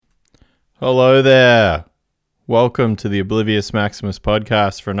Hello there. Welcome to the Oblivious Maximus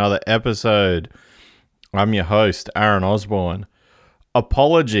podcast for another episode. I'm your host, Aaron Osborne.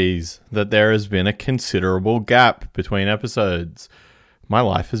 Apologies that there has been a considerable gap between episodes. My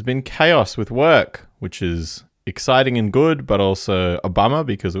life has been chaos with work, which is exciting and good, but also a bummer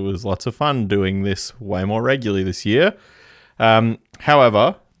because it was lots of fun doing this way more regularly this year.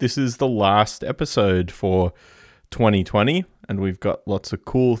 However, this is the last episode for 2020, and we've got lots of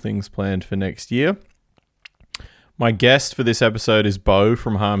cool things planned for next year. My guest for this episode is Bo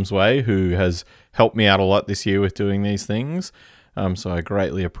from Harm's Way, who has helped me out a lot this year with doing these things, so I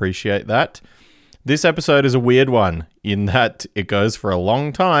greatly appreciate that. This episode is a weird one in that it goes for a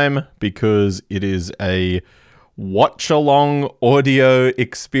long time because it is a watch-along audio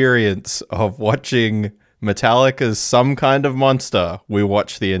experience of watching Metallica's Some Kind of Monster. We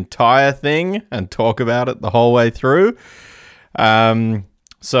watch the entire thing and talk about it the whole way through.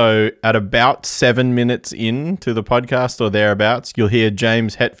 So at about 7 minutes into the podcast or thereabouts, you'll hear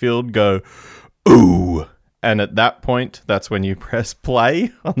James Hetfield go, "Ooh!" And at that point, that's when you press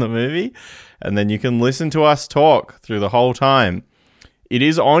play on the movie. And then you can listen to us talk through the whole time. It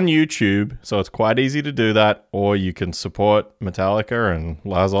is on YouTube, so it's quite easy to do that. Or you can support Metallica, and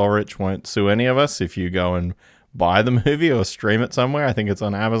Lars Ulrich won't sue any of us if you go and buy the movie or stream it somewhere. I think it's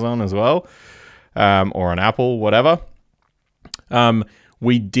on Amazon as well, or on Apple, whatever.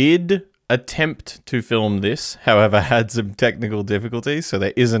 We did attempt to film this, however, had some technical difficulties, so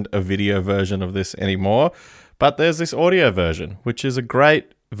there isn't a video version of this anymore. But there's this audio version, which is a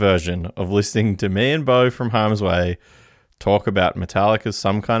great version of listening to me and Bo from Harm's Way talk about Metallica's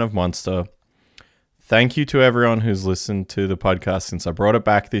Some Kind of Monster. Thank you to everyone who's listened to the podcast since I brought it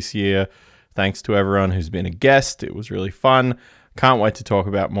back this year. Thanks to everyone who's been a guest. It was really fun. Can't wait to talk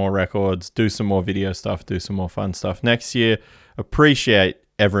about more records, do some more video stuff, do some more fun stuff next year. Appreciate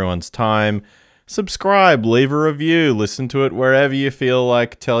everyone's time. Subscribe, leave a review, listen to it wherever you feel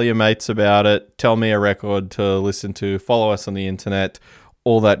like, tell your mates about it, tell me a record to listen to, follow us on the internet,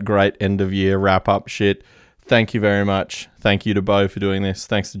 all that great end of year wrap up shit. Thank you very much. Thank you to Bo for doing this.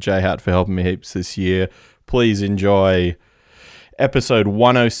 Thanks to J-Hat for helping me heaps this year. Please enjoy episode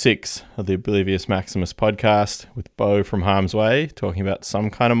 106 of the Oblivious Maximus podcast with Bo from Harm's Way talking about Some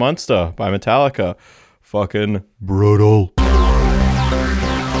Kind of Monster by Metallica. Fucking brutal.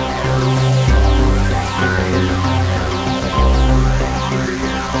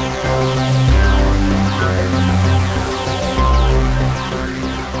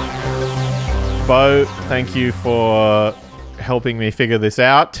 Bo, thank you for helping me figure this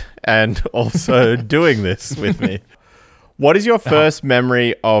out and also doing this with me. What is your first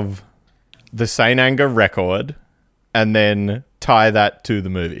memory of the Saint Anger record, and then tie that to the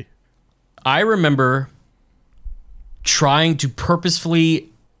movie? I remember trying to purposefully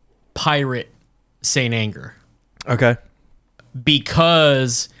pirate Saint Anger. Okay.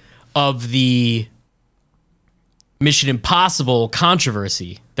 Because of the Mission Impossible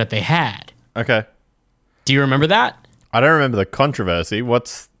controversy that they had. Okay. Do you remember that? I don't remember the controversy.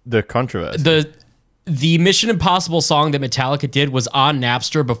 What's the controversy? The Mission Impossible song that Metallica did was on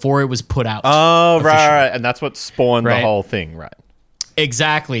Napster before it was put out. Oh, right. And that's what spawned the whole thing, right?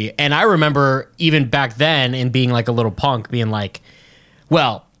 Exactly. And I remember even back then and being like a little punk, being like,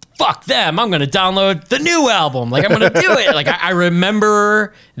 well, fuck them. I'm going to download the new album. Like, I'm going to do it. Like, I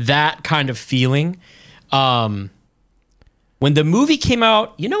remember that kind of feeling. When the movie came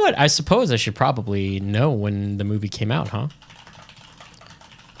out, you know what? I suppose I should probably know when the movie came out, huh?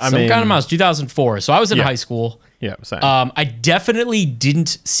 Some Kind of Monster, 2004. So I was in high school. Yeah, same. I definitely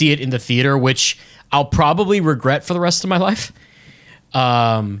didn't see it in the theater, which I'll probably regret for the rest of my life.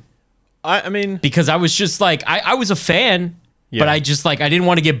 I mean, because I was just like, I was a fan, but I just like, I didn't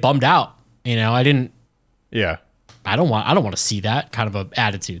want to get bummed out. You know, I didn't. Yeah. I don't want to see that kind of a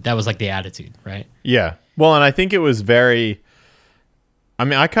attitude. That was like the attitude, right? Yeah. Well, and I think it was very. I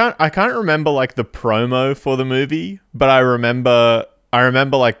mean, I can't remember like the promo for the movie, but I remember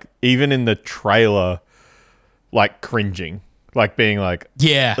like even in the trailer, like cringing, like being like,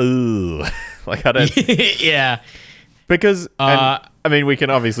 yeah, ooh, like I don't, yeah, because I mean we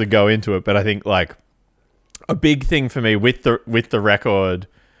can obviously go into it, but I think like a big thing for me with the record,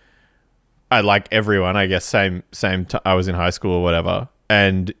 I like everyone, I guess same I was in high school or whatever,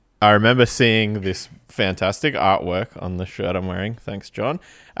 and I remember seeing this fantastic artwork on the shirt I'm wearing. Thanks, John.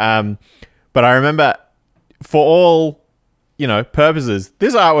 But I remember for all, purposes,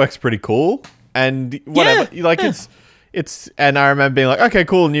 this artwork's pretty cool. And whatever, it's, and I remember being like, okay,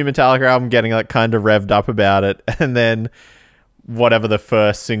 cool, new Metallica album, getting like kind of revved up about it. And then whatever the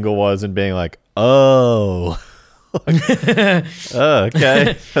first single was and being like, oh, Oh,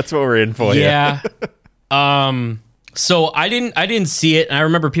 okay. That's what we're in for here. Yeah. So I didn't see it, and I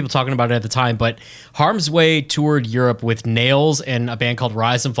remember people talking about it at the time, but Harm's Way toured Europe with Nails and a band called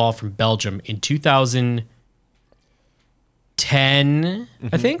Rise and Fall from Belgium in 2010,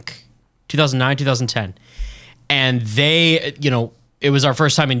 I think. 2009, 2010. And they, it was our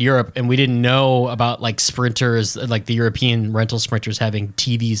first time in Europe, and we didn't know about like sprinters, like the European rental sprinters having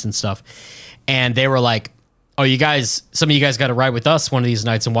TVs and stuff. And they were like, "Oh, some of you guys got to ride with us one of these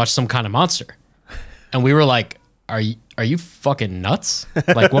nights and watch Some Kind of Monster." And we were like, Are you fucking nuts?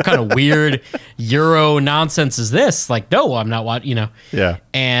 Like, what kind of weird Euro nonsense is this? Like, no, I'm not watching, Yeah.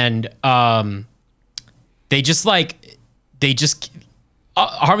 And Harm's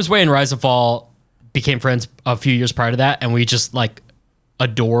Way and Rise and Fall became friends a few years prior to that, and we just like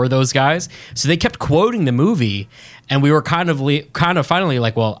adore those guys. So they kept quoting the movie, and we were kind of finally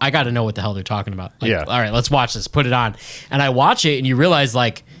like, well, I got to know what the hell they're talking about. Like, Yeah. all right, let's watch this. Put it on, and I watch it, and you realize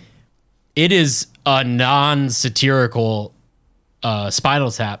like it is a non-satirical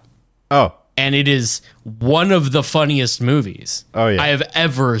Spinal Tap, Oh, and it is one of the funniest movies yeah. I have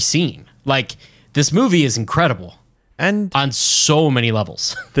ever seen. Like, this movie is incredible and on so many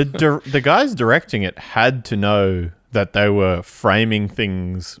levels. the guys directing it had to know that they were framing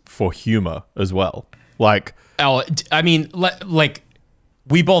things for humor as well. Like, I mean, like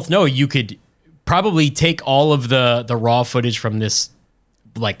we both know you could probably take all of the raw footage from this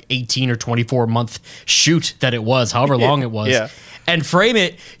like 18 or 24 month shoot that it was, however long it was, yeah. and frame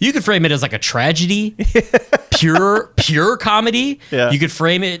it. You could frame it as like a tragedy, pure comedy. Yeah. You could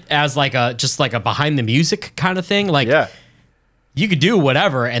frame it as like just like a behind the music kind of thing. Like, yeah. you could do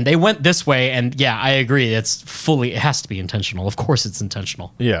whatever, and they went this way. And yeah, I agree. It has to be intentional. Of course it's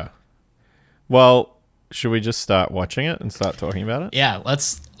intentional. Yeah. Well, should we just start watching it and start talking about it? Yeah,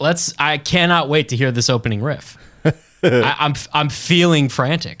 let's. I cannot wait to hear this opening riff. I'm feeling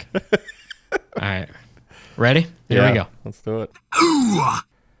frantic. All right, ready? Here we go. Let's do it.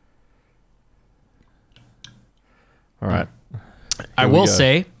 All right. I will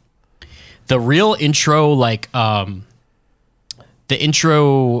say, the real intro, like the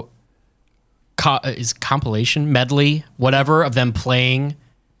intro is compilation medley, whatever, of them playing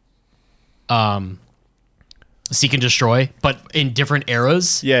Seek and Destroy, but in different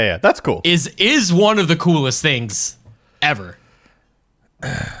eras. Yeah, that's cool. Is one of the coolest things ever.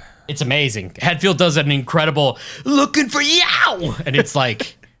 It's amazing. Hetfield does an incredible "looking for yow," and it's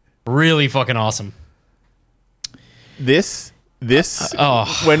like really fucking awesome. This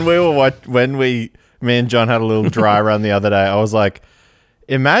when me and John had a little dry run the other day, I was like,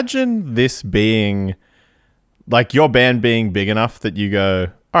 imagine this being like your band being big enough that you go,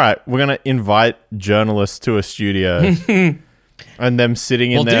 all right, we're going to invite journalists to a studio and them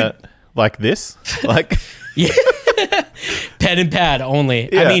sitting in there like this. Like, yeah. Pen and pad only.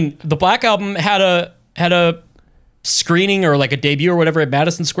 Yeah. I mean, the Black Album had a screening or like a debut or whatever at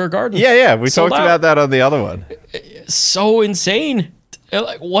Madison Square Garden. Yeah. We Sold talked out. about that on the other one. So insane.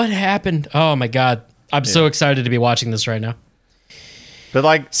 Like, what happened? Oh my God. I'm so excited to be watching this right now. But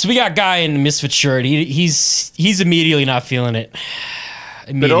like, So we got Guy in Misfit shirt. He's immediately not feeling it.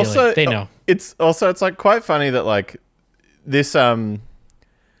 Immediately. but also, they know. It's like quite funny that like this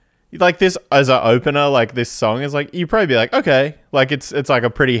like this as an opener, like this song is like, you probably be like, okay, like it's like a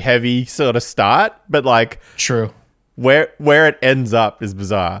pretty heavy sort of start, but like True. where it ends up is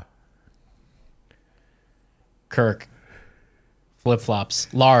bizarre. Kirk.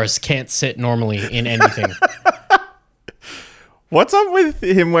 Flip-flops. Lars can't sit normally in anything. What's up with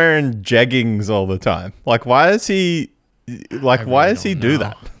him wearing jeggings all the time? Like, why is he like? Why does he do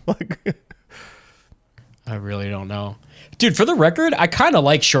that? Like, I really don't know. Dude, for the record, I kind of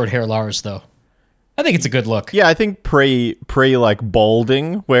like short hair Lars, though. I think it's a good look. yeah, I think pre like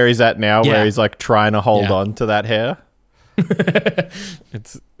balding, where he's at now, Yeah. where he's like trying to hold Yeah. on to that hair.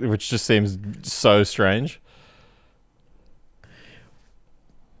 Which just seems so strange.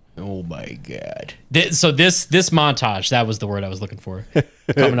 Oh my God. So this montage, that was the word I was looking for,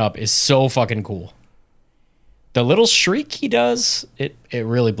 coming up is so fucking cool. The little shriek he does, it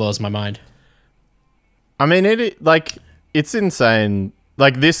really blows my mind. I mean, it's insane.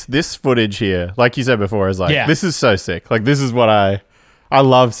 Like this footage here, like you said before, is like, Yeah. this is so sick. Like, this is what I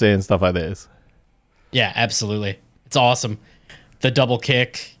love seeing stuff like this. Yeah, absolutely. It's awesome. The double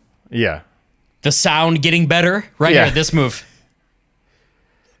kick, Yeah. the sound getting better right Yeah. here, this move.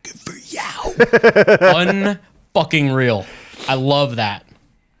 Looking for yow. Unfucking real. I love that.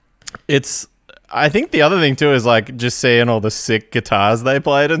 I think the other thing too is like just seeing all the sick guitars they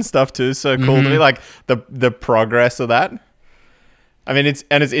played and stuff too. So cool to me, like the progress of that. I mean, it's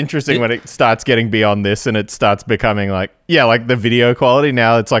interesting when it starts getting beyond this and it starts becoming like the video quality.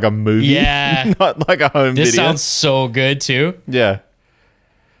 Now it's like a movie, Yeah. not like a home This video. sounds so good too. Yeah.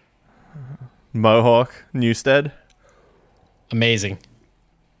 Mohawk, Newstead. Amazing.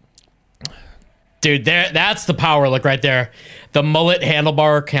 Dude, that's the power look right there. The mullet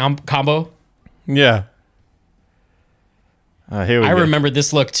handlebar combo. Yeah. Here we I go. remember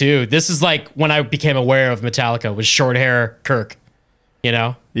this look too. This is like when I became aware of Metallica was short hair Kirk. You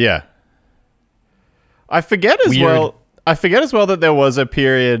know? Yeah. I forget as Weird. well. I forget as well that there was a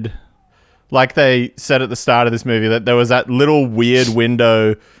period, like they said at the start of this movie, that there was that little weird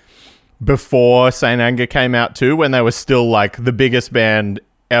window before Saint Anger came out too, when they were still like the biggest band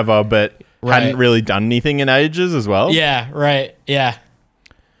ever, but hadn't really done anything in ages as well. Yeah, right. Yeah.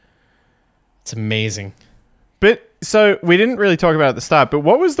 It's amazing. But so we didn't really talk about it at the start, but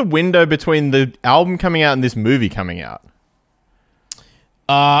what was the window between the album coming out and this movie coming out?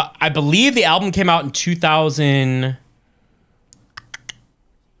 I believe the album came out in 2001.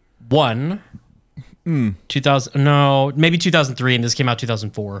 2000, no, maybe 2003, and this came out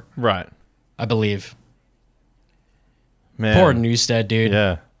 2004. Right. I believe. Man. Poor Newstead, dude.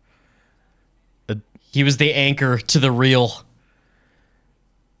 Yeah. He was the anchor to the reel.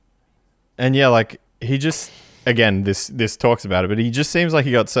 And yeah, like he just, again, this talks about it, but he just seems like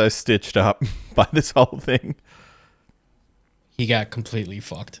he got so stitched up by this whole thing. He got completely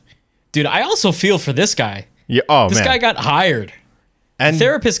fucked. Dude, I also feel for this guy. Yeah. Oh, This man. guy got hired. And The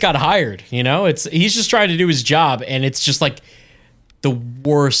therapist got hired, you know? He's just trying to do his job, and it's just like the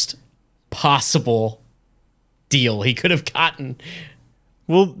worst possible deal he could have gotten.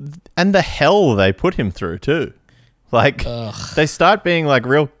 well, and the hell they put him through too. Like they start being like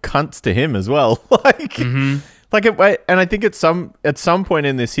real cunts to him as well. Like, like and I think at some point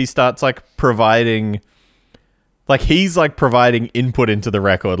in this he starts like providing. Like he's like providing input into the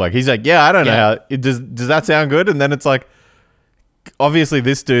record. Like he's like, yeah, I don't know how does that sound good? And then it's like, obviously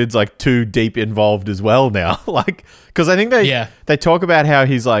this dude's like too deep involved as well now. Like, because I think they talk about how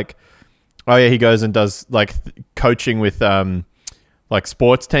he's like, oh yeah, he goes and does like coaching with like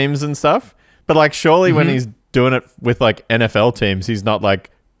sports teams and stuff. But like, surely when he's doing it with like NFL teams, he's not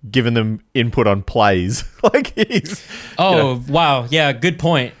like giving them input on plays. Like he's Wow, yeah, good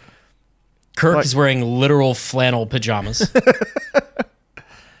point. Kirk is wearing literal flannel pajamas.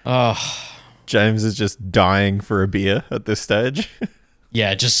 James is just dying for a beer at this stage.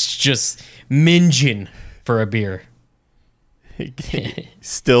 Yeah, just minging for a beer.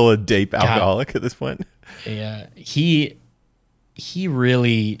 Still a deep alcoholic at this point. Yeah, he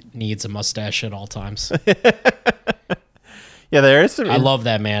really needs a mustache at all times. Yeah, there is some. I love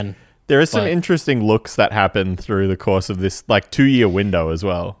that man. There is some but- interesting looks that happen through the course of this like 2-year window as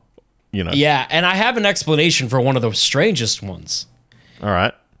well. You know. Yeah, and I have an explanation for one of the strangest ones. All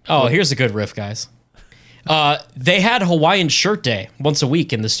right. Oh, here's a good riff, guys. They had Hawaiian Shirt Day once a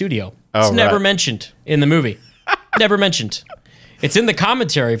week in the studio. It's Oh, never right. mentioned in the movie. Never mentioned. It's in the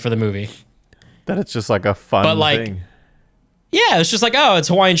commentary for the movie. That it's just like a fun But, like, thing. Yeah, it's just like, oh, it's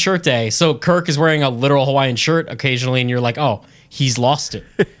Hawaiian Shirt Day. So Kirk is wearing a literal Hawaiian shirt occasionally, and you're like, oh, he's lost it.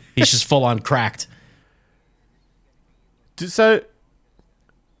 He's just full on cracked. So,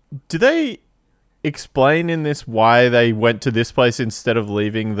 do they explain in this why they went to this place instead of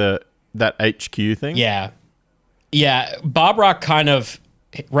leaving that HQ thing? Yeah. Yeah. Bob Rock kind of,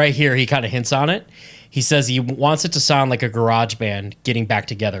 right here, he kind of hints on it. He says he wants it to sound like a garage band getting back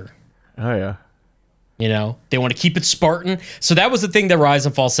together. Oh yeah. You know, they want to keep it Spartan. So that was the thing that Rise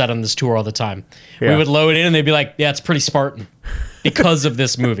and Fall said on this tour all the time. Yeah. We would load in and they'd be like, yeah, it's pretty Spartan because of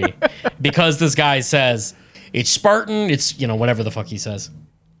this movie. Because this guy says it's Spartan. It's, you know, whatever the fuck he says.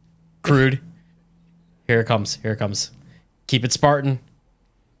 Crude. Here it comes. Here it comes. Keep it Spartan.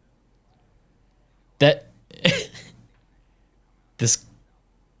 That. This.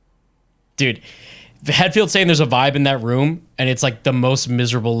 Dude. Hetfield saying there's a vibe in that room, and it's like the most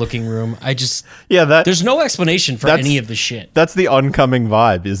miserable looking room. Yeah, There's no explanation for any of the shit. That's the oncoming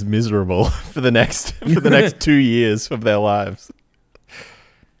vibe is miserable for the next 2 years of their lives.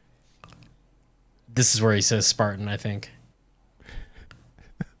 This is where he says Spartan, I think.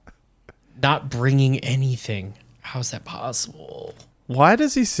 Not bringing anything. How's that possible? Why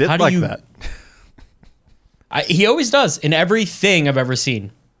does he sit How do like you- that? He always does. In everything I've ever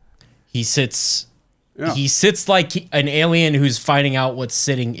seen, he sits. Yeah. He sits like an alien who's finding out what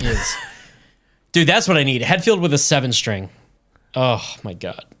sitting is. Dude, that's what I need. Hetfield with a 7-string. Oh my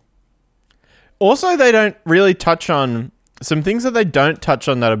god. Also, they don't really touch on some things that they don't touch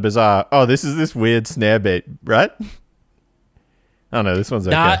on that are bizarre. Oh, this is this weird snare beat, right? Oh no, this one's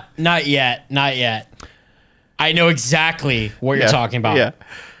okay. Not yet. Not yet. I know exactly what you're talking about. Yeah.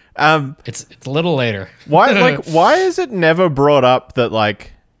 It's a little later. Why is it never brought up that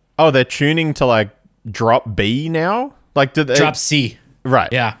like, oh, they're tuning to like drop B now? Like, did they Drop C. right?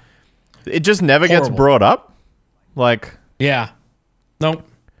 Yeah. It just never gets Horrible. brought up. Like, Yeah. Nope.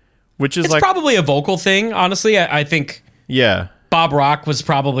 which is It's like, probably a vocal thing, honestly. I think yeah, Bob Rock was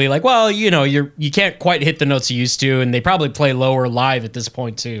probably like, well, you know, you can't quite hit the notes you used to, and they probably play lower live at this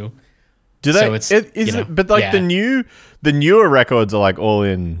point too. do they? So it's, Is you know, it? But like yeah. the newer records are like all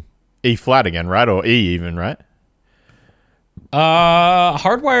in E flat again, right? Or E even, right?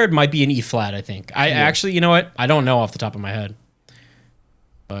 Hardwired might be an E flat, I think. I actually, you know what? I don't know off the top of my head.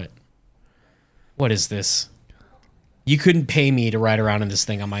 But what is this? You couldn't pay me to ride around in this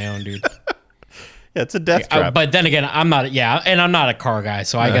thing on my own, dude. Yeah, it's a death trap. But then again, I'm not. Yeah, and I'm not a car guy,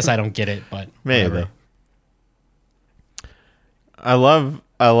 so I guess I don't get it. But Maybe. whatever. I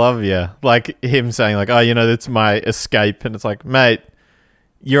love, yeah, like him saying like, oh, you know, that's my escape, and it's like, mate,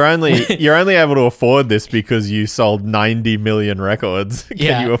 you're only able to afford this because you sold 90 million records. Can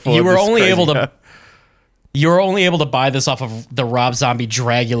Yeah, you afford? you were this only crazy able to. car? You were only able to buy this off of the Rob Zombie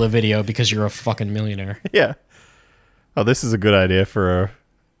Dragula video because you're a fucking millionaire. Yeah. Oh, this is a good idea for a.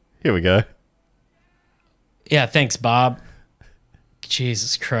 Here we go. Yeah, thanks, Bob.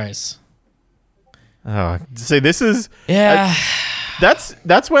 Jesus Christ. Oh, see, this is. Yeah.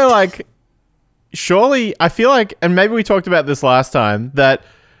 That's where like. Surely, I feel like, and maybe we talked about this last time, that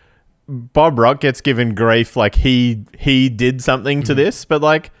Bob Rock gets given grief like he did something to this, but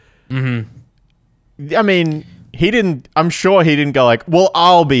like, I mean, he didn't. I'm sure he didn't go like, well,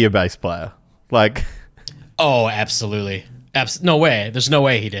 I'll be a bass player. Like, Oh, absolutely. No way. There's no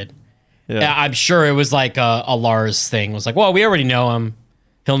way he did. yeah, Yeah, I'm sure it was like a Lars thing. It was like, well, we already know him.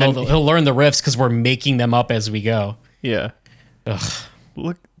 He'll know. He'll learn the riffs because we're making them up as we go. yeah. Ugh.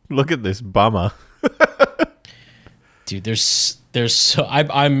 Look at this bummer. Dude, there's so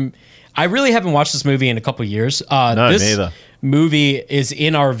I really haven't watched this movie in a couple years. No, This neither. movie is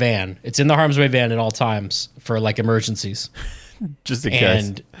in our van. It's in the Harm's Way van at all times for like emergencies. Just in case.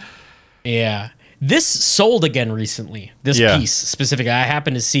 And yeah, this sold again recently. This Yeah. piece specifically, I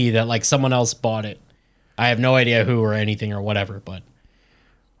happened to see that like someone else bought it. I have no idea who or anything or whatever, but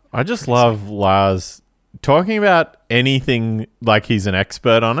I just love Lars talking about anything like he's an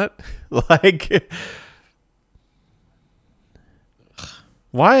expert on it. Like,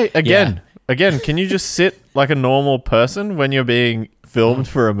 why again? Again, can you just sit like a normal person when you're being filmed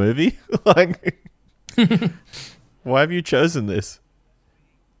for a movie? Like, why have you chosen this?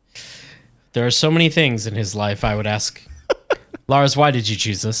 there are so many things in his life I would ask. Lars, why did you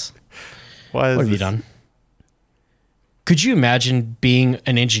choose this? Why is What have you this- done? Could you imagine being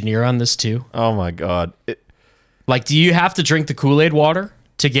an engineer on this too? Oh my god! Like, do you have to drink the Kool-Aid water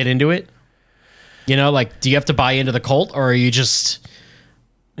to get into it? You know, like, do you have to buy into the cult, or are you just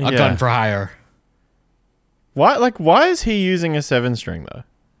a Yeah. gun for hire? Why? Like, why is he using a 7-string though?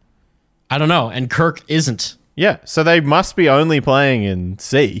 I don't know. And Kirk isn't. Yeah, so they must be only playing in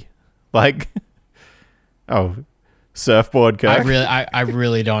C. Like, oh, surfboard Kirk. I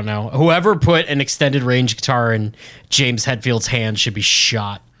really don't know. Whoever put an extended range guitar in James Hetfield's hand should be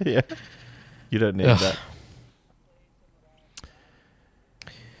shot. Yeah, you don't need Ugh. that.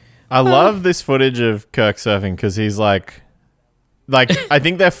 I love this footage of Kirk surfing because he's like I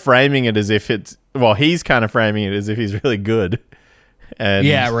think they're framing it as if it's he's kind of framing it as if he's really good, and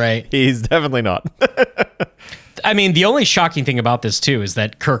Yeah, right. He's definitely not. I mean, the only shocking thing about this too is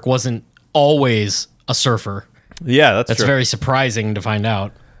that Kirk wasn't always a surfer. Yeah, that's That's true. very surprising to find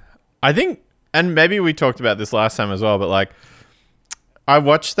out. I think, and maybe we talked about this last time as well, but like, I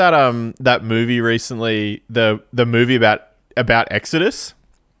watched that movie recently, the movie about Exodus.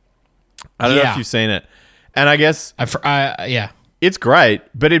 I don't know Yeah. if you've seen it, and I guess Yeah. it's great,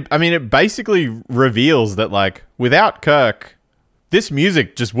 but it basically reveals that like without Kirk, this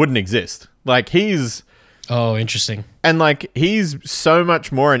music just wouldn't exist. Like he's Oh, interesting. so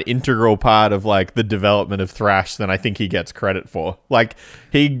much more an integral part of like the development of thrash than I think he gets credit for. Like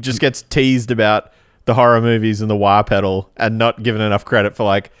he just gets teased about the horror movies and the wah pedal and not given enough credit for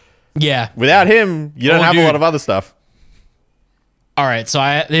like Yeah. without him, you don't Oh, have a dude. lot of other stuff. All right. So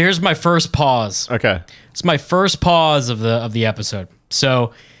here's my first pause. Okay. It's my first pause of the episode.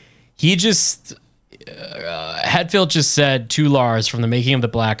 So he just Hetfield just said to Lars from the making of the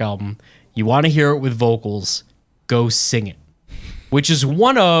Black Album, "You want to hear it with vocals? Go sing it," which is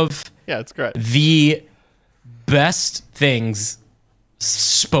one of Yeah, it's great. the best things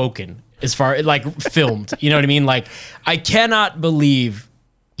spoken as far like filmed. You know what I mean? Like I cannot believe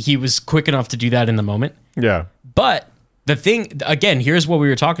he was quick enough to do that in the moment. Yeah. But the thing, again, here's what we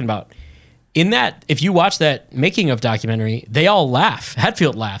were talking about. in that, if you watch that making of documentary, they all laugh.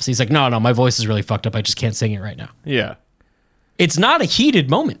 Hetfield laughs. He's like, no, my voice is really fucked up. I just can't sing it right now. Yeah. It's not a heated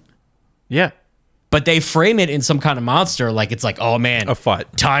moment, Yeah. but they frame it in some kind of monster. Like, it's like, oh man, A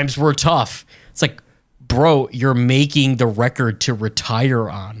fight. times were tough. It's like, bro, you're making the record to retire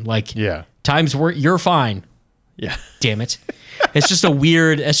on. Like, Yeah. you're fine. Yeah. Damn it. It's just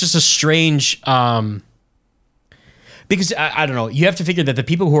a strange, because I don't know, you have to figure that the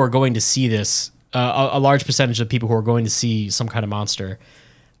people who are going to see this, a large percentage of people who are going to see some kind of monster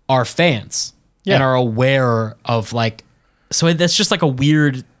are fans and are aware of like, so that's just like a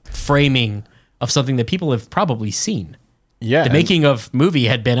weird framing of something that people have probably seen. Yeah. The making of movie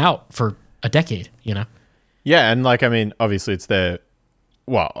had been out for a decade, you know? Yeah. And like, I mean, obviously it's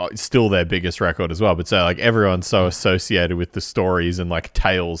it's still their biggest record as well. But so like everyone's so associated with the stories and like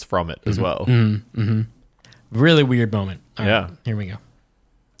tales from it as well. Really weird moment. All Yeah. right, here we go.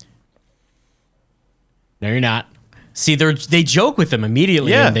 No, you're not. See, they joke with them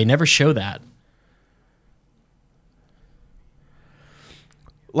immediately, Yeah. and they never show that.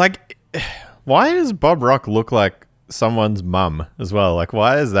 Like, why does Bob Rock look like someone's mum as well? Like,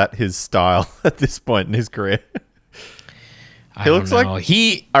 why is that his style at this point in his career? I don't looks like- know.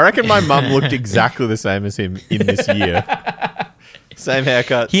 I reckon my mum looked exactly the same as him in this year. Same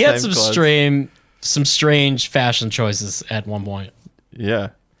haircut. He had same some clothes. strange fashion choices at one point, Yeah.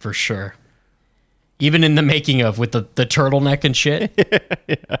 for sure. Even in the making of with the turtleneck and shit.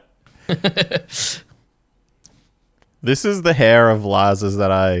 This is the hair of Lars's that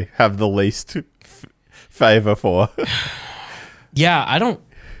I have the least favor for. Yeah, I don't.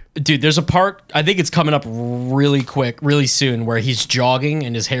 Dude, there's a part, I think it's coming up really quick, really soon, where he's jogging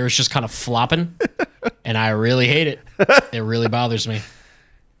and his hair is just kind of flopping. And I really hate it. It really bothers me.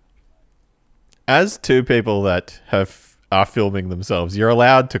 As two people that are filming themselves, you're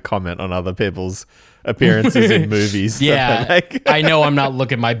allowed to comment on other people's appearances in movies. that Yeah, they make. I know I'm not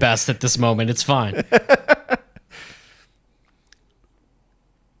looking my best at this moment. It's fine.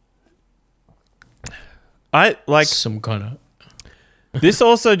 I like Some kind of. this.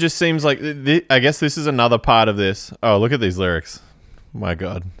 Also, just seems like I guess this is another part of this. Oh, look at these lyrics! My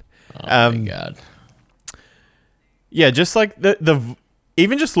God. Oh my God. Yeah, just like the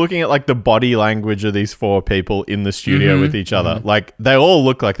even just looking at like the body language of these four people in the studio with each other, like they all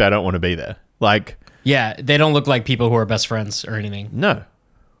look like they don't want to be there. Like, Yeah, they don't look like people who are best friends or anything. no,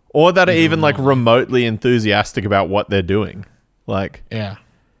 or that are even like remotely enthusiastic about what they're doing. Like, Yeah.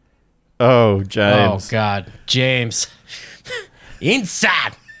 oh, James. Oh God, James.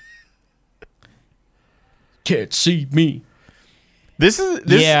 Inside. Can't see me. This is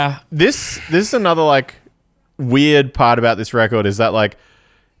this is another like weird part about this record is that like,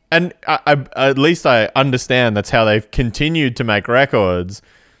 and I at least I understand that's how they've continued to make records,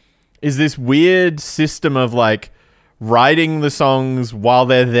 is this weird system of like writing the songs while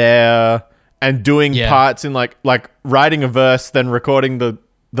they're there and doing parts in like writing a verse, then recording the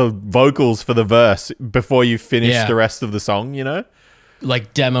vocals for the verse before you finish the rest of the song, you know?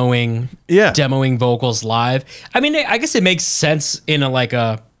 Like demoing vocals live. I mean, I guess it makes sense in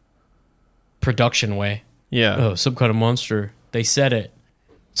a production way. Yeah. Oh, some kind of monster. They said it.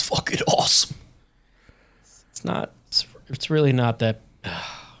 It's fucking awesome. It's not. It's really not that.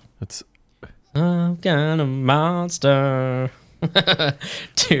 It's Some kind of monster,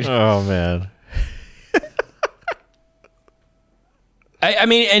 dude. oh man. I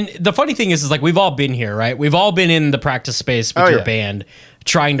mean, and the funny thing is like we've all been here, right? We've all been in the practice space with your band,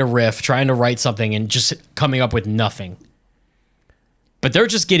 trying to riff, trying to write something, and just coming up with nothing. But they're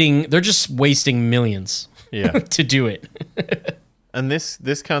just wasting millions, to do it. And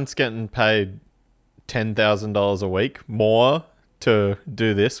this cunt's getting paid $10,000 a week more to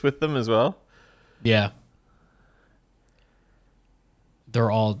do this with them as well. Yeah, they're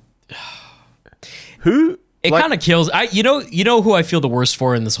all. Who? It kind of kills. You know who I feel the worst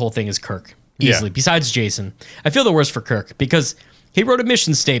for in this whole thing is Kirk. Easily, besides Jason, I feel the worst for Kirk because he wrote a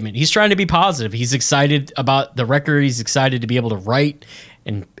mission statement. He's trying to be positive. He's excited about the record. He's excited to be able to write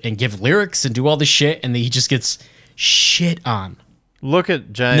and give lyrics and do all this shit, and then he just gets shit on. Look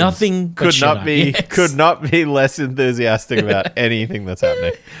at James. Nothing but could not be less enthusiastic about anything that's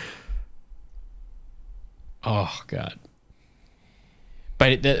happening. Oh God.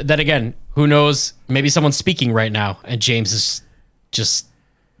 But then again, who knows? Maybe someone's speaking right now, and James is just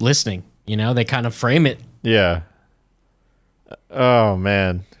listening. You know, they kind of frame it. Yeah. Oh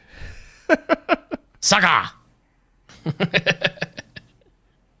man. Saga.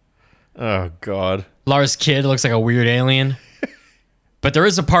 Oh God. Lars Kidd looks like a weird alien. But there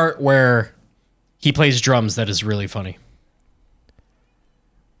is a part where he plays drums that is really funny.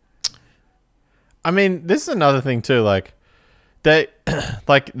 I mean, this is another thing too. Like they,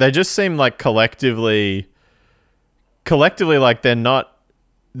 they just seem like collectively, like they're not.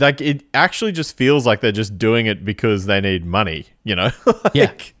 Like it actually just feels like they're just doing it because they need money. You know?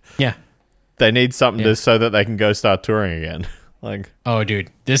 Yeah. They need something to so that they can go start touring again. Like, oh, dude,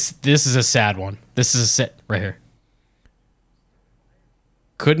 this is a sad one. This is a set right here.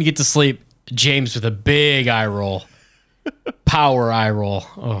 Couldn't get to sleep. James with a big eye roll, power eye roll.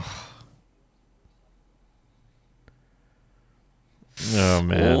 Oh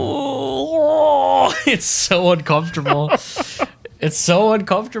man, it's so uncomfortable. It's so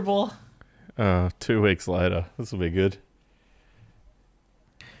uncomfortable. 2 weeks later, this will be good.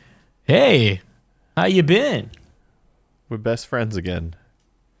 Hey, how you been? We're best friends again.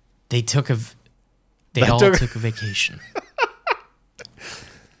 They all took a vacation.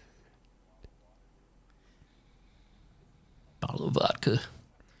 Bottle of vodka.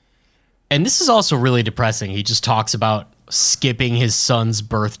 And this is also really depressing. He just talks about skipping his son's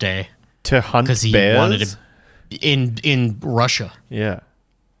birthday To hunt because he bears? wanted to in Russia. Yeah.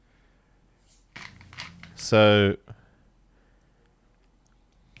 So...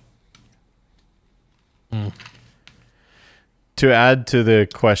 To add to the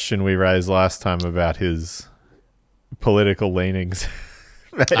question we raised last time about his political leanings,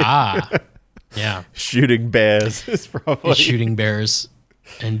 Yeah. shooting bears is probably... Shooting bears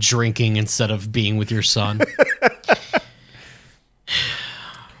and drinking instead of being with your son.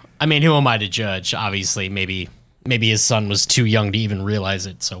 I mean, who am I to judge? Obviously, maybe his son was too young to even realize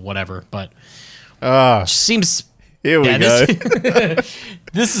it, so whatever. But seems... Here we go.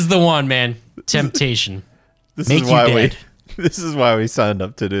 This is the one, man. Temptation. This Make is you why dead. This is why we signed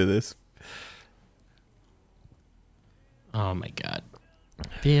up to do this. Oh my god.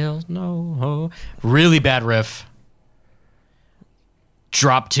 Feels no hope. Really bad riff.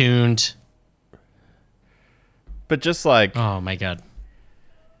 Drop tuned. But just like, Oh my god.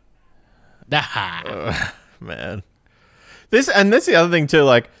 man, that's the other thing too.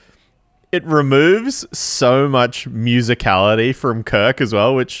 Like, it removes so much musicality from Kirk as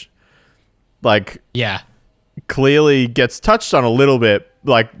well, which, like, Yeah. clearly gets touched on a little bit,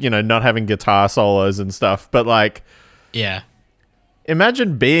 like, you know, not having guitar solos and stuff. But like, Yeah.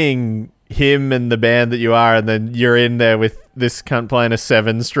 imagine being him and the band that you are, and then you're in there with this cunt playing a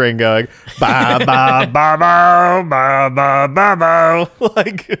 7-string going ba ba ba ba ba ba ba ba,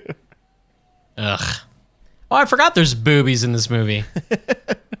 like. Ugh. Oh, I forgot there's boobies in this movie.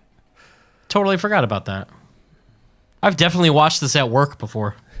 Totally forgot about that. I've definitely watched this at work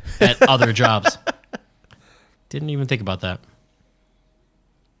before, at other jobs. Didn't even think about that.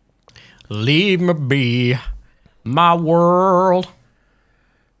 Leave me be, my world.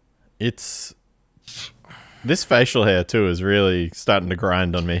 It's this facial hair too is really starting to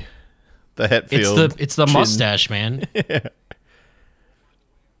grind on me. The Hetfield. It's the chin. mustache, man. Yeah.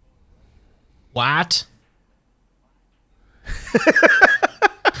 What?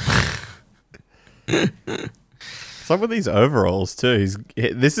 What's up with these overalls too?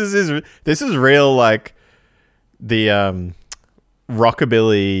 This is real, like the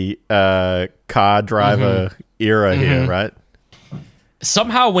rockabilly car driver era here, right?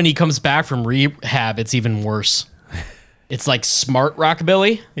 Somehow when he comes back from rehab, it's even worse. It's like smart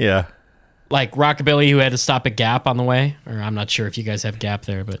rockabilly. Yeah. Like rockabilly who had to stop at Gap on the way. Or I'm not sure if you guys have Gap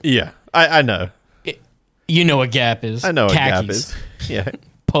there, but Yeah. I know. you know what Gap is. I know what Gap Khakis. is. Yeah.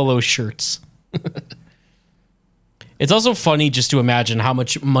 Polo shirts. It's also funny just to imagine how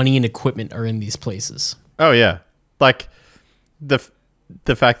much money and equipment are in these places. Oh yeah. Like the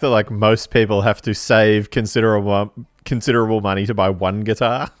fact that like most people have to save considerable money to buy one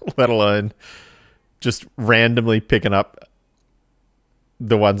guitar, let alone just randomly picking up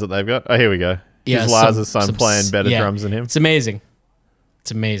the ones that they've got. Oh, here we go. Yeah, Here's Lars' son playing better drums than him. It's amazing.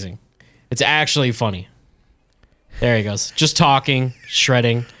 It's amazing. It's actually funny. There he goes. Just talking,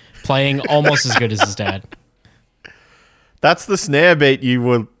 shredding, playing almost as good as his dad. That's the snare beat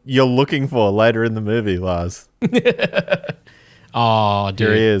you're looking for later in the movie, Lars. Oh, dude.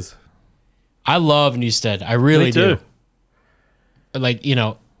 Here he is. I love Newstead. I really Me too. do. Like, you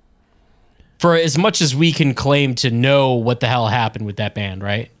know, for as much as we can claim to know what the hell happened with that band,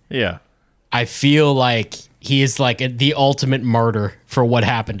 right? Yeah. I feel like he is like the ultimate martyr for what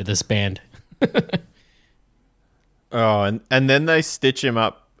happened to this band. Oh, and then they stitch him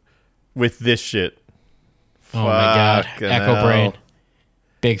up with this shit. Oh my god, Fucking Echo hell. Brain,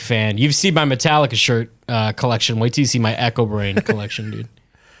 big fan. You've seen my Metallica shirt collection. Wait till you see my Echo Brain collection, dude.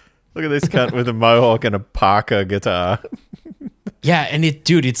 Look at this cunt with a mohawk and a Parker guitar. Yeah, and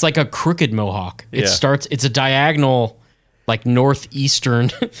it's like a crooked mohawk. It Yeah. starts. It's a diagonal, like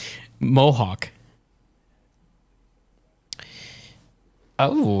northeastern mohawk.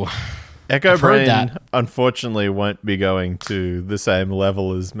 Oh, Echo I've heard Brain, that. unfortunately, won't be going to the same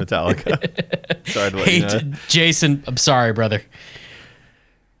level as Metallica. Sorry to let you know. Jason, I'm sorry, brother.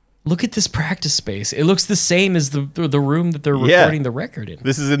 Look at this practice space. It looks the same as the room that they're recording the record in.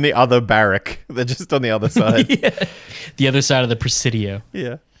 This is in the other barrack. They're just on the other side. Yeah. The other side of the Presidio.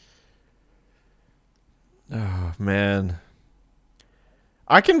 Yeah. Oh man.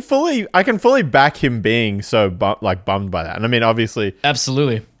 I can fully back him being so bummed by that. And I mean, obviously,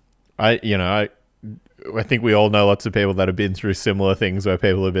 Absolutely. I think we all know lots of people that have been through similar things where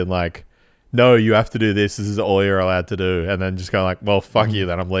people have been like, no, you have to do this. This is all you're allowed to do. And then just go like, well, fuck you,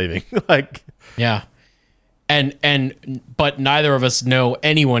 then I'm leaving. Like, Yeah. But neither of us know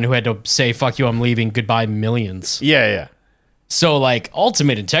anyone who had to say, fuck you, I'm leaving, goodbye, millions. yeah. So, like,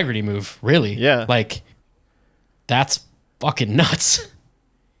 ultimate integrity move, really. Yeah. Like, that's fucking nuts.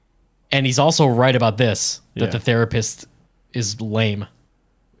 And he's also right about this, that Yeah. the therapist is lame,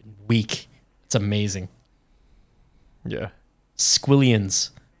 weak. It's amazing. Yeah. Squillions.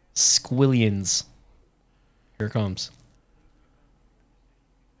 Here it comes.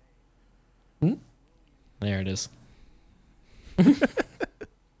 There it is.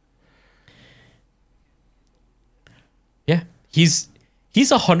 Yeah. He's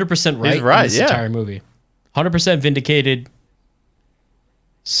 100% right, He's right, in this yeah. entire movie. 100% vindicated.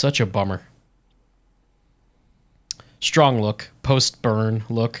 Such a bummer. Strong look. Post-burn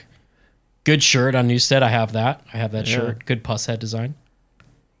look. Good shirt on Newstead. I have that. Yeah. Shirt. Good puss head design.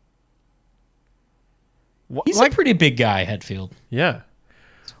 What, He's a pretty big guy, Hetfield. yeah.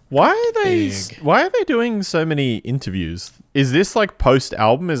 Why Big. are they doing so many interviews? Is this like post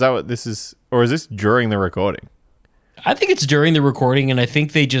album? Is that what this is, or is this during the recording? I think it's during the recording, and I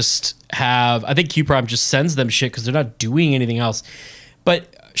think they just have. I think Q Prime just sends them shit because they're not doing anything else.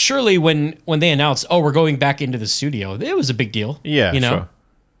 But surely, when they announced, "Oh, we're going back into the studio," it was a big deal. Yeah, you know, sure.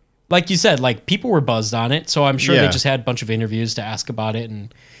 like you said, like people were buzzed on it. So I'm sure Yeah. they just had a bunch of interviews to ask about it,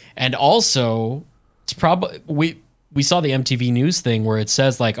 and also it's probably we saw the MTV News thing where it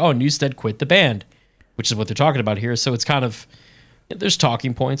says like, "Oh, Newstead quit the band," which is what they're talking about here. So it's kind of there's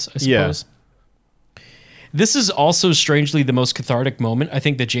talking points, I suppose. Yeah. This is also strangely the most cathartic moment I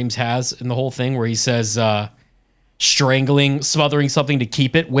think that James has in the whole thing, where he says smothering something to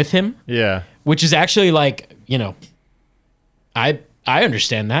keep it with him, Yeah. which is actually like, I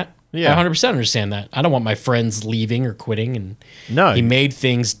understand that. Yeah. I 100% understand that. I don't want my friends leaving or quitting, and No. he made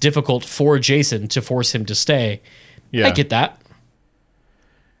things difficult for Jason to force him to stay. Yeah. I get that.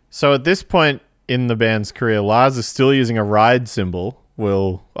 So at this point in the band's career, Lars is still using a ride cymbal.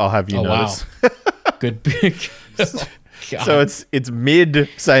 I'll have you Oh, wow. notice. Good. Oh, God. So it's mid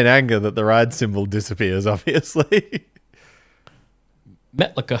Saint Anger that the ride cymbal disappears, obviously.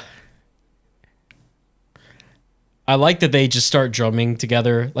 Metallica. I like that they just start drumming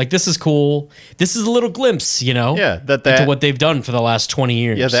together. Like, this is cool. This is a little glimpse, Yeah, that into they're what they've done for the last 20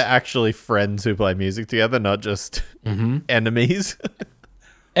 years. yeah, they're actually friends who play music together, not just enemies.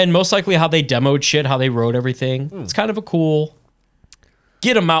 And most likely how they demoed shit, how they wrote everything. It's kind of a cool...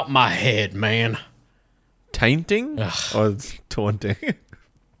 Get them out my head, man. Tainting or it's taunting.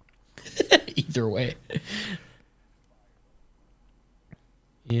 Either way.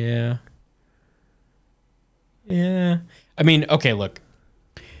 Yeah. Yeah. I mean, okay, look.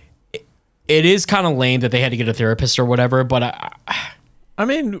 It is kind of lame that they had to get a therapist or whatever, but I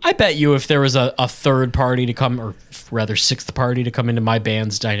mean, I bet you if there was a third party to come, or rather sixth party to come into my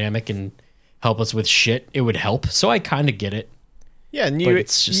band's dynamic and help us with shit, it would help. So I kind of get it. yeah, and But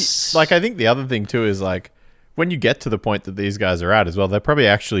it's just... like, I think the other thing too is like when you get to the point that these guys are at as well, there probably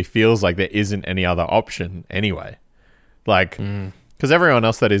actually feels like there isn't any other option anyway. Like, because everyone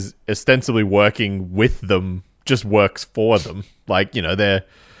else that is ostensibly working with them just works for them. Like, they're...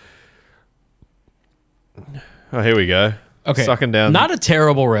 Oh, here we go. Okay. Sucking down... Not a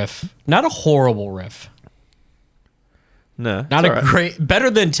terrible riff. Not a horrible riff. No. Not it's a all right. great... Better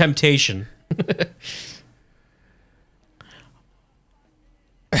than Temptation.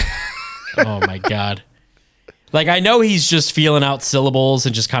 Oh, my God. Like, I know he's just feeling out syllables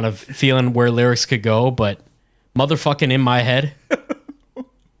and just kind of feeling where lyrics could go, but motherfucking in my head.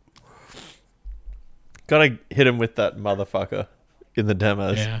 Gotta hit him with that motherfucker in the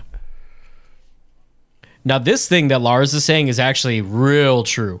demos. Yeah. Now, this thing that Lars is saying is actually real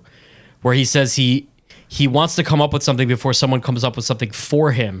true, where he says he wants to come up with something before someone comes up with something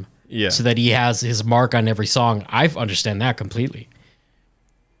for him, Yeah. so that he has his mark on every song. I understand that completely.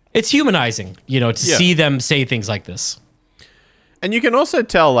 It's humanizing, to Yeah. see them say things like this. And you can also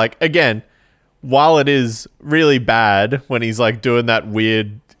tell, like, again, while it is really bad when he's like doing that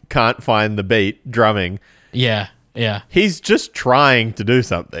weird can't find the beat drumming, Yeah. Yeah. He's just trying to do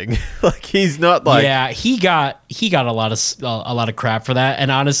something. Like he's not like Yeah, he got a lot of crap for that,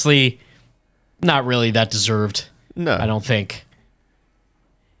 and honestly, not really that deserved. no. I don't think.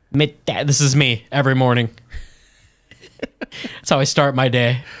 This is me every morning. That's how I start my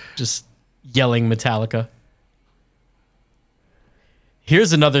day, just yelling Metallica.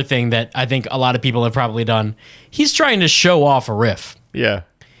 Here's another thing that I think a lot of people have probably done. He's trying to show off a riff. Yeah.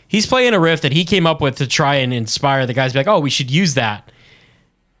 He's playing a riff that he came up with to try and inspire the guys. Be like, oh, we should use that.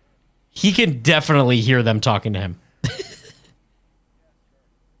 He can definitely hear them talking to him.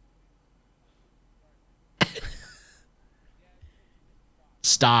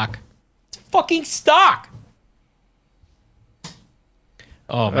 Stock. It's fucking stock.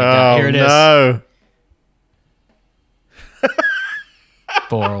 Oh my god, here it is. No.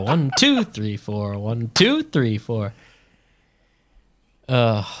 4 1 2 3 4 1 2 3 4.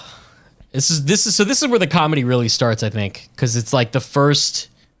 This is where the comedy really starts, I think, because it's like the first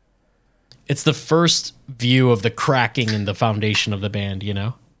view of the cracking in the foundation of the band, you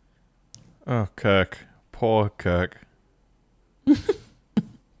know? Oh, Kirk. Poor Kirk.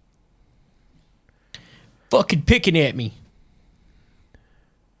 Fucking picking at me.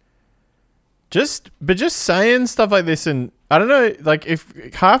 Just saying stuff like this, and I don't know, like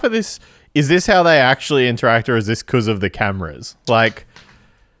if half of this is this how they actually interact, or is this because of the cameras? Like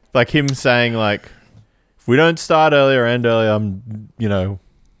him saying like, if we don't start earlier, end earlier, I'm,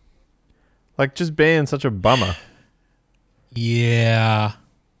 like just being such a bummer. Yeah.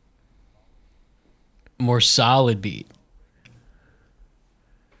 More solid beat.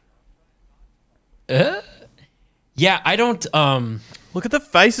 Yeah, I don't. Look at the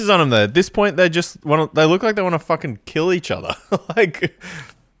faces on them though. At this point, they look like they want to fucking kill each other. Like,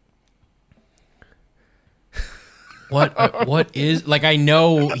 what is like? I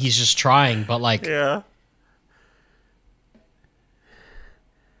know he's just trying, but like, yeah.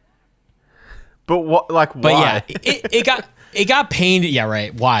 But what? Like, why? but yeah, it got painted. Yeah,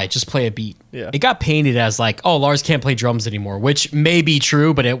 right. Why? Just play a beat. Yeah. It got painted as like, oh, Lars can't play drums anymore, which may be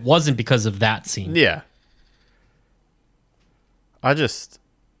true, but it wasn't because of that scene. Yeah. I've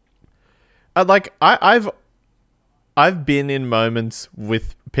been in moments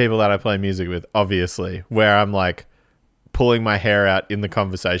with people that I play music with, obviously, where I'm like pulling my hair out in the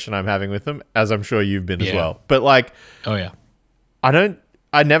conversation I'm having with them, as I'm sure you've been as Yeah. well. But like, Oh yeah.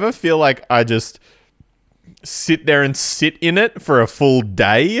 I never feel like I just sit there and sit in it for a full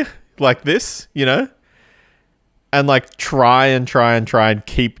day like this, and like try and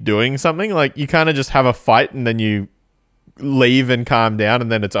keep doing something. Like you kind of just have a fight and then you leave and calm down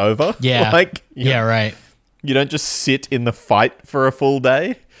and then it's over. Yeah. Like, Yeah, right. you don't just sit in the fight for a full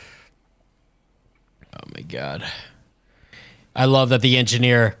day. Oh my god. I love that the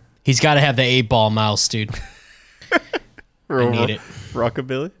engineer, he's got to have the 8-ball mouse, dude. I need it.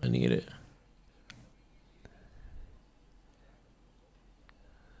 Rockabilly. I need it.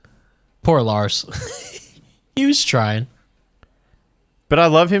 Poor Lars. He was trying. But I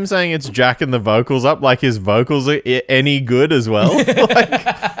love him saying it's jacking the vocals up, like his vocals are any good as well.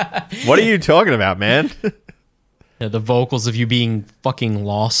 Like, what are you talking about, man? Yeah, the vocals of you being fucking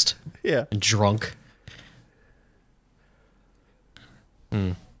lost Yeah. and drunk.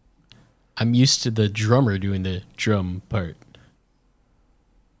 I'm used to the drummer doing the drum part.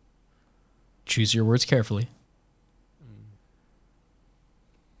 Choose your words carefully.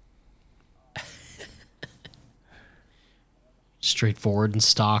 Straightforward and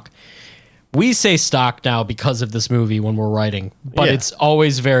stock. We say stock now because of this movie when we're writing, but Yeah. it's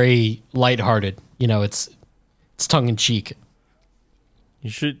always very lighthearted. It's tongue in cheek. You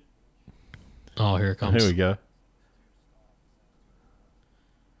should. Oh, here it comes. Here we go.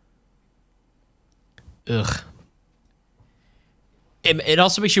 Ugh. It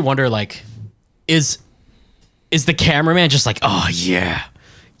also makes you wonder, like, is the cameraman just like, oh yeah,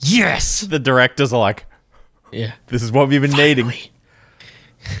 yes, The directors are like, yeah, this is what we've been needing. finally.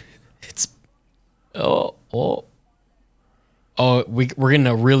 It's oh, we're getting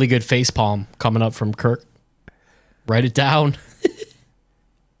a really good face palm coming up from Kirk. Write it down.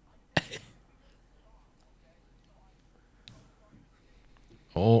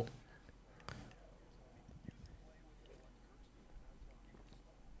 Oh.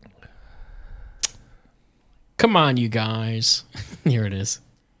 Come on, you guys. Here it is.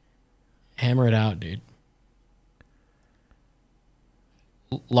 Hammer it out, dude.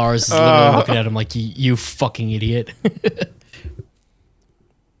 Lars is literally looking at him like, you fucking idiot.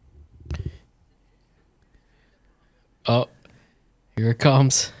 Oh, here it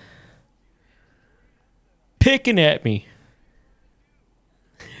comes. Picking at me.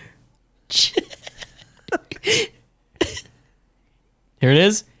 Here it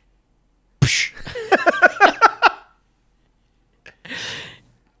is. Psh.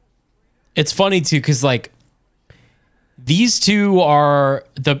 It's funny too, because like these two are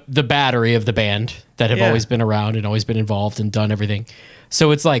the battery of the band that have always been around and always been involved and done everything.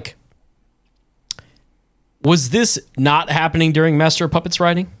 So it's like, was this not happening during Master of Puppets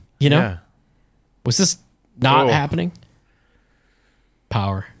writing? You know, Yeah. was this not Oh. happening?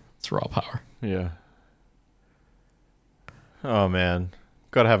 Power. It's raw power. Yeah. Oh man,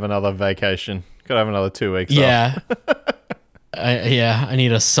 gotta have another vacation. Gotta have another 2 weeks. Yeah. I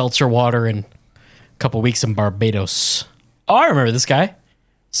need a seltzer water and a couple weeks in Barbados. Oh, I remember this guy.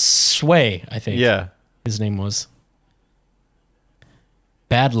 Sway, I think. Yeah. His name was.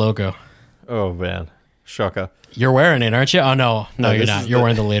 Bad logo. Oh man, shocker. You're wearing it, aren't you? Oh, no, you're this not. is You're the-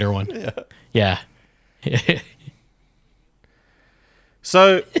 wearing the later one. Yeah.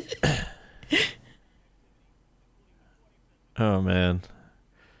 So. Oh man.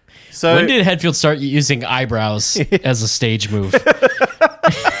 So When did Hetfield start using eyebrows as a stage move?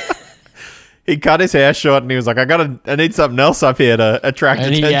 he cut his hair short and he was like, I need something else up here to attract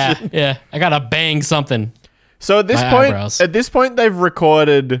attention. Yeah. I gotta bang something. So at this My point, eyebrows. they've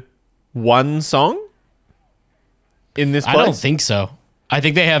recorded one song in this place. I don't think so. I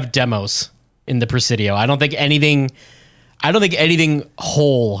think they have demos in the Presidio. I don't think anything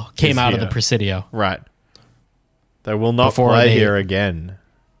whole came out of the here. Presidio. Right. They will not Before play they- here again.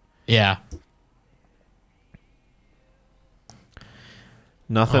 Yeah.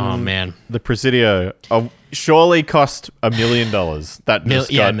 Nothing. Oh man. The Presidio surely cost $1 million. That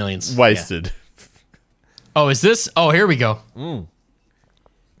just got millions. wasted. Oh, is this? Oh, here we go. Mm.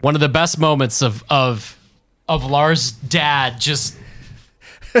 One of the best moments of Lars' dad just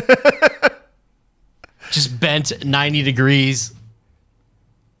bent 90 degrees.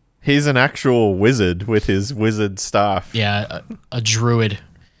 He's an actual wizard with his wizard staff. Yeah, a druid.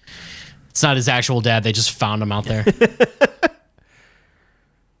 It's not his actual dad. They just found him out there.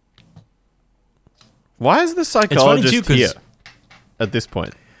 Why is the psychologist too, 'cause- here at this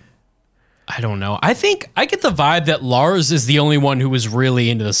point? I don't know. I think I get the vibe that Lars is the only one who was really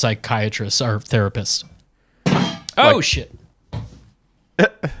into the psychiatrist or therapist. Oh, shit.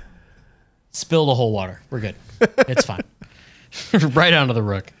 Spill the whole water. We're good. It's fine. Right onto the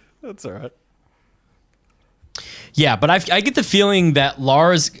rook. That's all right. Yeah, but I get the feeling that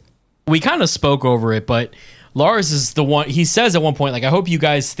Lars, we kind of spoke over it, but Lars is the one, he says at one point, like, I hope you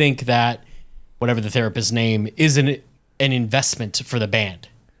guys think that whatever the therapist's name is an investment for the band.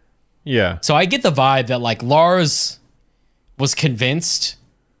 Yeah. So I get the vibe that like Lars was convinced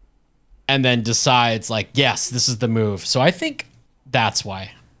and then decides like, yes, this is the move. So I think that's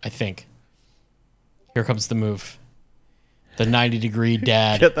why. I think. Here comes the move. The 90-degree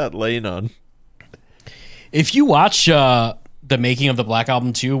dad. Get that lean on. If you watch the making of the Black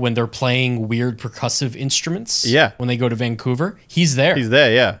Album 2 when they're playing weird percussive instruments, Yeah. when they go to Vancouver, he's there. He's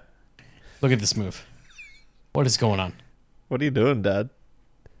there, yeah. Look at this move. What is going on? What are you doing, Dad?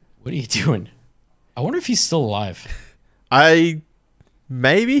 What are you doing? I wonder if he's still alive.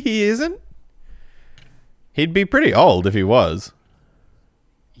 Maybe he isn't. He'd be pretty old if he was.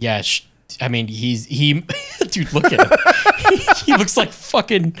 Yeah, I mean, he dude, look at him. He looks like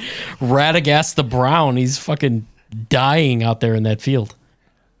fucking Radagast the Brown. He's fucking dying out there in that field.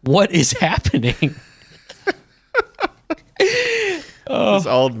 What is happening? This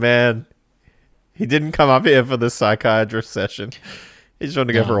old man. He didn't come up here for the psychiatrist session. He's trying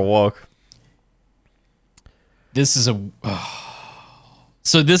to go for a walk. This is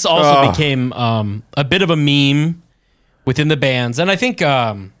so this also became a bit of a meme within the bands, and I think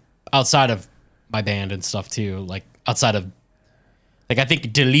outside of my band and stuff too, like outside of like I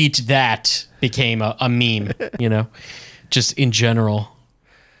think Delete That became a meme, you know, just in general.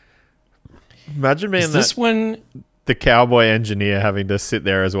 Imagine being Is this one? the cowboy engineer having to sit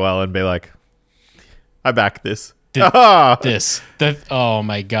there as well and be like, I back this. Oh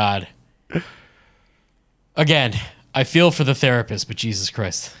my god. Again, I feel for the therapist, but Jesus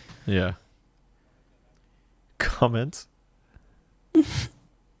Christ. Yeah. Comments?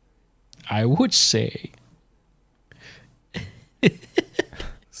 I would say.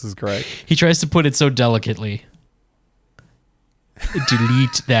 This is great. He tries to put it so delicately.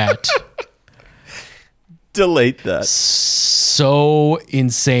 Delete that. Delete that. So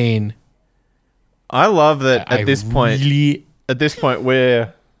insane. I love that at this point. Really, At this point,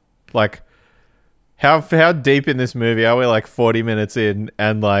 we're like, how deep in this movie are we? Like 40 minutes in,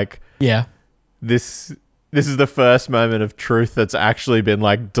 and like yeah. this is the first moment of truth that's actually been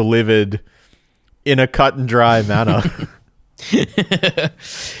like delivered in a cut and dry manner.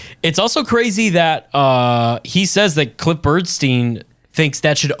 It's also crazy that he says that Cliff Bernstein thinks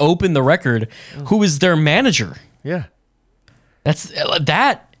that should open the record. Who is their manager? Yeah.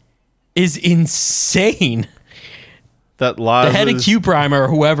 That is insane. That Lars The head of Q Prime or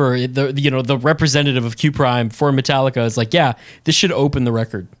whoever, the representative of Q Prime for Metallica is like, yeah, this should open the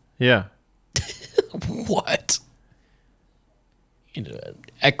record. Yeah. What?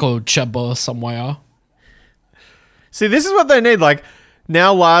 Echo Chubba somewhere. See, this is what they need. Like,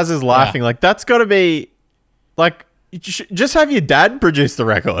 now Lars is laughing. Yeah. Like, that's got to be, like, just have your dad produce the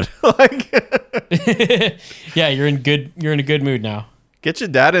record. Like, Yeah, you're in a good mood now. get your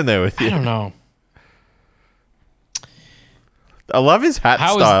dad in there with I you. don't know. I love his hat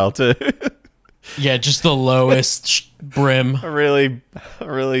How is- style, too. Yeah, just the lowest brim. a really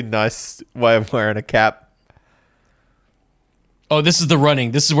nice way of wearing a cap. Oh, this is the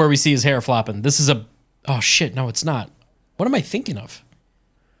running. This is where we see his hair flopping. This is a... Oh, shit. No, it's not. What am I thinking of?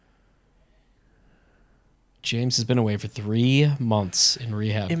 James has been away for 3 months in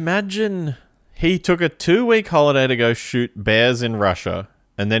rehab. Imagine he took a 2-week holiday to go shoot bears in Russia,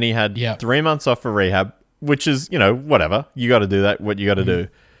 and then he had Yeah. 3 months off for rehab, which is, whatever. You got to do that, what you got to do.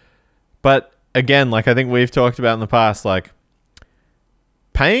 But again, like I think we've talked about in the past, like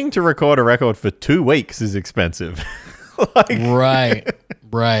paying to record a record for 2 weeks is expensive. Right.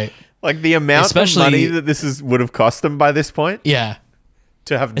 Like the amount Especially- of money that would have cost them by this point Yeah.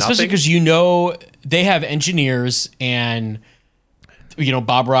 to have Especially nothing. because they have engineers and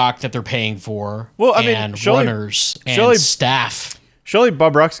Bob Rock that they're paying for. Well, I mean, and surely- runners and surely- staff. Surely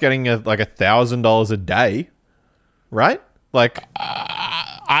Bob Rock's getting like $1,000 a day, right? Like,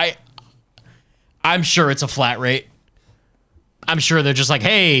 I'm sure it's a flat rate. I'm sure they're just like,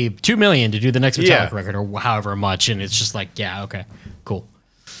 hey, $2 million to do the next Metallica Yeah. record or however much, and it's just like, yeah, okay, cool.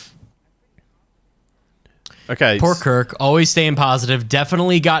 okay. Poor Kirk, always staying positive.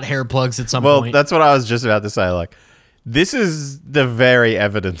 Definitely got hair plugs at some Well, point. that's what I was just about to say. Like, this is the very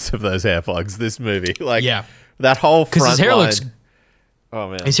evidence of those hair plugs. This movie, like, Yeah. that whole front Because his hair line. looks Oh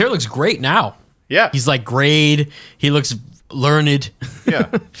man, his hair looks great now. yeah, He's like grayed. He looks learned. yeah,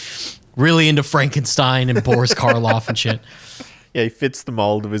 Really into Frankenstein and Boris Karloff and shit. yeah. He fits the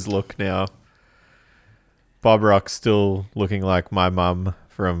mold of his look now. Bob Rock's still looking like my mum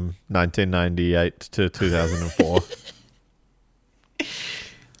from 1998 to 2004.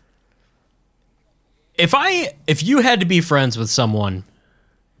 If you had to be friends with someone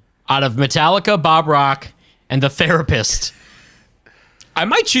out of Metallica, Bob Rock, and the Therapist, I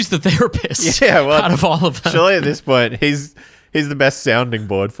might choose the Therapist. Yeah, well, out of all of them, Surely at this point, he's the best sounding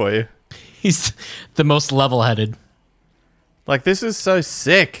board for you. he's the most level-headed. Like, this is so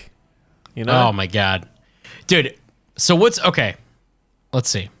sick. Oh my god, dude. So okay? Let's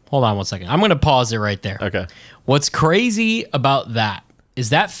see. Hold on one second. I'm gonna pause it right there. Okay. What's crazy about that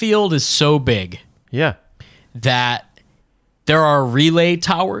is that field is so big Yeah. that there are relay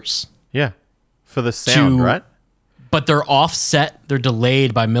towers, Yeah. For the sound, right? but they're offset, they're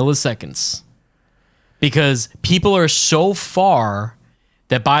delayed by milliseconds because people are so far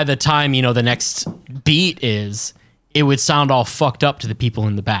that by the time, the next beat is, it would sound all fucked up to the people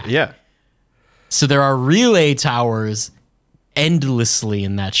in the back. Yeah. So there are relay towers endlessly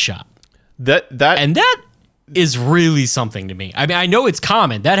in that shot. And that is really something to me. I mean, I know it's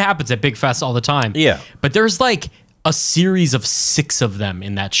common. That happens at Big Fest all the time. Yeah. But there's like a series of 6 of them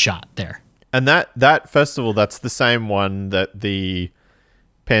in that shot there. And that festival, that's the same one that the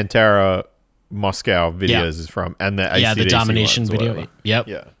Pantera Moscow videos Yeah. is from, and the Yeah, the AC/DC Domination ones, video. whatever. Yep.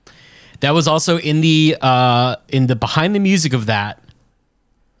 Yeah. That was also in the behind the music of that.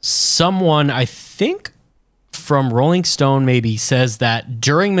 Someone, I think from Rolling Stone maybe, says that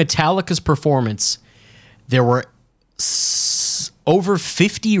during Metallica's performance, there were over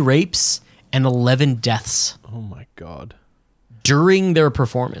 50 rapes and 11 deaths Oh my god. during their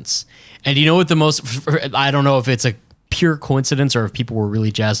performance. And you know what I don't know if it's a pure coincidence or if people were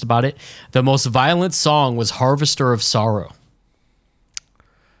really jazzed about it. The most violent song was Harvester of Sorrow.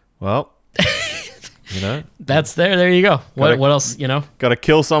 Well, That's there you go. Gotta- What else, got to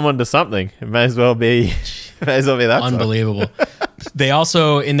kill someone to something. It may as well be that. song. Unbelievable. They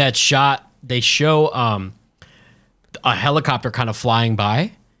also, in that shot, they show a helicopter kind of flying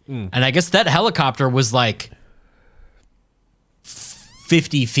by. And I guess that helicopter was like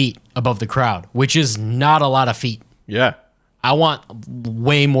 50 feet above the crowd, which is not a lot of feet. Yeah. I want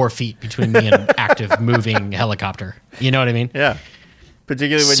way more feet between me and an active moving helicopter. You know what I mean? Yeah.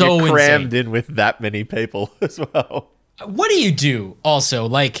 Particularly when So you're crammed insane. in with that many people as well. What do you do also?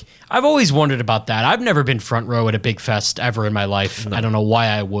 Like, I've always wondered about that. I've never been front row at a big fest ever in my life. I don't know why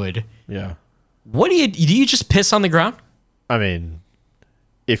I would. Yeah. What do you just piss on the ground? I mean,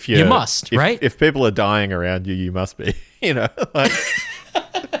 if You must, right? If people are dying around you, you must be. You know, like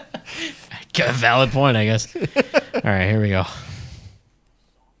Valid point, I guess. All right, here we go.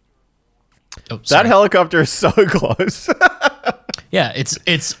 Oh, that sorry. helicopter is so close. Yeah,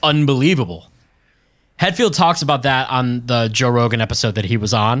 it's unbelievable. Hetfield talks about that on the Joe Rogan episode that he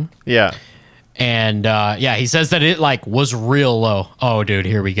was on. Yeah. And yeah, he says that it like was real low. Oh, dude,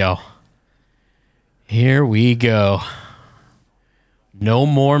 here we go. Here we go. No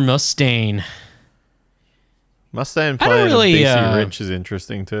more Mustaine. Mustaine I don't playing really, BC Rich is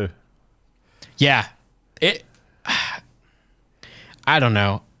interesting too. Yeah. I don't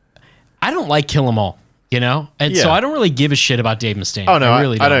know. I don't like Kill 'Em All, you know? And so Yeah. I don't really give a shit about Dave Mustaine. Oh no, I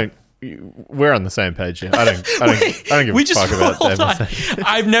really I don't. don't. We're on the same page here. I don't give a fuck about hold Dave on.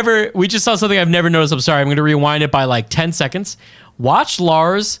 Mustaine. We just saw something I've never noticed. I'm sorry. I'm going to rewind it by like 10 seconds. Watch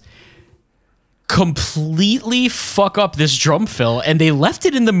Lars completely fuck up this drum fill, and they left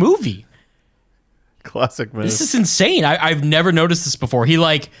it in the movie. Classic move. This is insane. I've never noticed this before. He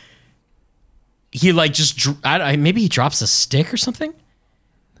just maybe he drops a stick or something.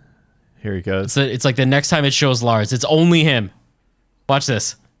 Here he goes. So it's like the next time it shows Lars, it's only him. Watch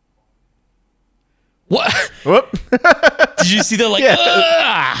this. What? Whoop. Did you see that? Like, Yeah.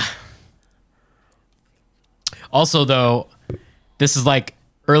 "Ugh." Also, though, this is like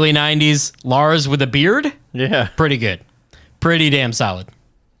early 90s Lars with a beard. Yeah. Pretty good. Pretty damn solid.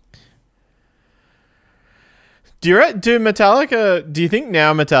 Do Metallica? Do you think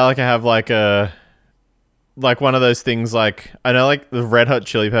now Metallica have like one of those things like I know like the Red Hot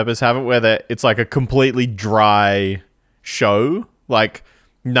Chili Peppers have it where it's like a completely dry show. Like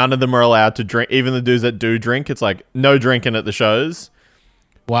none of them are allowed to drink. Even the dudes that do drink, it's like no drinking at the shows.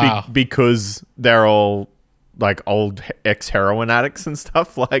 Wow. Because they're all like old ex-heroin addicts and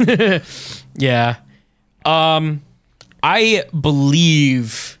stuff. Like Yeah. I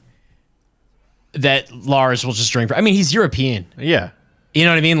believe that Lars will just drink. I mean, he's European. yeah. You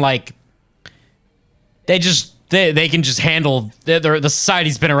know what I mean? Like, they can just handle the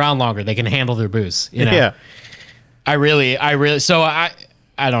society's been around longer. They can handle their booze. You know? Yeah. I really. So I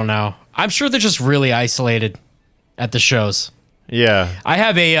don't know. I'm sure they're just really isolated at the shows. Yeah. I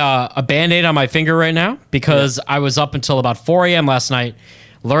have a Band-Aid on my finger right now because I was up until about 4 a.m. last night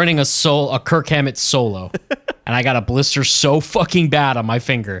learning a Kirk Hammett solo, and I got a blister so fucking bad on my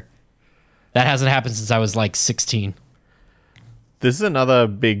finger. That hasn't happened since I was like 16. This is another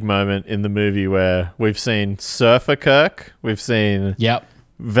big moment in the movie where we've seen Surfer Kirk, we've seen Yep.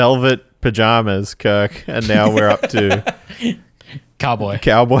 Velvet Pajamas Kirk, and now we're up to Cowboy.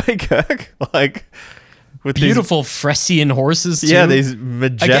 Cowboy Kirk. Like with Beautiful Fresian horses, too. these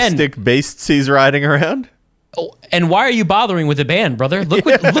majestic beasts he's riding around. Oh, and why are you bothering with the band, brother?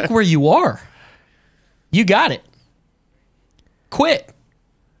 Look where you are. You got it. Quit.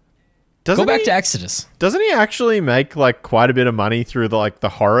 Go back to Exodus. Doesn't he actually make like quite a bit of money through the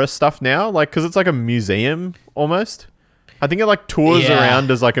horror stuff now? Like, because it's like a museum almost. I think it like tours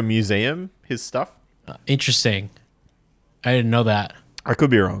around as like a museum. His stuff. Interesting. I didn't know that. I could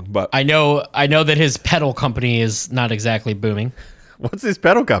be wrong, but I know that his pedal company is not exactly booming. what's this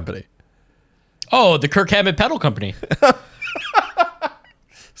pedal company? Oh, the Kirk Hammett Pedal Company.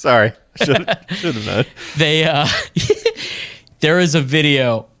 Sorry, should have known. They there is a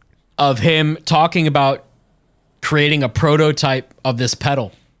video of him talking about creating a prototype of this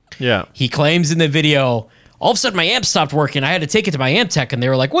pedal. Yeah. He claims in the video, all of a sudden my amp stopped working. I had to take it to my amp tech, and they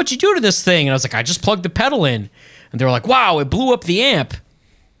were like, "What'd you do to this thing?" And I was like, "I just plugged the pedal in." And they were like, "Wow, it blew up the amp."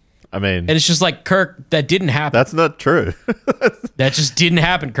 I mean, And it's just like, Kirk, that didn't happen. that's not true. That just didn't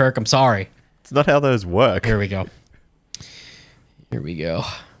happen, Kirk. I'm sorry. It's not how those work. Here we go. Here we go.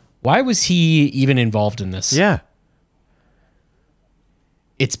 Why was he even involved in this? Yeah.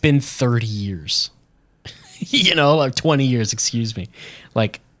 It's been 30 years. You know, like 20 years, excuse me.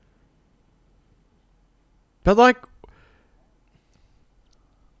 Like, But like,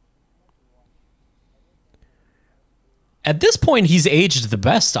 at this point, he's aged the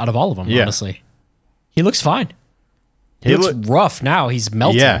best out of all of them, Yeah. honestly. He looks fine. He He looks rough now. He's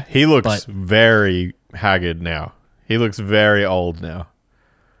melting. yeah, he looks but- very haggard now. He looks very old now.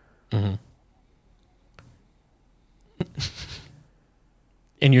 And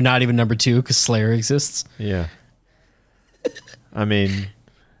you're not even number 2 because Slayer exists. Yeah. I mean,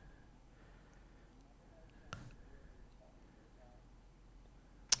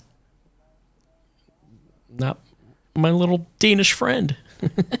 Not my little Danish friend.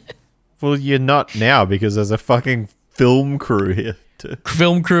 well, you're not now because there's a fucking film crew here.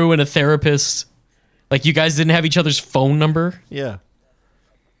 Film crew and a therapist. Like, you guys didn't have each other's phone number? Yeah.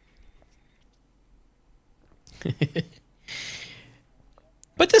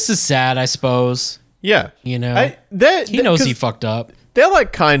 But this is sad, I suppose. Yeah. You know? He knows he fucked up. They're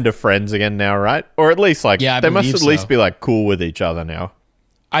like kind of friends again now, right? Or at least like Yeah, I they must believe at least so. be like cool with each other now.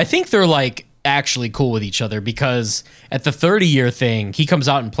 I think they're like actually cool with each other because at the 30-year thing, he comes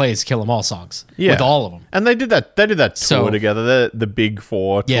out and plays Kill 'Em All songs Yeah. with all of them. And they did that tour So- together, the Big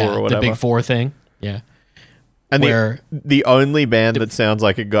Four tour Yeah, or the whatever. Big Four thing. Yeah. and where- the only band that sounds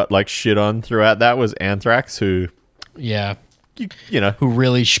like it got like shit on throughout that was Anthrax, who Yeah. you know, Who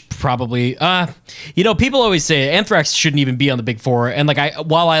really probably people always say Anthrax shouldn't even be on the Big Four, and like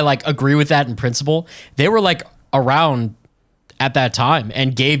while I like agree with that in principle, they were like around at that time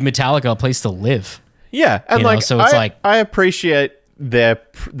and gave Metallica a place to live. yeah, and You know, like so it's I, like- I appreciate their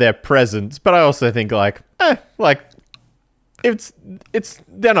presence, but I also think like it's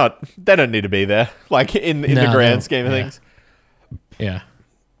they don't need to be there like in the No, grand no, scheme of yeah. things. Yeah.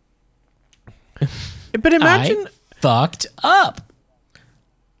 But imagine I fucked up.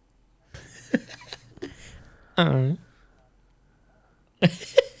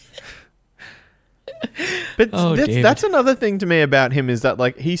 But Oh, David. that's another thing to me about him is that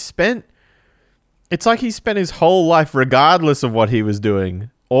like it's like he spent his whole life, regardless of what he was doing,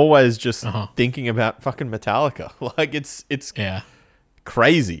 always just thinking about fucking Metallica. Like it's Yeah.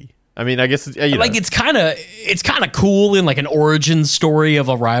 crazy. I mean, I guess you Like know, it's kind of cool in like an origin story of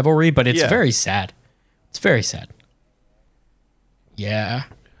a rivalry, but it's Yeah. very sad. It's very sad. Yeah.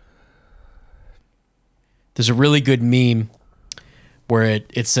 There's a really good meme where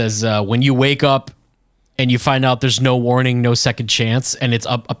it says when you wake up and you find out there's no warning, no second chance, and it's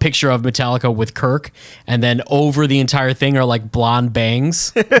a picture of Metallica with Kirk, and then over the entire thing are like blonde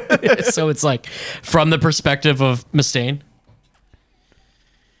bangs. So it's like from the perspective of Mustaine.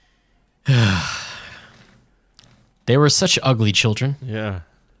 They were such ugly children. yeah.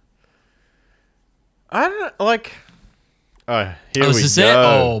 I don't like. Oh, here Is we this go. it?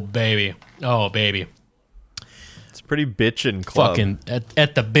 Oh baby. Oh baby. It's pretty bitchin' club. Fucking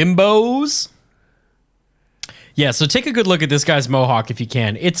at the bimbos. Yeah, so take a good look at this guy's mohawk if you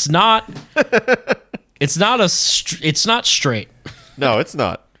can. It's not it's not straight. No, it's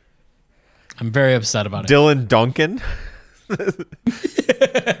not. I'm very upset about it. Dylan Duncan.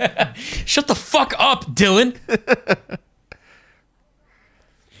 Shut the fuck up, Dylan.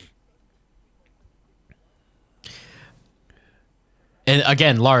 And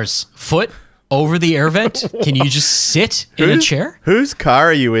again, Lars, foot over the air vent. Can you just sit in a chair? Whose car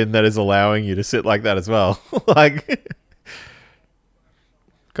are you in that is allowing you to sit like that as well? Like,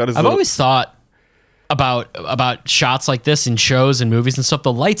 got his I've little- always thought about shots like this in shows and movies and stuff.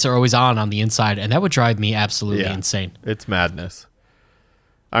 The lights are always on the inside, and that would drive me absolutely Yeah. insane. It's madness.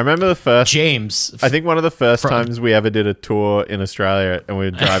 I remember the first. James, I think one of the first times we ever did a tour in Australia and we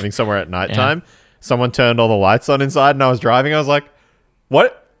were driving somewhere at nighttime, someone turned all the lights on inside and I was driving. I was like,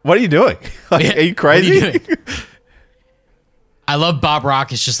 what are you doing? Like, Yeah, are you what crazy? are you doing? I love Bob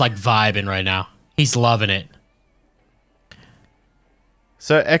Rock is just like vibing right now. He's loving it.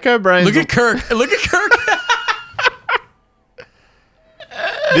 So Echo Brains, Look at Kirk. Look at Kirk.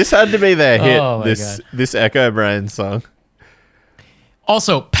 this had to be their hit, Oh my this Echo Brains song.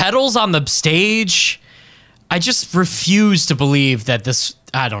 Also, pedals on the stage. I just refuse to believe that this.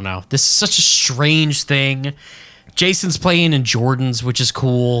 I don't know. This is such a strange thing. Jason's playing in Jordans, which is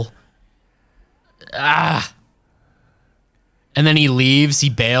cool. And then he leaves. He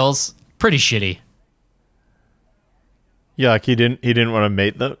bails. Pretty shitty. Yeah, like he didn't want to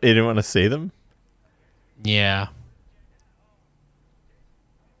meet them. He didn't want to see them. Yeah.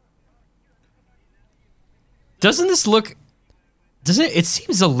 Doesn't this look? Doesn't it? It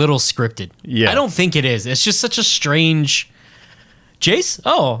seems a little scripted. Yeah. I don't think it is. It's just such a strange. Jace?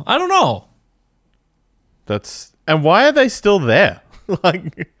 Oh, I don't know. And why are they still there?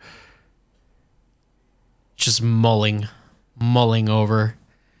 Like, Just mulling over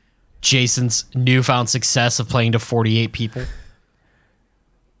Jason's newfound success of playing to 48 people.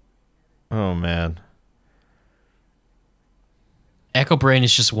 oh man. Echo Brain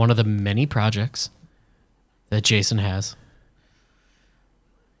is just one of the many projects that Jason has.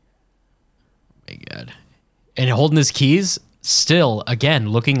 Oh my God. And holding his keys, still, again,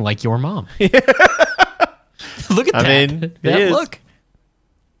 looking like your mom. Look at I that. mean, he that is. look.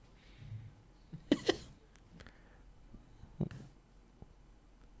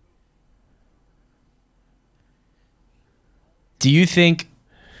 Do you think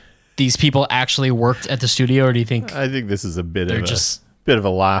these people actually worked at the studio, or do you think I think this is a bit they're of just a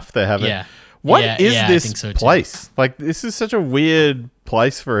laugh they're having. Yeah. What Yeah, is yeah, I this think so too. place? Like, this is such a weird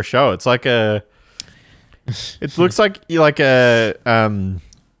place for a show. It's like a. It looks like a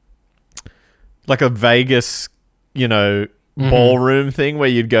Vegas, ballroom thing where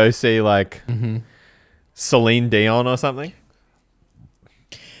you'd go see like, Celine Dion or something.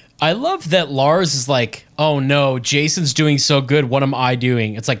 I love that Lars is like, oh no, Jason's doing so good. What am I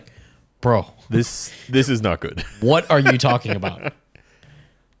doing? It's like, bro, This is not good. what are you talking about?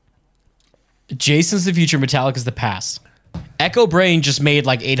 Jason's the future, Metallica's the past. Echo Brain just made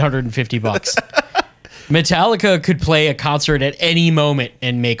like $850. Metallica could play a concert at any moment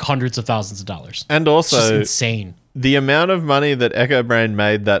and make hundreds of thousands of dollars. And It's just also, insane. the amount of money that Echo Brain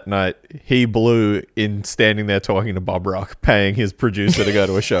made that night, he blew in standing there talking to Bob Rock, paying his producer to go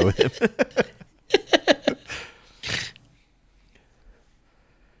to a show with him.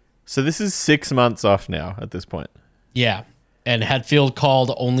 So this is 6 months off now at this point. Yeah. And Hetfield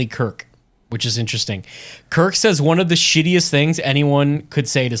called only Kirk, which is interesting. Kirk says one of the shittiest things anyone could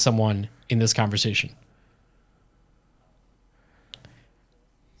say to someone in this conversation.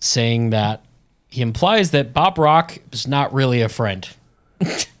 Saying that he implies that Bob Rock is not really a friend.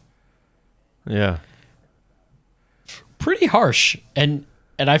 Yeah. Pretty harsh. And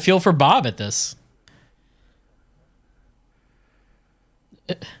I feel for Bob at this.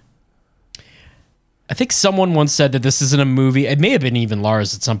 I think someone once said that this isn't a movie. It may have been even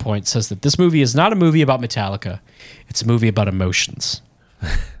Lars at some point says that this movie is not a movie about Metallica. It's a movie about emotions.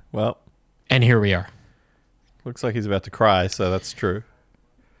 Well, And here we are. looks like he's about to cry, so that's true.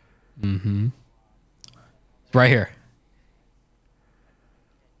 Right here.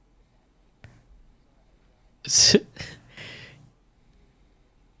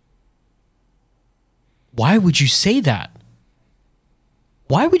 Why would you say that?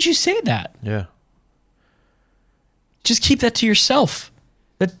 Why would you say that? Yeah. Just keep that to yourself.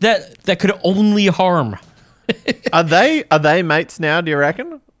 That could only harm. Are they mates now, do you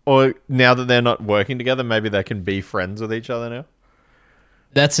reckon? Or now that they're not working together, maybe they can be friends with each other now?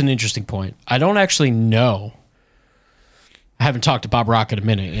 That's an interesting point. I don't actually know. I haven't talked to Bob Rock in a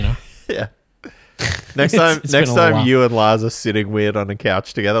minute, you know? Yeah. Next time, It's been next a little time while. you and Lars are sitting weird on a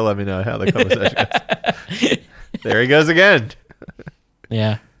couch together, let me know how the conversation goes. There he goes again.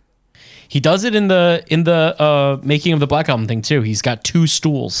 Yeah. He does it in the making of the Black Album thing too. He's got two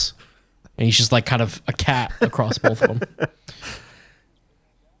stools. And he's just like kind of a cat across both of them.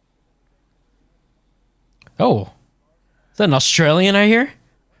 Oh. Is that an Australian I hear?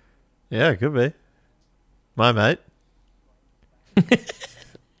 Yeah, it could be. My mate.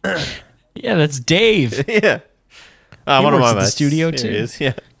 Yeah, that's Dave. Yeah. He One of works my at the mates. studio, Here too. he is,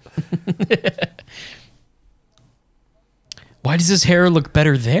 yeah. Why does his hair look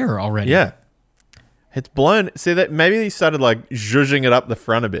better there already? Yeah. It's blown. See, that maybe he started like zhuzhing it up the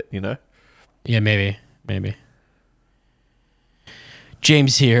front a bit, you know? Yeah, maybe.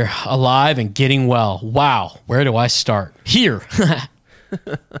 James here, alive and getting well. Wow, where do I start? Here.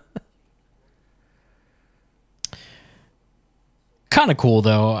 Kind of cool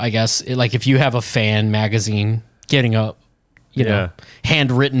though, I guess. Like if you have a fan magazine, getting a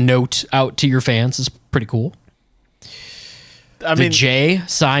handwritten note out to your fans is pretty cool. I The mean, J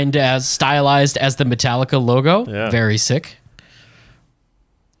stylized as the Metallica logo. Yeah. Very sick.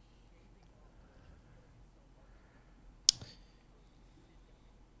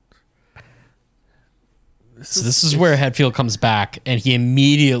 So this is where Hetfield comes back and he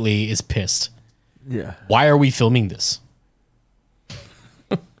immediately is pissed. yeah. Why are we filming this?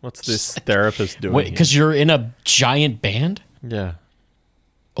 What's this therapist doing? Wait, here? because you're in a giant band? Yeah.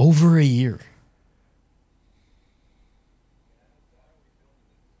 Over a year.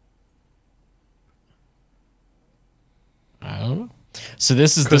 I don't know. So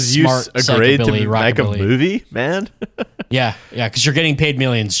this is the Because you smart agreed to psychobilly, make a rockabilly. movie, man. Yeah, because you're getting paid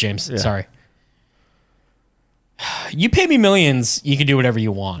millions, James. Sorry. You pay me millions, you can do whatever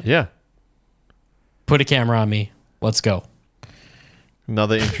you want. Yeah. Put a camera on me. Let's go.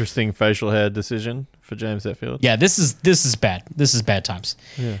 Another interesting facial hair decision for James Hetfield. Yeah, this is bad. This is bad times.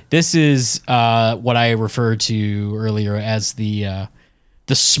 This is what I referred to earlier as the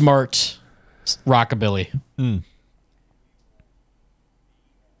smart rockabilly.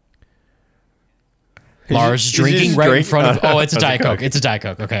 Lars is he drinking just right in front of. drinking? Oh, it's a Diet Coke. Okay. It's a Diet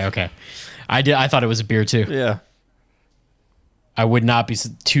Coke. Okay. I thought it was a beer too. Yeah. I would not be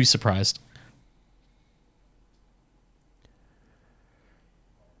too surprised.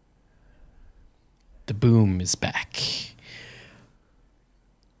 The boom is back.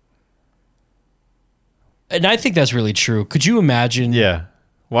 And I think that's really true. Could you imagine? Yeah.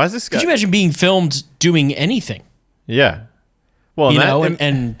 Why is this guy? Could you imagine being filmed doing anything? Yeah. Well, You know,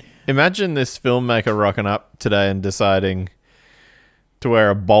 and imagine this filmmaker rocking up today and deciding to wear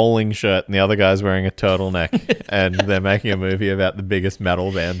a bowling shirt and the other guy's wearing a turtleneck and they're making a movie about the biggest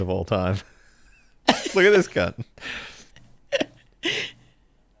metal band of all time. Look at this cunt.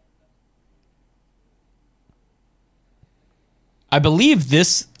 I believe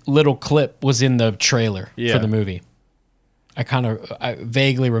this little clip was in the trailer Yeah. for the movie. I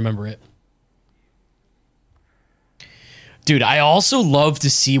vaguely remember it. Dude, I also love to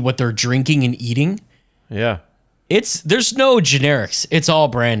see what they're drinking and eating. Yeah. There's no generics. It's all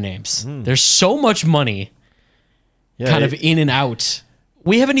brand names. There's so much money Yeah. kind of in and out.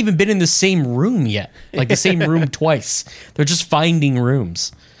 We haven't even been in the same room yet. Like the same room twice. They're just finding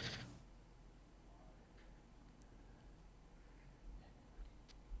rooms.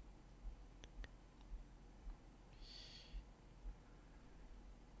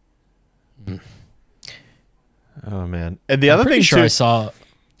 Oh man. And the other Pretty thing sure too, I saw.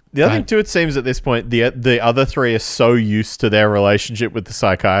 the other Go thing too, it seems at this point, the other three are so used to their relationship with the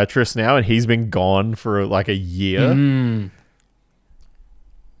psychiatrist now, and he's been gone for like a year.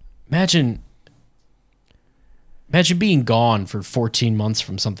 Imagine being gone for 14 months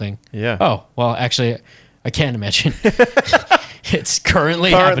from something. Yeah. Oh, well, actually, I can't imagine. It's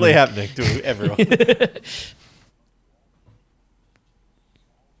currently happening to everyone.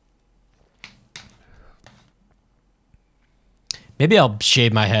 Maybe I'll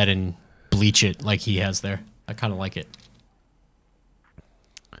shave my head and bleach it like he has there. I kind of like it.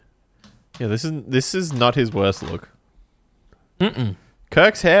 Yeah, this is not his worst look.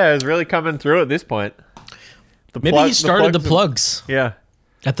 Kirk's hair is really coming through at this point. Maybe he started the plugs Yeah.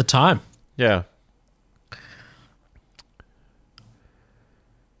 at the time. Yeah.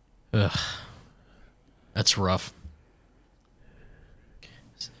 Ugh. That's rough.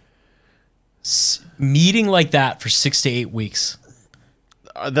 Meeting like that for 6 to 8 weeks.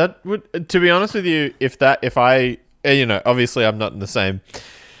 That would, to be honest with you, if I, obviously I'm not in the same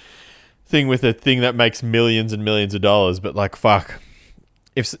thing with a thing that makes millions and millions of dollars, but like, fuck,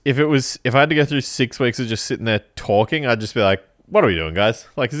 if I had to go through 6 weeks of just sitting there talking, I'd just be like, what are we doing, guys?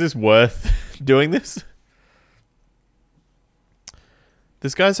 Like, is this worth doing this?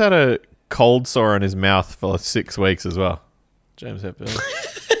 This guy's had a cold sore on his mouth for like 6 weeks as well. James Hetfield.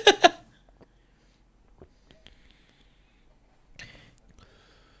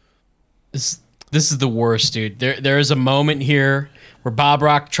 This is the worst, dude. There is a moment here where Bob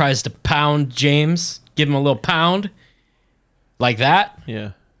Rock tries to pound James, give him a little pound, like that,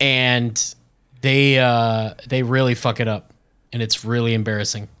 Yeah. and they really fuck it up, and it's really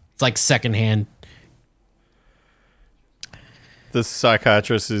embarrassing. It's like secondhand. The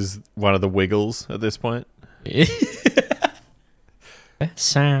psychiatrist is one of the Wiggles at this point. That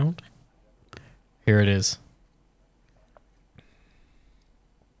sound. Here it is.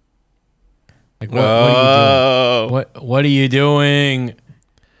 Like what are you doing? What are you doing?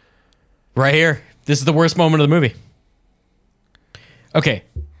 Right here. This is the worst moment of the movie. Okay.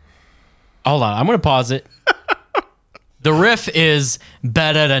 Hold on. I'm going to pause it. The riff is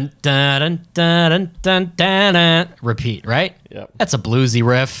repeat, right? Yep. That's a bluesy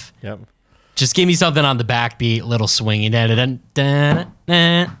riff. Yep. Just give me something on the backbeat, little swingy.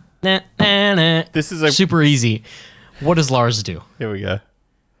 This is a Super easy. What does Lars do? Here we go.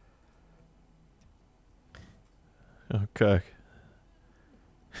 Oh, Kirk.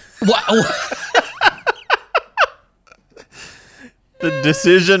 What? The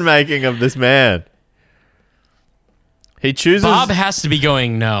decision making of this man. He chooses Bob has to be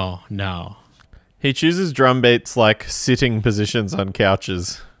going, no. He chooses drum beats like sitting positions on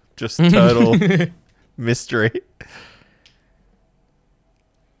couches. Just total mystery.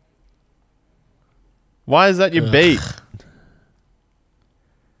 Why is that your beat?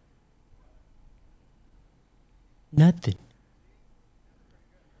 Nothing.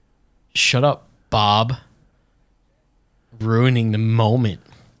 Shut up, Bob. Ruining the moment.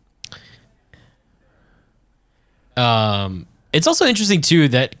 It's also interesting too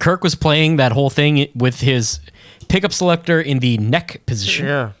that Kirk was playing that whole thing with his pickup selector in the neck position.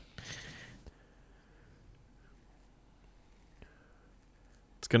 Yeah.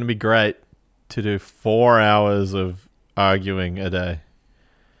 It's going to be great to do 4 hours of arguing a day.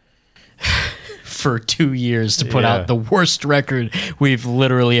 For 2 years to put Yeah. out the worst record we've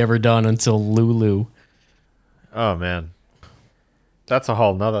literally ever done until Lulu. Oh, man. That's a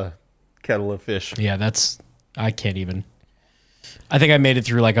whole nother kettle of fish. Yeah, I can't even. I think I made it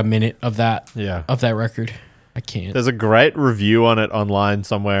through like a minute of that. Yeah. Of that record. I can't. There's a great review on it online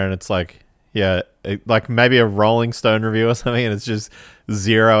somewhere, and it's like, like maybe a Rolling Stone review or something, and it's just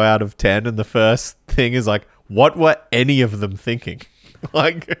 0 out of 10. And the first thing is like, what were any of them thinking?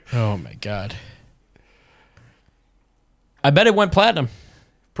 Like, Oh my god. I bet it went platinum.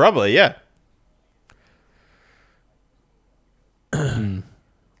 probably, yeah.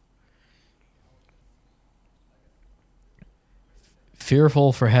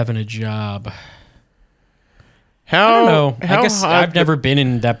 Fearful for having a job. How? I don't know. How I guess hard I've never been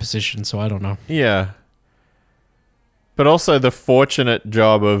in that position, so I don't know. Yeah. But also the fortunate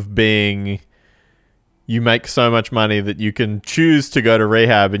job of being, you make so much money that you can choose to go to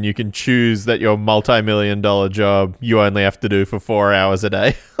rehab, and you can choose that your multi-million-dollar job you only have to do for 4 hours a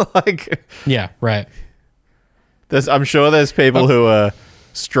day. Like, Yeah, right. I'm sure there's people who are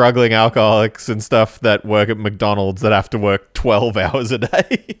struggling alcoholics and stuff that work at McDonald's that have to work 12 hours a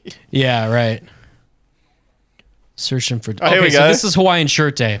day. Yeah, right. Searching for. Here we So go. this is Hawaiian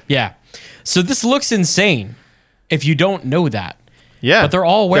Shirt Day. Yeah. So this looks insane if you don't know that. Yeah. But they're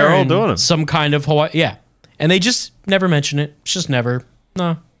all wearing doing them. some kind of Hawaii. Yeah. And they just never mention it. It's just never.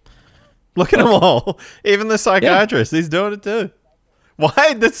 No. Look at them all. Even the psychiatrist, he's doing it too.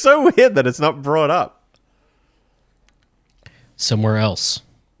 Why? That's so weird that it's not brought up. Somewhere else.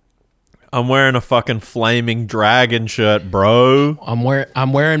 I'm wearing a fucking flaming dragon shirt, bro.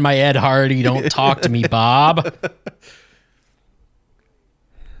 I'm wearing my Ed Hardy. Don't talk to me, Bob.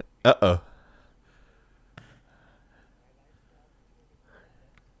 Uh-oh.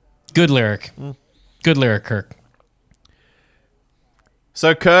 Good lyric. Good lyric, Kirk.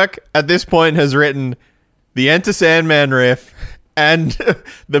 So Kirk, at this point, has written the Enter Sandman riff and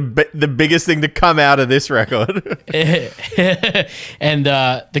the biggest thing to come out of this record. And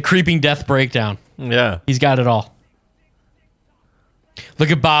the creeping death breakdown. Yeah. He's got it all.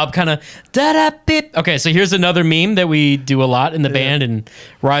 Look at Bob kind of da-da-bip. Okay, so here's another meme that we do a lot in the band, and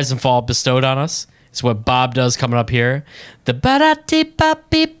Rise and Fall bestowed on us. It's what Bob does coming up here. The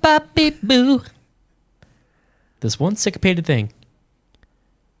ba-da-dee-bop-beep-bop-beep-boo. This one syncopated thing.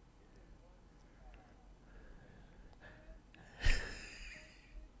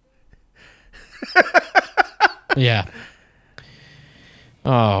 Yeah.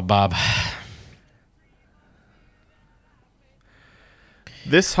 Oh, Bob.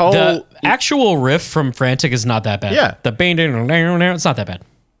 This whole... The actual riff from Frantic is not that bad. Yeah. The bang, it's not that bad.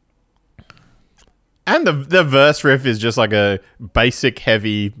 And the verse riff is just like a basic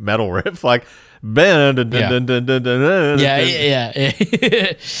heavy metal riff. Like... Yeah.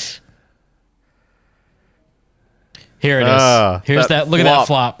 Here it is. Here's that. Look at that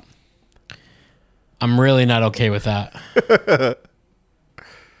flop. I'm really not okay with that.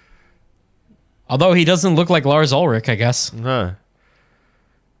 Although he doesn't look like Lars Ulrich, I guess. No.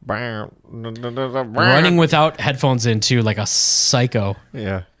 Running without headphones in too, like a psycho.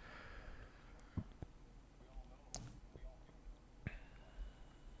 Yeah.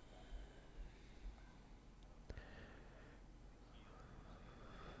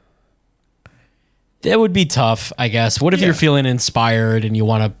 That would be tough, I guess. What if you're feeling inspired and you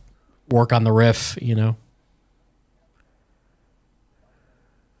want to work on the riff, you know?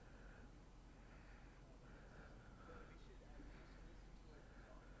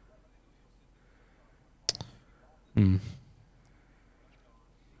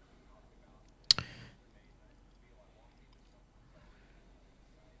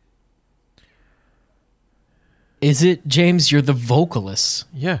 Is it, James? You're the vocalist.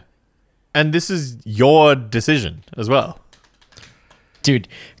 Yeah. And this is your decision as well. Dude,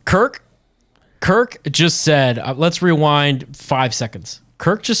 Kirk just said, let's rewind 5 seconds.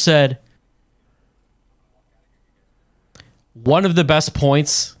 Kirk just said, one of the best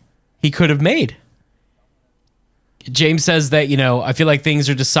points he could have made. James says that, I feel like things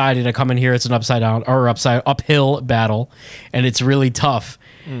are decided. I come in here, it's an uphill battle, and it's really tough.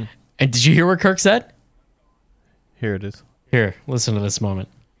 And did you hear what Kirk said? Here it is. Here, listen to this moment.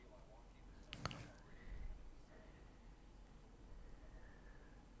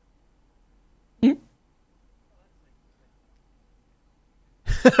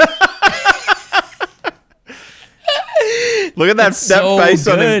 Look at that so face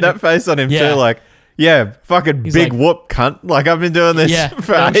on him. good. That face on him Yeah. too. Like, yeah, fucking He's big like- whoop, cunt. Like I've been doing this Yeah.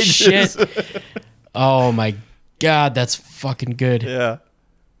 for Oh, ages. shit. Oh my God, that's fucking good. Yeah.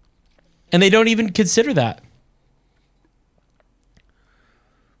 And they don't even consider that.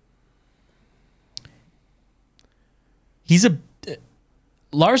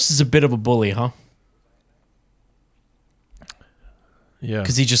 Lars is a bit of a bully, huh? Yeah.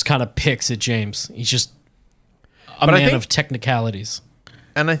 Because he just kind of picks at James. He's just a But I man think- of technicalities.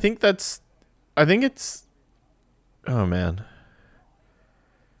 And I think it's, oh man.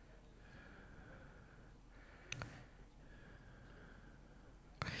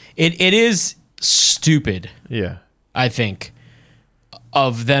 It is stupid, Yeah. I think,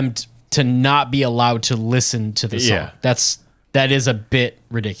 of them to not be allowed to listen to the song. Yeah. That is a bit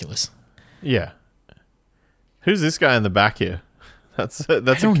ridiculous. Yeah. Who's this guy in the back here? That's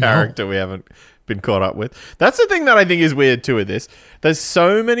a don't character we haven't been caught up with. That's the thing that I think is weird too with this. There's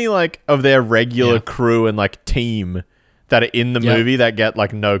so many like of their regular crew and like team that are in the movie that get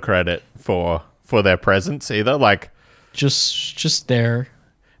like no credit for their presence either. Like just there.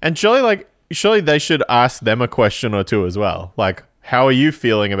 And surely they should ask them a question or two as well. Like, how are you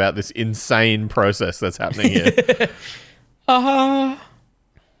feeling about this insane process that's happening here? I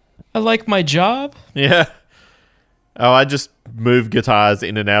like my job. Yeah. Oh, I just move guitars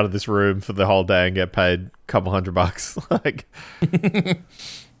in and out of this room for the whole day and get paid a couple $100. Like,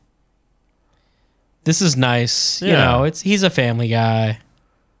 this is nice. You Yeah. know, he's a family guy.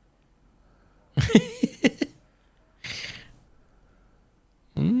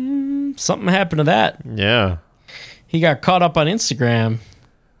 Something happened to that. yeah. He got caught up on Instagram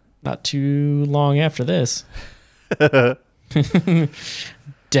not too long after this.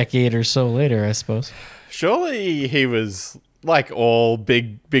 Decade or so later, I suppose. Surely he was like all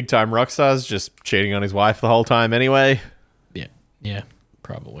big time rock stars, just cheating on his wife the whole time anyway. Yeah,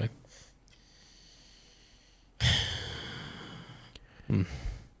 probably.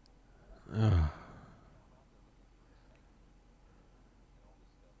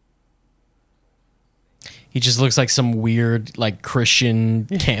 He just looks like some weird, like, Christian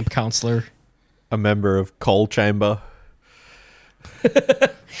camp counselor. A member of Coal Chamber.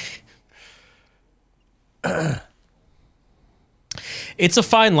 It's a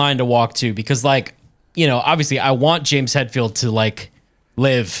fine line to walk to because, like, you know, obviously I want James Hetfield to, like,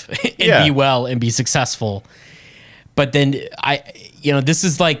 live and be well and be successful. But then this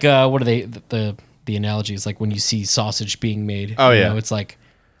is like, what are they, the analogy is like when you see sausage being made. Oh, you yeah. know, it's like,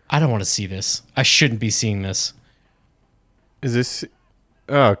 I don't want to see this. I shouldn't be seeing this. Is this...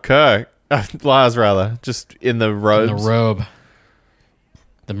 Oh, Kirk. Lars, rather. Just in the robes. In the robe.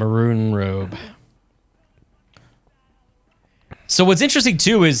 The maroon robe. So what's interesting,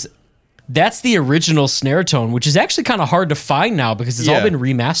 too, is that's the original snare tone, which is actually kind of hard to find now because it's all been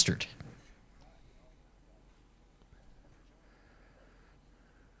remastered.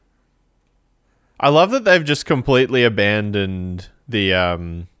 I love that they've just completely abandoned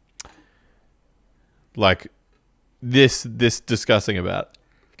the like this discussing about.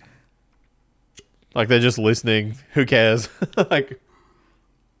 Like they're just listening. Who cares? Like,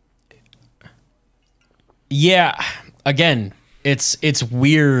 yeah. Again, it's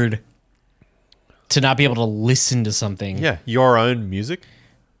weird to not be able to listen to something. yeah, your own music.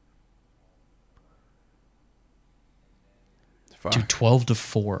 Dude,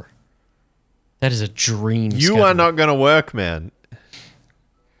 12-4. That is a dream. You schedule. are not going to work, man.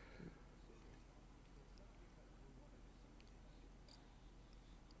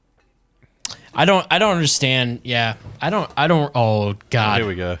 I don't understand. Yeah. I don't oh god. Here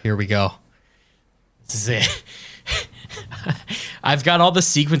we go. Here we go. This is it. I've got all the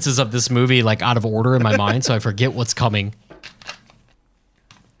sequences of this movie like out of order in my mind, so I forget what's coming.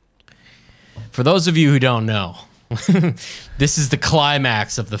 For those of you who don't know, this is the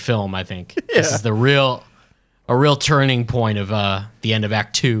climax of the film, I think. Yeah. This is a real turning point of the end of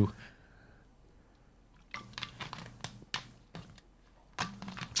Act 2.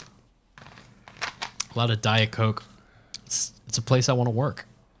 A lot of Diet Coke. It's a place I want to work.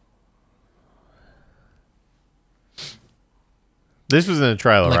 This was in the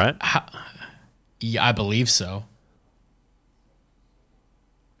trailer, Like, right? Yeah, I believe so.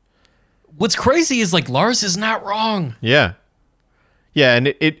 What's crazy is like Lars is not wrong. Yeah. Yeah, and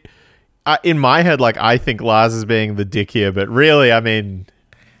it in my head, like, I think Lars is being the dick here, but really, I mean,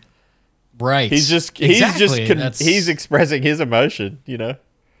 Right. he's expressing his emotion, you know?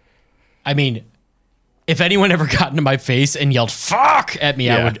 I mean, if anyone ever got into my face and yelled "fuck" at me,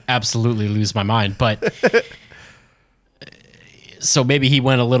 I Yeah. would absolutely lose my mind. But so maybe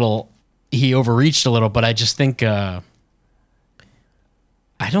he overreached a little, but I just think I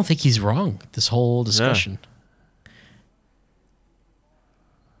don't think he's wrong. This whole discussion.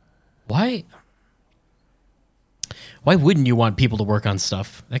 Why wouldn't you want people to work on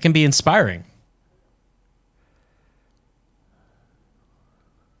stuff that can be inspiring?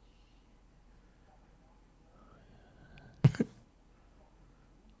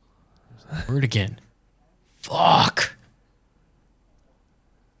 Word again. Fuck.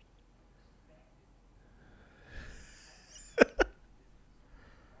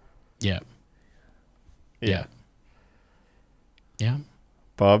 Yeah. Yeah. Yeah.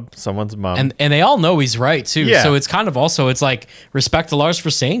 Bob, someone's mum. And they all know he's right too. Yeah. So it's kind of also it's like respect to Lars for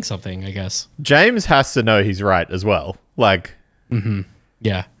saying something, I guess. James has to know he's right as well. Like,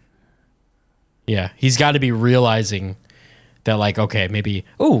 Yeah. Yeah. He's got to be realizing that, like, okay, maybe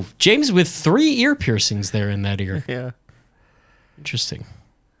James with 3 ear piercings there in that ear. yeah. Interesting.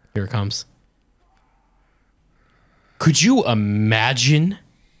 Here it comes. Could you imagine?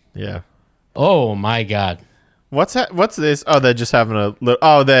 Yeah. Oh my God. What's this? Oh, they're just having a little.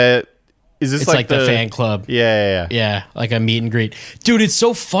 Oh, is this It's like the fan club. Yeah. Yeah, like a meet and greet. Dude, it's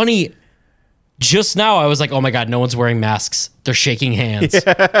so funny. Just now, I was like, oh my God, no one's wearing masks. They're shaking hands.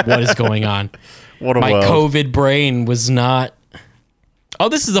 What is going on? What a My world. COVID brain was not. Oh,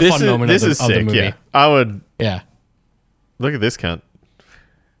 this is a fun moment This of is the sick. movie. Yeah, I would Yeah. look at this cunt.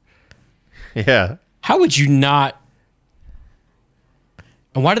 Yeah. How would you not?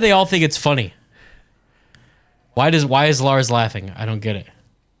 And why do they all think it's funny? Why is Lars laughing? I don't get it.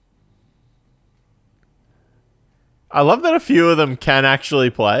 I love that a few of them can actually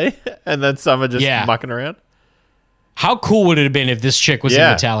play, and then some are just Yeah. mucking around. How cool would it have been if this chick was in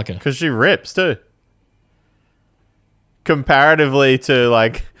Metallica? because she rips too. Comparatively to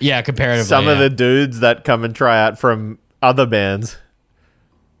like Yeah, comparatively. some of yeah. the dudes that come and try out from other bands.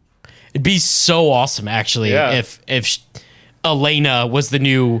 It'd be so awesome, actually, Yeah. if Elena was the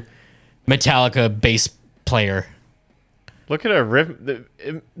new Metallica bass player. Look at her rip.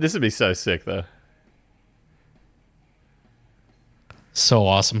 This would be so sick though. So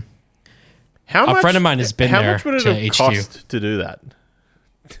awesome. How A friend of mine has been how there much would it to have HQ. cost to do that?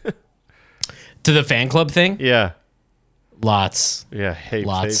 To the fan club thing? Yeah. Lots. Yeah. Heaps,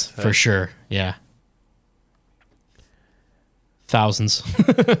 Lots, heaps, for sure. Yeah. Thousands.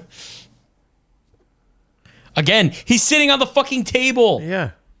 Again, he's sitting on the fucking table.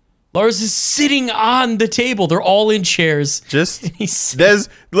 Yeah. Lars is sitting on the table. They're all in chairs. Just He's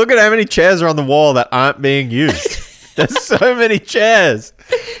look at how many chairs are on the wall that aren't being used. There's so many chairs.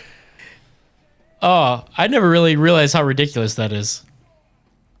 Oh, I never really realized how ridiculous that is.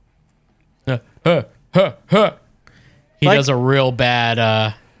 He Like- does a real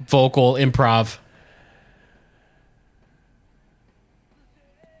bad vocal improv.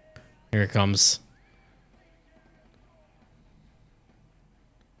 Here it comes.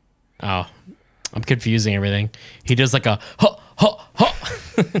 Oh, I'm confusing everything. He does like a huh, huh, huh.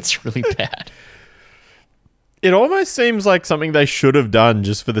 It's really bad. It almost seems like something they should have done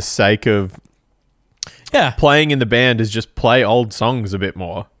just for the sake of Yeah. playing in the band is just play old songs a bit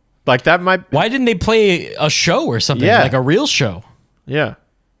more. Like that might Why didn't they play a show or something? Yeah. Like a real show? yeah.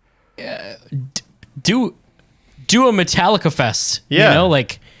 Do a Metallica fest. Yeah. You know,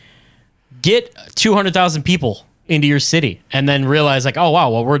 like get 200,000 people into your city and then realize like, oh wow,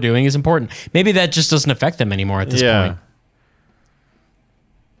 what we're doing is important. Maybe that just doesn't affect them anymore at this Yeah. point.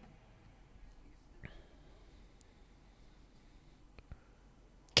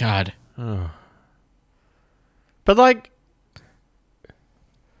 God. But like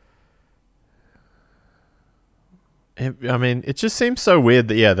I mean, it just seems so weird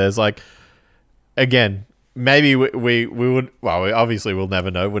that there's like again, maybe we would we obviously we'll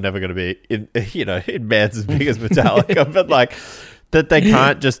never know. We're never going to be in in bands as big as Metallica, but like that they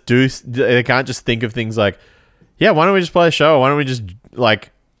can't just think of things like why don't we just play a show? Why don't we just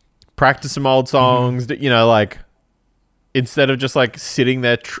like practice some old songs, like instead of just like sitting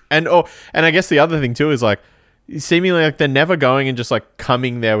there and I guess the other thing too is like seemingly like they're never going and just like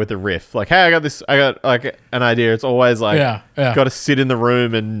coming there with a riff like, hey, I got like an idea. It's always like got to sit in the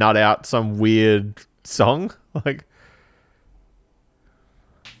room and nut out some weird song. Like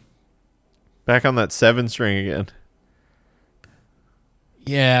back on that 7-string again.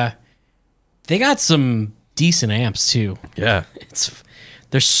 Yeah. They got some decent amps too. Yeah.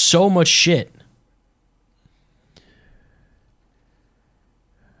 There's so much shit.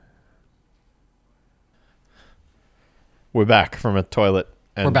 We're back from a toilet.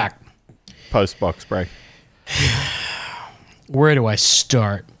 And We're back. Post box break. Where do I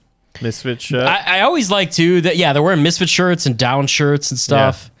start? Misfit shirt. I always like to that. Yeah, they're wearing Misfit shirts and down shirts and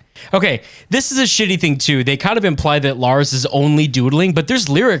stuff. Okay, this is a shitty thing too. They kind of imply that Lars is only doodling, but there's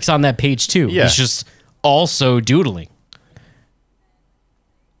lyrics on that page too. Yeah. He's just also doodling.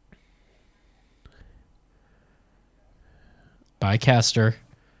 Bye, Castor.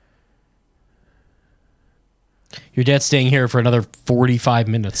 Your dad's staying here for another 45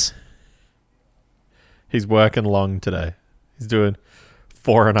 minutes. He's working long today. He's doing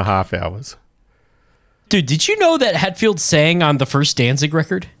 4.5 hours. Dude, did you know that Hetfield sang on the first Danzig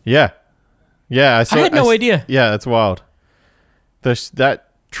record? Yeah. Yeah. I had no idea. Yeah, it's wild. That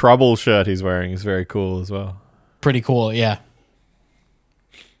Trouble shirt he's wearing is very cool as well. Pretty cool, yeah.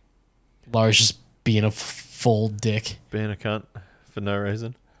 Lars just being a full dick. Being a cunt for no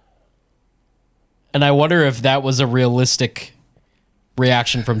reason. And I wonder if that was a realistic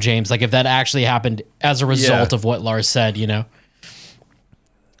reaction from James. Like if that actually happened as a result Yeah. of what Lars said, At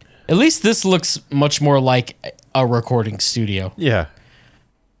least this looks much more like a recording studio. Yeah.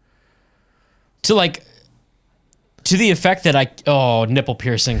 To like, to the effect that nipple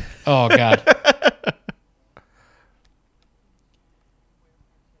piercing. Oh God.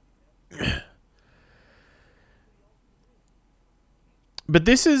 But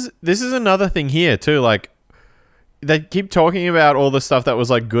this is another thing here too. Like, they keep talking about all the stuff that was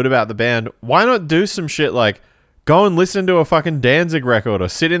like good about the band. Why not do some shit like go and listen to a fucking Danzig record or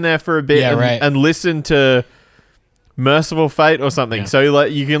sit in there for a bit and listen to Merciful Fate or something. Yeah. So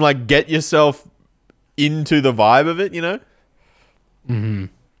like you can like get yourself into the vibe of it, you know? Mm-hmm.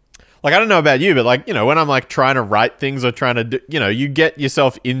 Like, I don't know about you, but like, you know, when I'm like trying to write things or trying to do, you know, you get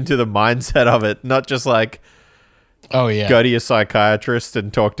yourself into the mindset of it, not just like, oh yeah, go to your psychiatrist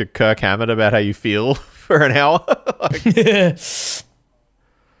and talk to Kirk Hammett about how you feel for an hour. Like,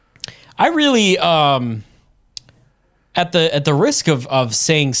 I really, at the risk of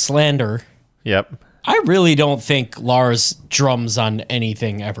saying slander, yep, I really don't think Lars drums on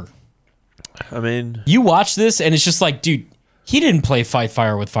anything ever. I mean, you watch this and it's just like, dude, he didn't play Fight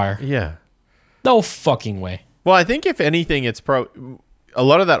Fire with Fire. Yeah, no fucking way. Well, I think if anything, it's a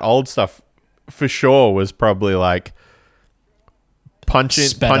lot of that old stuff for sure was probably like punch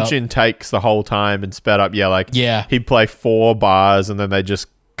in takes the whole time and sped up. Yeah, like he'd play 4 bars and then they just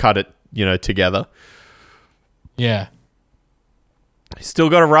cut it, you know, together. Yeah. He's still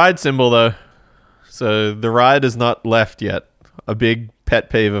got a ride cymbal though, so the ride is not left yet. A big pet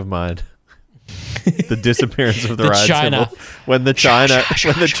peeve of mine. The disappearance of the ride China. cymbal when the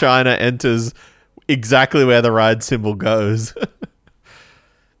China enters exactly where the ride cymbal goes.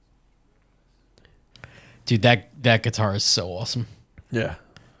 Dude, that guitar is so awesome. Yeah.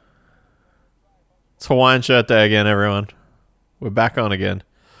 It's Hawaiian Shirt Day again, everyone. We're back on again.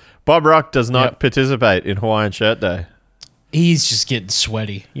 Bob Rock does not participate in Hawaiian Shirt Day. He's just getting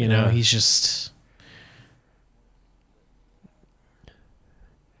sweaty, you know. He's just.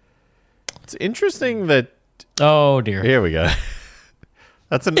 It's interesting that. Oh dear. Here we go.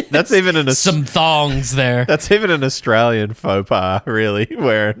 That's even some thongs there. That's even an Australian faux pas, really,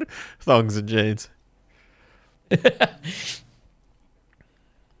 wearing thongs and jeans.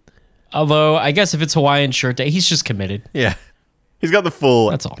 Although I guess if it's Hawaiian Shirt Day, he's just committed. Yeah, he's got the full.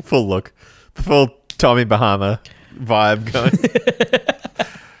 That's all. Full look, the full Tommy Bahama vibe going.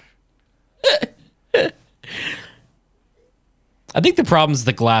 I think the problem is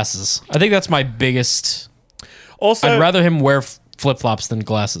the glasses. I think that's my biggest. Also, I'd rather him wear flip-flops than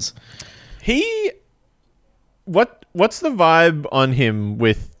glasses. What's the vibe on him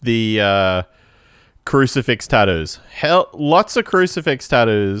with the crucifix tattoos? Hell, lots of crucifix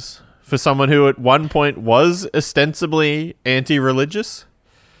tattoos for someone who at one point was ostensibly anti-religious.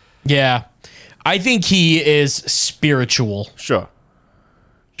 Yeah. I think he is spiritual. Sure.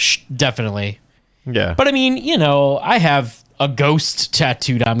 Definitely. Yeah. But I mean, you know, I have a ghost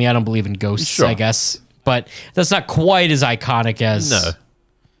tattooed on me. I don't believe in ghosts, I guess. But that's not quite as iconic as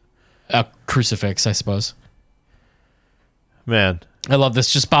a crucifix, I suppose. Man. I love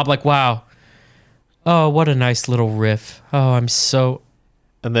this. Just Bob like, wow. Oh, what a nice little riff. Oh, I'm so...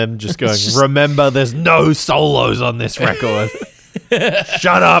 And then just going, remember, there's no solos on this record.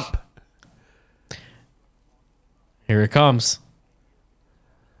 Shut up. Here it comes.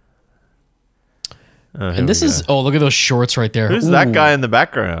 And this is... Oh, look at those shorts right there. Who's that guy in the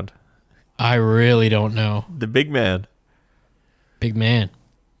background? I really don't know. The big man. Big man.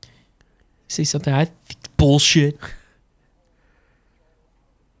 See something? I think bullshit.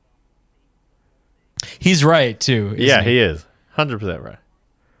 He's right, too. Yeah, he is. 100% right.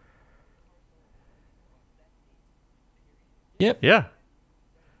 Yep. Yeah.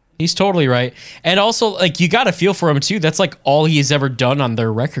 He's totally right. And also, like, you got to feel for him, too. That's, like, all he's ever done on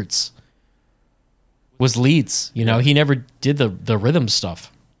their records was leads. You know, he never did the rhythm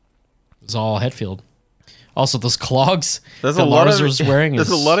stuff. It was all Hetfield. Also, those clogs that Lars was wearing. There's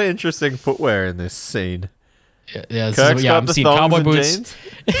a lot of interesting footwear in this scene. Yeah, I'm seeing cowboy boots.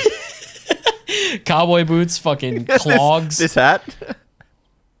 Cowboy boots, fucking clogs. This hat.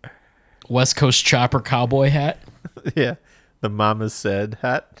 West Coast Chopper cowboy hat. Yeah. The Mama Said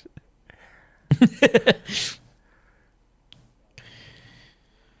hat.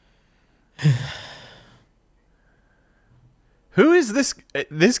 Who is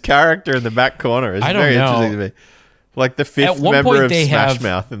this character in the back corner? Is very interesting to me. Like the fifth member of Smash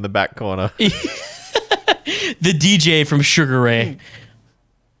Mouth in the back corner. The DJ from Sugar Ray.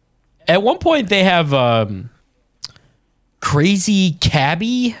 At one point they have Crazy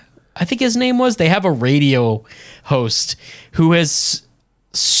Cabby, I think his name was. They have a radio host who has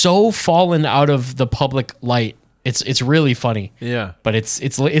so fallen out of the public light. It's really funny. Yeah. But it's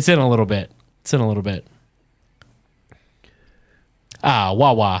in a little bit. It's in a little bit.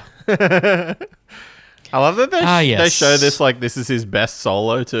 Wawa. I love that they Yes. show this like this is his best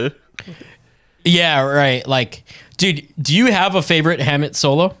solo too. Yeah, right. Like, dude, do you have a favorite Hammett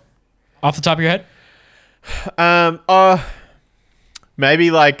solo off the top of your head?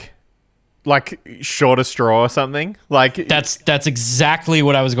 Maybe like Shorter Straw or something. Like That's exactly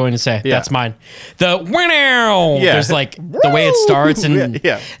what I was going to say. Yeah. That's mine. The wow. Yeah. There's like the way it starts and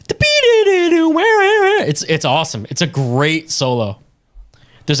yeah. it's awesome. It's a great solo.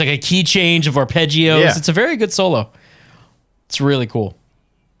 There's like a key change of arpeggios. Yeah. It's a very good solo. It's really cool.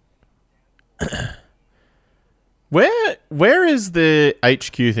 Where is the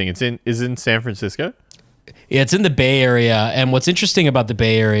HQ thing? Is in San Francisco? Yeah, it's in the Bay Area, and what's interesting about the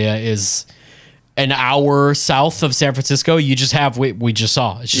Bay Area is an hour south of San Francisco, you just have what we just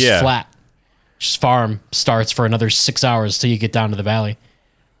saw. It's just flat. Just farm starts for another 6 hours till you get down to the valley.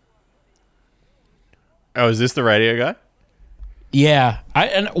 Oh, is this the radio guy? Yeah,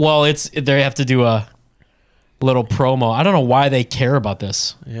 they have to do a little promo. I don't know why they care about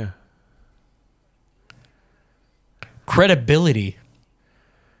this. Yeah. Credibility.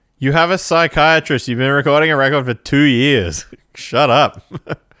 You have a psychiatrist. You've been recording a record for 2 years. Shut up.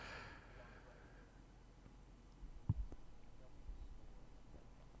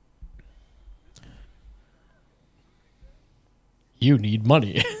 You need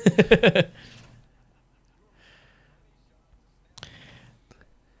money.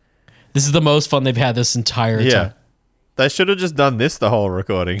 This is the most fun they've had this entire Yeah. time. They should have just done this the whole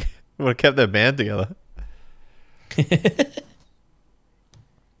recording. Would have kept their band together.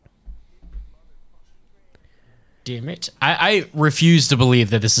 Damn it. I refuse to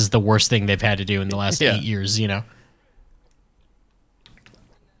believe that this is the worst thing they've had to do in the last 8 years, you know?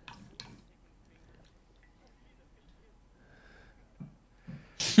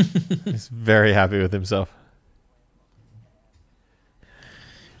 He's very happy with himself.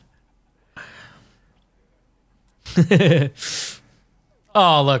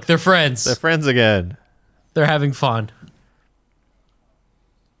 Oh, look, they're friends. They're friends again. They're having fun.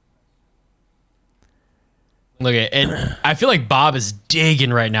 Look at and I feel like Bob is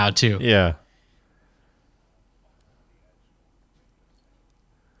digging right now too. Yeah.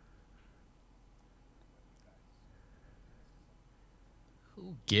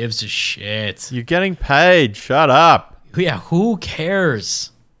 Who gives a shit? You're getting paid. Shut up. Yeah, who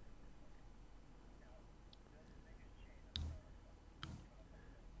cares?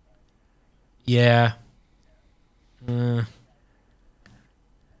 Yeah.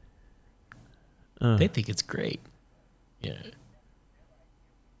 They think it's great. Yeah.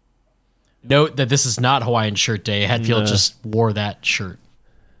 Note that this is not Hawaiian Shirt Day. Hetfield just wore that shirt.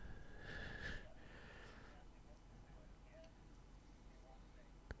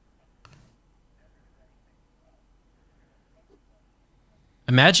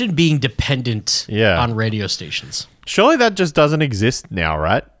 Imagine being dependent on radio stations. Surely that just doesn't exist now,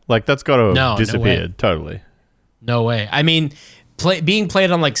 right? Like that's got to have disappeared totally. No way. I mean, being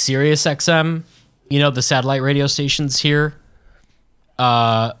played on like Sirius XM, you know, the satellite radio stations here.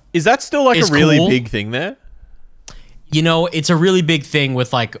 Is that still like a really cool. big thing there? You know, it's a really big thing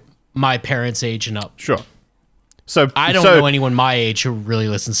with like my parents' age and up. Sure. So I don't know anyone my age who really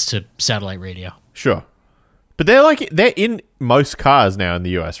listens to satellite radio. Sure. But they're in most cars now in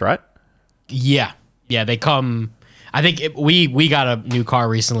the US, right? Yeah. Yeah, they come. I think we got a new car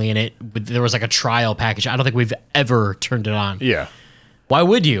recently and there was like a trial package. I don't think we've ever turned it on. Yeah. Why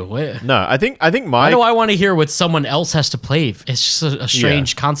would you? No, I think my Why do I want to hear what someone else has to play? It's just a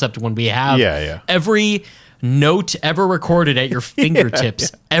strange concept when we have every note ever recorded at your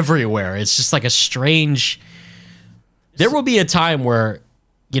fingertips everywhere. It's just like a strange. There will be a time where,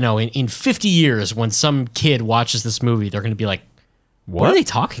 you know, in 50 years, when some kid watches this movie, they're going to be like, what are they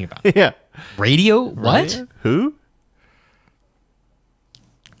talking about? Yeah. Radio? What? Radio? Who?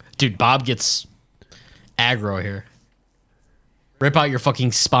 Dude, Bob gets aggro here. Rip out your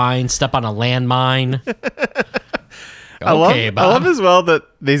fucking spine, step on a landmine. I love as well that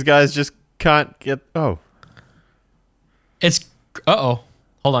these guys just can't get. Oh. It's. Uh-oh.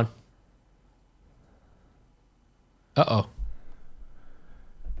 Hold on. Uh-oh.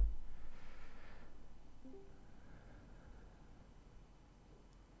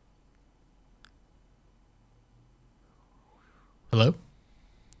 Hello?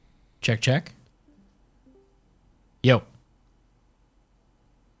 Check, check. Yo.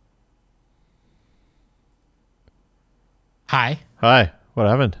 Hi. Hi. What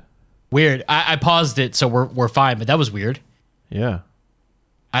happened? Weird. I paused it, so we're fine, but that was weird. Yeah.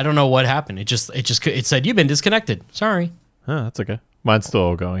 I don't know what happened. It said you've been disconnected. Sorry. Oh, that's okay. Mine's still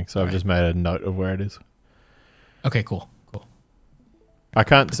all going, so I've just made a note of where it is. Okay, cool. I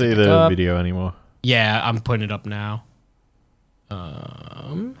can't see the up. video anymore. Yeah, I'm putting it up now.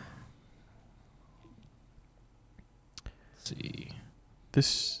 Let's see.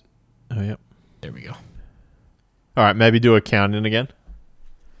 This. Oh, yep. There we go. All right, maybe do a count in again.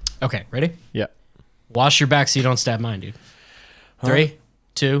 Okay, ready? Yeah. Wash your back so you don't stab mine, dude. 3,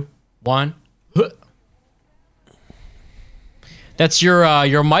 2, 1. That's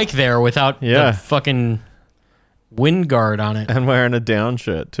your mic there without Yeah. the fucking wind guard on it. And wearing a down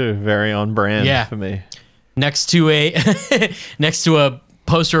shirt too. Very on brand Yeah. for me. Next to a next to a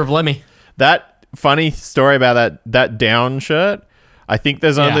poster of Lemmy. That funny story about that down shirt, I think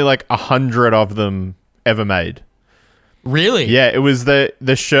there's only Yeah. like 100 of them ever made. Really? Yeah, it was the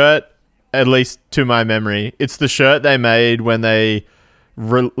shirt, at least to my memory. It's the shirt they made when they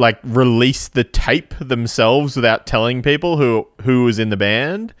released the tape themselves without telling people who was in the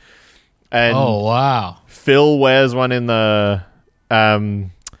band. And Oh wow. Phil wears one in the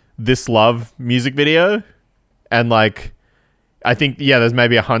This Love music video. And like, I think, yeah, there's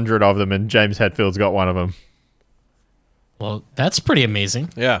maybe 100 of them and James Hetfield's got one of them. Well, that's pretty amazing.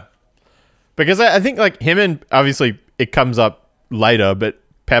 Yeah. Because I think like him and obviously it comes up later, but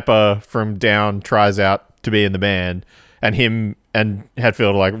Pepper from Down tries out to be in the band and him and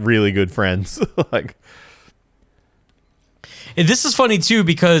Hetfield are like really good friends. Like, And this is funny too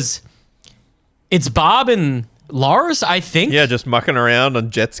because it's Bob and Lars, I think, yeah, just mucking around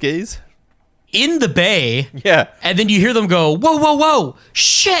on jet skis. in the bay, Yeah. and then you hear them go, "Whoa, whoa, whoa,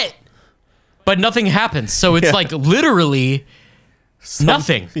 shit!" But nothing happens. So it's Yeah. like literally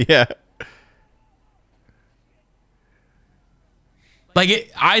nothing. Yeah.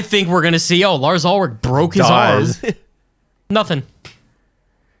 Like I think we're gonna see. Oh, Lars Ulrich broke his Dies. arm. Nothing.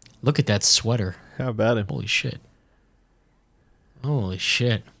 Look at that sweater. How about him? Holy shit. Holy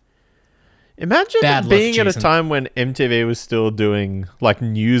shit. Imagine Bad luck, being at a Jason. time when MTV was still doing like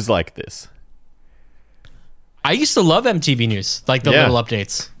news like this. I used to love MTV News, like the Yeah. little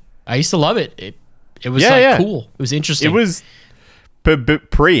updates. I used to love it. It was Yeah, like yeah. cool. It was interesting. It was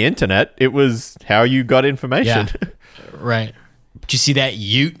pre-internet. It was how you got information. Yeah. Right. Did you see that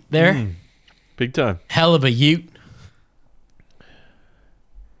ute there? Big time. Hell of a ute.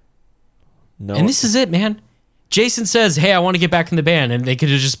 No. And this is it, man. Jason says, "Hey, I want to get back in the band," and they could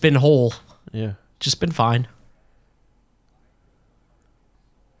have just been whole, Yeah. just been fine.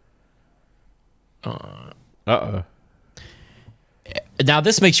 Uh-oh. Now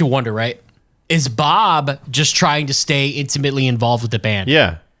this makes you wonder, right? Is Bob just trying to stay intimately involved with the band,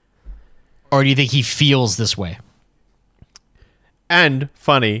 Yeah. or do you think he feels this way? And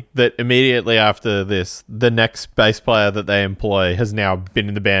funny that immediately after this, the next bass player that they employ has now been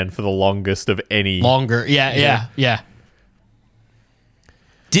in the band for the longest of any. Longer, yeah.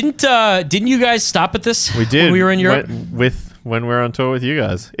 Didn't you guys stop at this? We did when we were in Europe. when we were on tour with you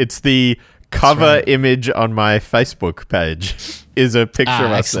guys. It's the cover right. image on my Facebook page is a picture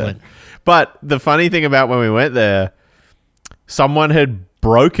of us excellent. there. But the funny thing about when we went there, someone had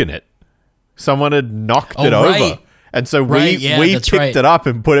broken it. Someone had knocked it right. over. And so Right, yeah, we that's picked right. it up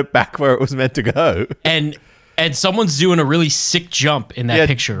and put it back where it was meant to go. And someone's doing a really sick jump in that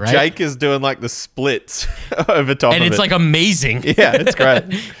picture, right? Jake is doing like the splits over top and of it. it's like amazing. Yeah, it's great.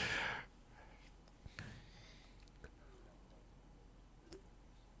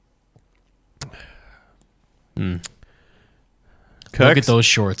 Look at those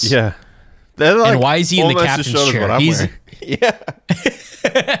shorts. Yeah. They're like And why is he in the almost as captain's short as chair? what I'm He's- wearing. Yeah.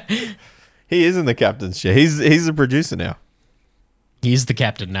 He is in the captain's chair. He's a producer now. He's the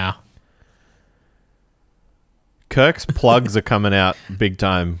captain now. Kirk's plugs are coming out big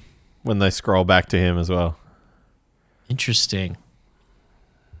time when they scroll back to him as well. Interesting.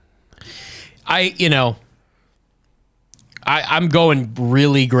 I'm going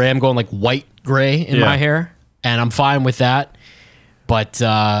really gray. I'm going like white gray in Yeah. my hair, and I'm fine with that. But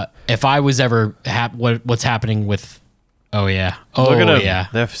if I was ever what's happening with, Look at them. yeah.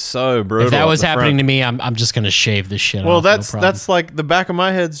 They're so brutal. If that at was the happening front. to me, I'm just gonna shave this shit Well, off. that's like the back of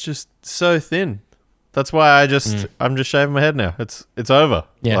my head's just so thin. That's why I'm just shaving my head now. It's over.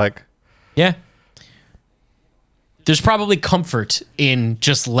 Yeah. Like, yeah. There's probably comfort in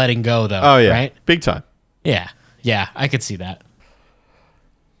just letting go, though. oh yeah, right? big time. Yeah, I could see that.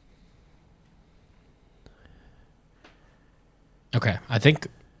 Okay, I think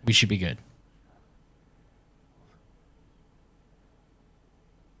we should be good.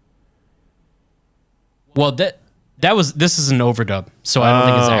 Well, this is an overdub, so I don't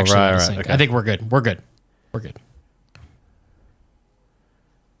think it's Oh, actually right, in right, sync. okay. I think we're good. We're good.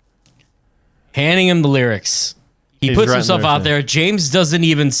 Handing him the lyrics. He He's puts writing himself lyrics out down. there. James doesn't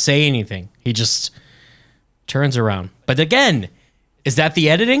even say anything. He just turns around. But again, Is that the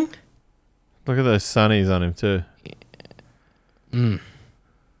editing? Look at those sunnies on him too. It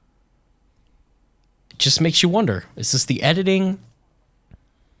just makes you wonder. Is this the editing?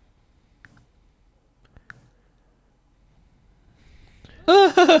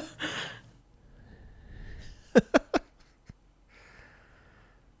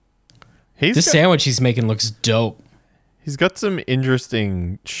 This sandwich he's making looks dope. He's got some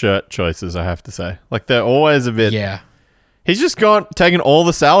interesting shirt choices, I have to say. Like, they're always a bit... Yeah. He's just taken all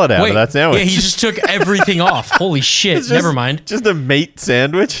the salad out of that sandwich. Yeah, he just took everything off. Holy shit. Never mind. Just a meat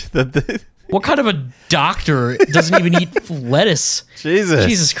sandwich. What kind of a doctor doesn't even eat lettuce?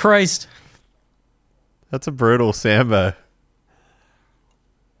 Jesus Christ. That's a brutal Sambo.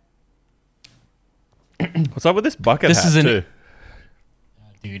 What's up with this bucket hat, too?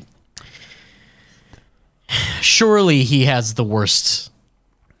 Dude. Surely he has the worst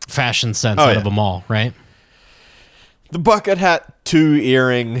fashion sense out of them all, right? The bucket hat, 2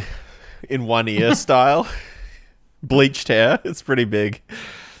 earring in 1 ear style. Bleached hair. It's pretty big.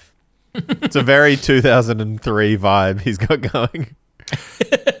 It's a very 2003 vibe he's got going.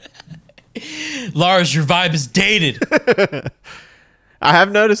 Lars, your vibe is dated. I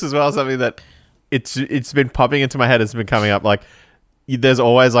have noticed as well something that it's been popping into my head. It's been coming up like there's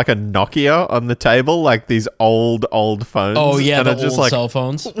always like a Nokia on the table, like these old phones. Oh yeah, the old cell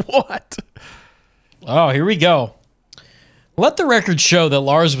phones. What? Oh, here we go. Let the record show that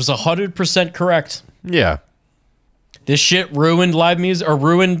Lars was 100% correct. Yeah. This shit ruined live music, or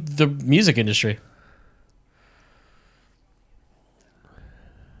ruined the music industry.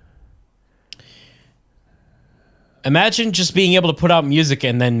 Imagine just being able to put out music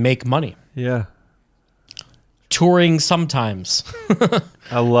and then make money. Yeah. Touring sometimes.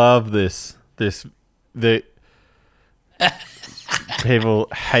 I love this. The people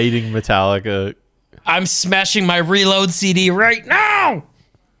hating Metallica. I'm smashing my Reload CD right now.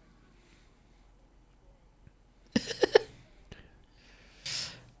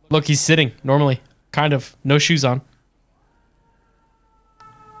 Look, he's sitting normally, kind of, no shoes on.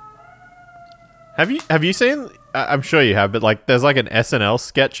 Have you seen? I'm sure you have, but like, there's like an SNL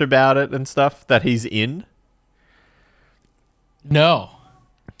sketch about it and stuff that he's in. No.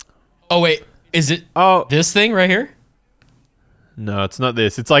 Oh wait, is it? This thing right here? No, it's not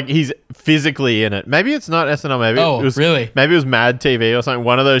this. It's like he's physically in it. Maybe it's not SNL. Maybe it was really. Maybe it was Mad TV or something.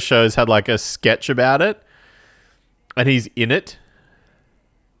 One of those shows had like a sketch about it, and he's in it.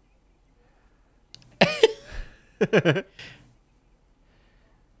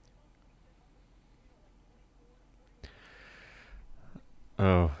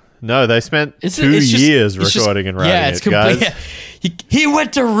 Oh no! They spent 2 years recording and writing it, guys. Yeah. He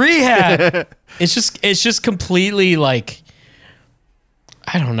went to rehab. It's just completely like,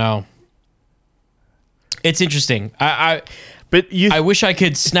 I don't know. It's interesting. I wish I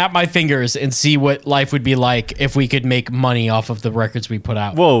could snap my fingers and see what life would be like if we could make money off of the records we put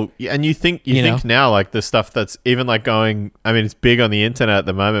out. Well, and you think now, like the stuff that's even like going, I mean, it's big on the internet at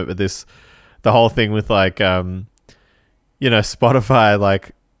the moment, but the whole thing with like, Spotify,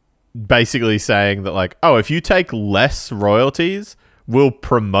 like basically saying that like, oh, if you take less royalties, we'll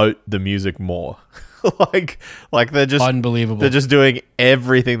promote the music more. like they're just unbelievable. They're just doing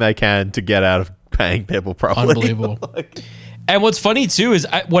everything they can to get out of paying people properly. Unbelievable. And what's funny too is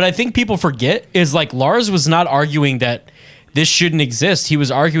what I think people forget is like Lars was not arguing that this shouldn't exist. He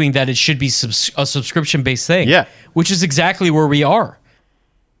was arguing that it should be a subscription-based thing. Yeah. Which is exactly where we are.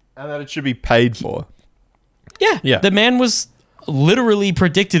 And that it should be paid for. Yeah. Yeah. The man was literally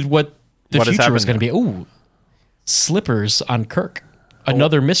predicted what the future was going to be. Ooh. Slippers on Kirk.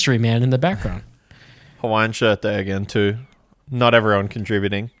 Another mystery man in the background. Hawaiian shirt there again too. Not everyone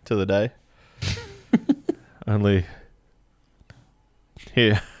contributing to the day. Only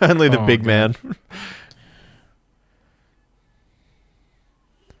the big man.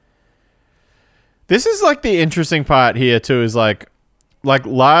 This is like the interesting part here too, is like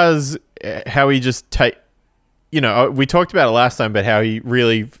Lars, how he just we talked about it last time, but how he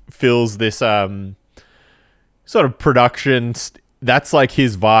really feels this sort of production. That's like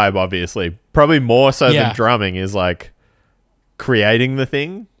his vibe, obviously. Probably more so than drumming is like creating the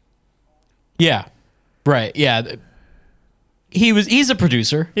thing. Yeah. Right. Yeah. He's a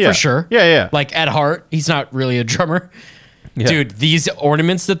producer for sure. Yeah. Like at heart, he's not really a drummer. Yeah. Dude, these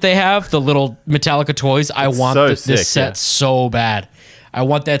ornaments that they have, the little Metallica toys, I want this set so bad. I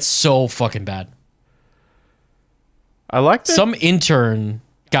want that so fucking bad. I like that. Some intern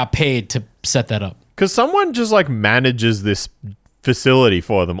got paid to set that up. Because someone just like manages this facility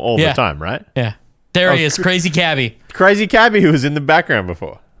for them all the time, right? Yeah. There he is, Crazy Cabby. Crazy Cabby, who was in the background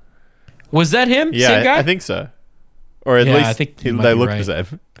before. Was that him? Yeah, Same guy? I think so. Or at Yeah, least I think you might they be look right. the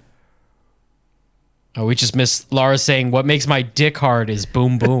same. Oh, we just missed Laura saying, "What makes my dick hard is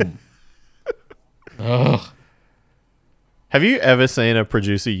boom boom." Ugh. Have you ever seen a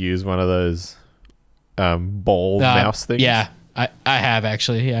producer use one of those ball mouse things? Yeah, I have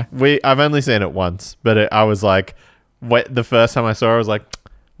actually. Yeah. I've only seen it once, but I was like, the first time I saw it, I was like,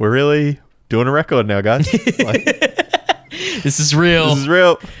 we're really doing a record now, guys. Like, This is real. this is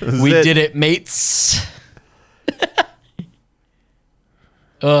real. This is We it. did it, mates.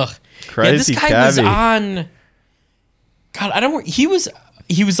 Ugh. Crazy yeah, this guy was cabbie. on. God, I don't. He was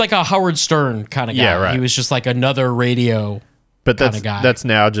like a Howard Stern kind of guy. Yeah, right. He was just like another radio. But kinda guy. that's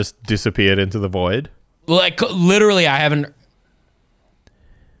now just disappeared into the void. Like literally, I haven't.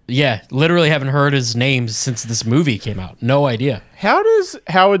 Yeah, literally haven't heard his name since this movie came out. No idea. How does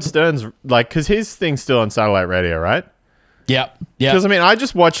Howard Stern's because his thing's still on satellite radio, right? Yep. Because I mean, I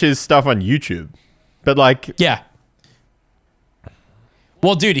just watch his stuff on YouTube, but like, Yeah.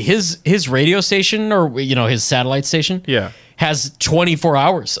 Well, dude, his radio station or his satellite station, yeah, has 24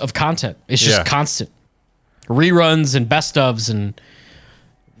 hours of content. It's just Yeah. constant reruns and best ofs and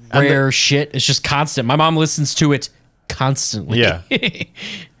rare shit. It's just constant. My mom listens to it constantly. Yeah.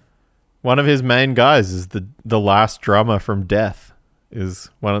 One of his main guys is the last drummer from Death. Is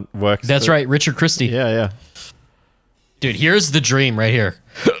one works. That's right, Richard Christie. Yeah, yeah. Dude, here's the dream right here.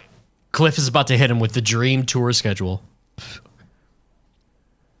 Cliff is about to hit him with the dream tour schedule.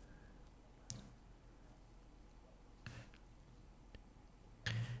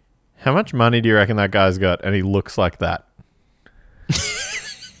 How much money do you reckon that guy's got? And he looks like that.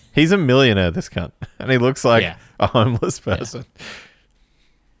 He's a millionaire, this cunt, and he looks like Yeah. a homeless person.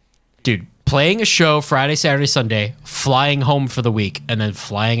 Dude, playing a show Friday, Saturday, Sunday, flying home for the week, and then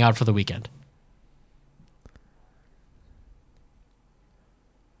flying out for the weekend.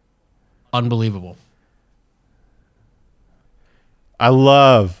 Unbelievable. I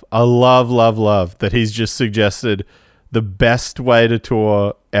love that he's just suggested the best way to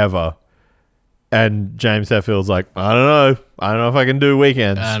tour ever. And James Hetfield's like, I don't know if I can do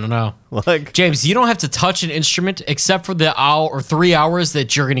weekends. I don't know. Like, James, you don't have to touch an instrument except for the hour or 3 hours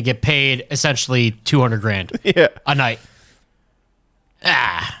that you're going to get paid essentially 200 grand yeah, a night.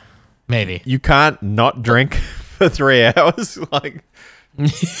 Maybe. you can't not drink for 3 hours. Like,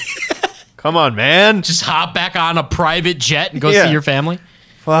 come on, man. Just hop back on a private jet and go Yeah. see your family.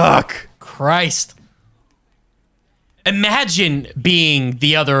 Fuck. Christ. Imagine being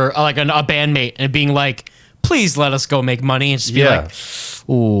the other, like a bandmate, and being like, please let us go make money. And just be Yeah. like,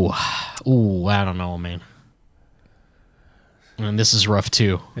 ooh, I don't know, man. And this is rough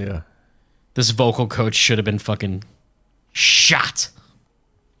too. Yeah. This vocal coach should have been fucking shot.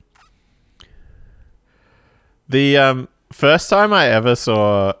 The first time I ever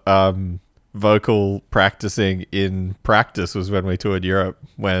saw vocal practicing in practice was when we toured Europe,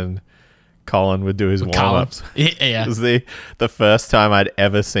 when Colin would do his warm-ups. Yeah. It was the first time I'd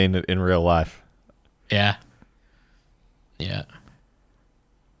ever seen it in real life. Yeah. Yeah.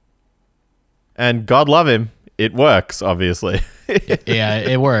 And God love him, it works, obviously. Yeah,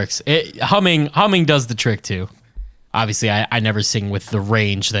 it works. Humming does the trick too. Obviously, I never sing with the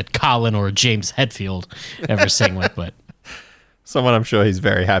range that Colin or James Hetfield ever sing with, but Someone I'm sure he's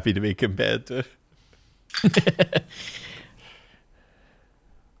very happy to be compared to.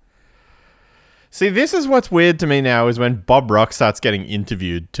 See, this is what's weird to me now is when Bob Rock starts getting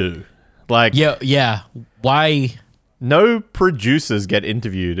interviewed too. Like, yeah. Why? no producers get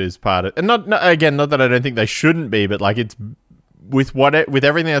interviewed as part of, and not that I don't think they shouldn't be, but like it's with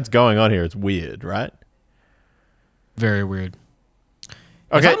everything that's going on here, it's weird, right? Very weird.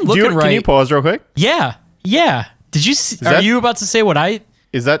 Okay, I'm looking can you right- pause real quick? Yeah. Did you see? Are that- you about to say what I?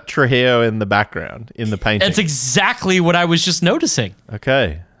 Is that Trujillo in the background in the painting? That's exactly what I was just noticing.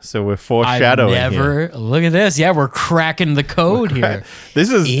 Okay, so we're I've foreshadowing here. never look at this. Yeah, we're cracking the code here.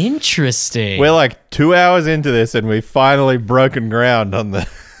 This is Interesting. we're like 2 hours into this, and we've finally broken ground on the.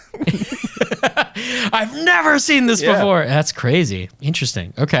 I've never seen this Yeah. before. That's crazy.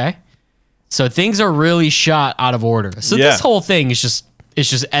 Interesting. Okay. So things are really shot out of order. So Yeah. this whole thing is just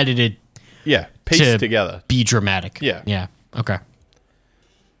edited Yeah, pieced to together. be dramatic. Yeah. Yeah. Okay.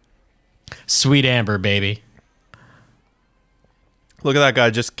 Sweet Amber, baby. Look at that guy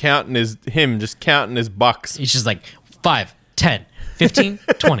just counting his bucks. He's just like 5, 10, 15,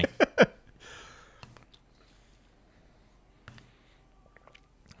 20.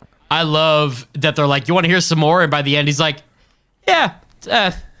 I love that they're like, you want to hear some more? And by the end, he's like, yeah,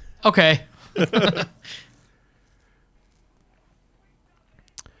 okay.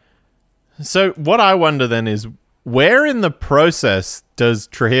 So what I wonder then is, where in the process does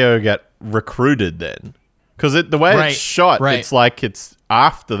Trujillo get recruited then? Because the way Right, it's shot, right. it's like it's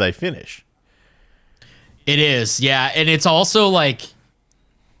after they finish. It is, yeah. And it's also like,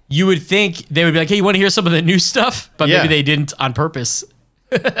 you would think they would be like, hey, you want to hear some of the new stuff? But Yeah. maybe they didn't on purpose.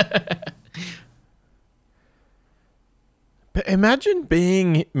 But imagine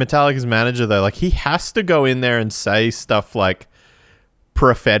being Metallica's manager, though. Like, he has to go in there and say stuff like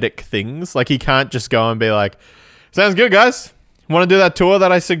prophetic things. Like, he can't just go and be like, sounds good, guys. Want to do that tour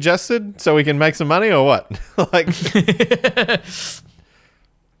that I suggested so we can make some money or what? Like,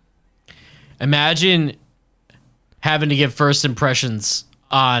 Imagine having to give first impressions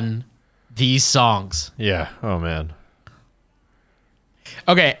on these songs. yeah. Oh, man.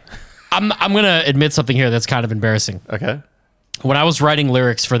 Okay, I'm gonna admit something here that's kind of embarrassing. Okay. When I was writing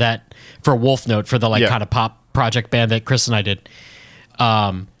lyrics for Wolf Note, for the Yeah. kind of pop project band that Chris and I did,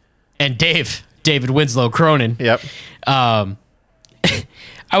 and David Winslow Cronin, Yep.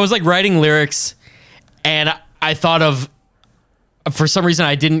 I was like writing lyrics, and I thought of, for some reason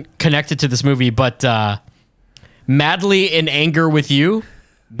I didn't connect it to this movie, but madly in anger with you,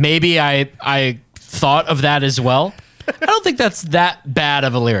 maybe I thought of that as well. I don't think that's that bad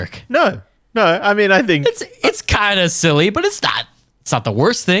of a lyric. No. I mean, I think It's kind of silly, but it's not the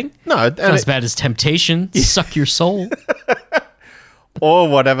worst thing. no. Not as bad as Temptation, Suck Your Soul. Or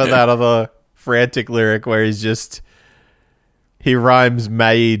whatever that other frantic lyric where he rhymes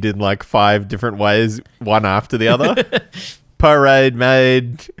made in like 5 different ways, one after the other. Parade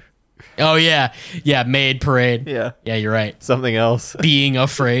made. Oh yeah. Yeah, Made Parade. Yeah. Yeah, you're right. Something else. Being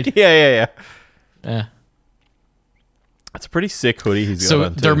Afraid. Yeah. Yeah. That's a pretty sick hoodie he's got So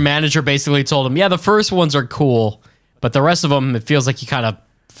on, too. their manager basically told him, yeah, the first ones are cool, but the rest of them, it feels like he kind of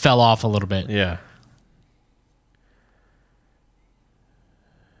fell off a little bit. Yeah.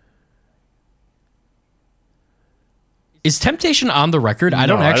 Is Temptation on the record? I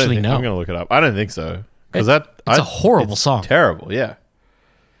don't No, actually think- know. I'm going to look it up. I don't think so. Because It's a horrible song. Terrible, yeah.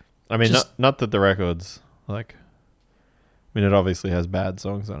 I mean, Just- not that the record's like... I mean, it obviously has bad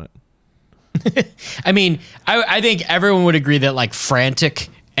songs on it. I mean, I think everyone would agree that like Frantic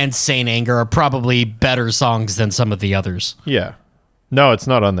and Saint Anger are probably better songs than some of the others. Yeah. No, it's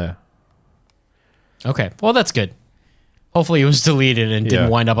not on there. Okay, well that's good. Hopefully it was deleted and didn't Yeah.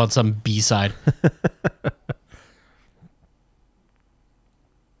 wind up on some B-side.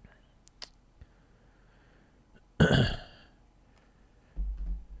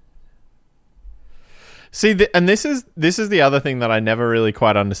 See, and this is the other thing that I never really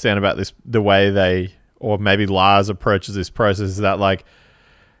quite understand about this, the way they, or maybe Lars approaches this process, is that like,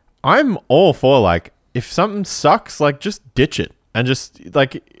 I'm all for like, if something sucks, like just ditch it. And just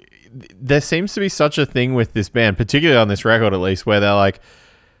like, there seems to be such a thing with this band, particularly on this record at least, where they're like,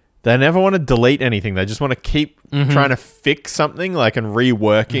 they never want to delete anything. They just want to keep trying to fix something, like, and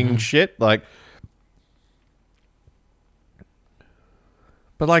reworking shit. Like,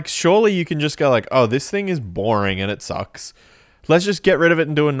 but like, surely you can just go like, oh, this thing is boring and it sucks. Let's just get rid of it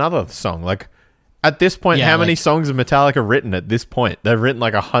and do another song. Like, at this point, Yeah, how many like- songs have Metallica written at this point? They've written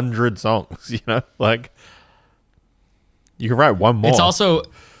like 100 songs, you know? Like, you can write one more.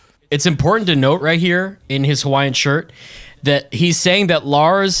 It's important to note right here in his Hawaiian shirt that he's saying that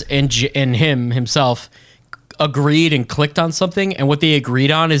Lars and himself agreed and clicked on something, and what they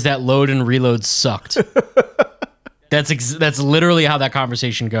agreed on is that Load and Reload sucked. That's literally how that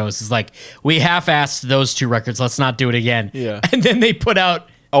conversation goes. It's like, we half-assed those 2 records. Let's not do it again. Yeah. And then they put out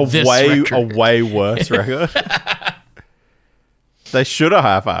a this way record. worse record. They should have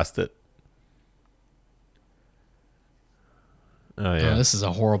half-assed it. Oh yeah. Oh, this is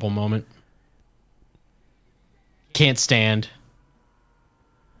a horrible moment. Can't stand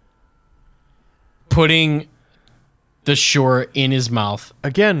putting the shore in his mouth.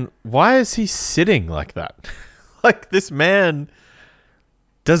 Again, why is he sitting like that? Like, this man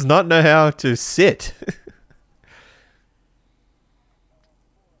does not know how to sit.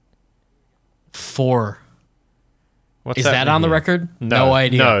 4. What's Is that happening on the here? record? No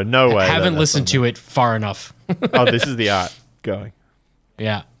idea. no way I that haven't that's listened on to it far enough. Oh, this is the art going.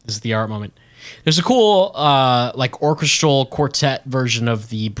 Yeah, this is the art moment. There's a cool like orchestral quartet version of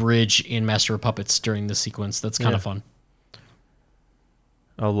the bridge in Master of Puppets during the sequence. That's kind of fun.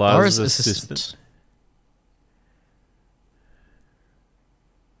 Oh, Lars' Lars' assistant. assistant.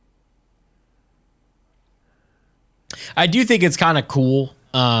 I do think it's kind of cool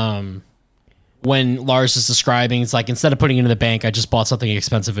when Lars is describing, it's like, instead of putting it in the bank, I just bought something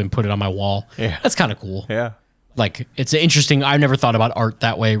expensive and put it on my wall. Yeah. That's kind of cool. Yeah. Like, it's interesting. I've never thought about art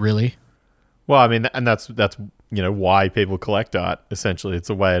that way, really. Well, I mean, and that's you know, why people collect art. Essentially, it's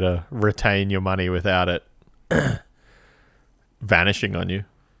a way to retain your money without it vanishing on you.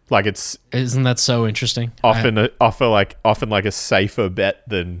 Like it's Isn't that so interesting? often like a safer bet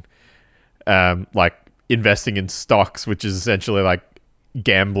than like investing in stocks, which is essentially like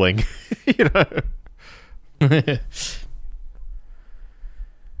gambling. You know.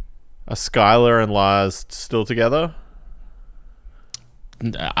 Are Skylar and Lars still together?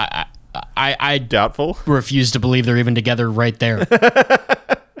 I Doubtful. refuse to believe they're even together right there.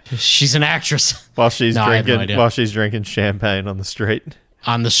 She's an actress. While she's No, I have no drinking idea. while she's drinking champagne on the street.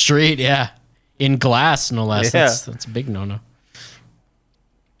 On the street, yeah. In glass, no less. Yeah. That's a big no-no.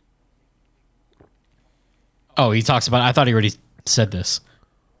 Oh, he talks about... I thought he already said this.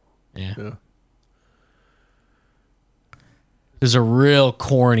 Yeah. There's a real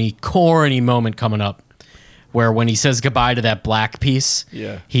corny moment coming up where when he says goodbye to that black piece,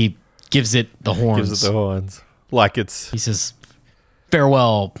 Yeah. he gives it the horns. Gives it the horns. Like it's He says,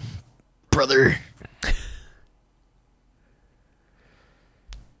 farewell, brother.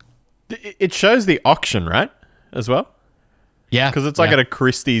 it shows the auction, right? As well? Yeah. Because it's like at a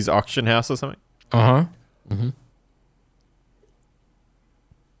Christie's auction house or something. Uh-huh.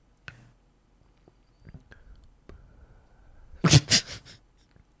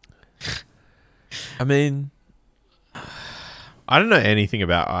 I mean, I don't know anything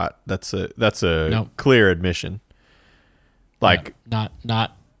about art. That's a Nope. clear admission. Like,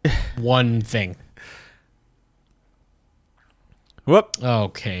 Not one thing. whoop,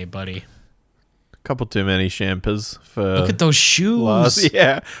 Okay, buddy. couple too many champers for Look at those shoes. Lars.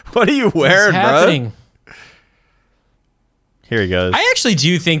 Yeah, what are you What's wearing, bro? happening? Here he goes. I actually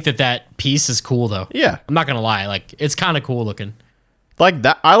do think that piece is cool, though. Yeah, I'm not gonna lie. Like, it's kind of cool looking. like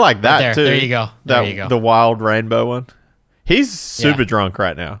that. I like that there, too. there you go. There you go. The wild rainbow one. He's super Yeah. drunk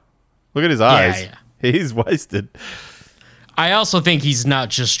right now. Look at his eyes. yeah. He's wasted. I also think he's not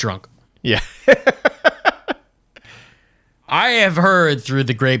just drunk. Yeah. I have heard through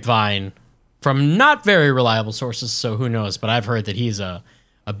the grapevine from not very reliable sources, so who knows? But I've heard that he's a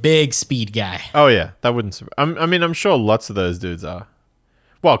big speed guy. Oh yeah, that wouldn't. I mean, I'm sure lots of those dudes are.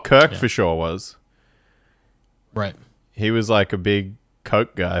 Well, Kirk for sure was. Right. He was like a big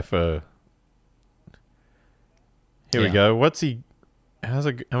coke guy for. Here we Yeah. go. What's he? How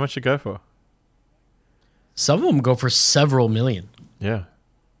much it go for? Some of them go for several million. Yeah.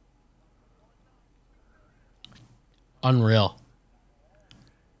 Unreal.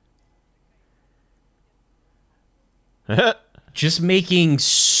 Just making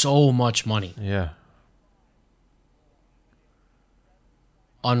so much money. Yeah.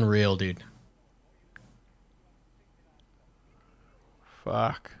 Unreal, dude.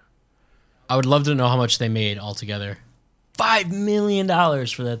 Fuck. I would love to know how much they made altogether. $5 million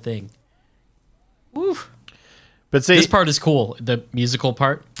for that thing. Woof. But see, This part is cool. The musical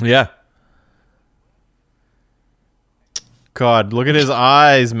part. yeah. God, look at his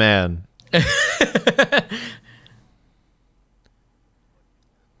eyes, man.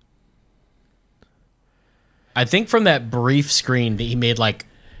 I think from that brief screen that he made like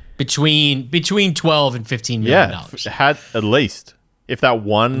between 12 and 15 million Yeah, dollars. had at least if that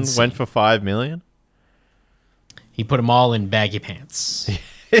one Insane. went for 5 million. He put them all in baggy pants.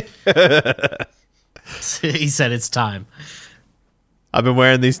 He said it's time. I've been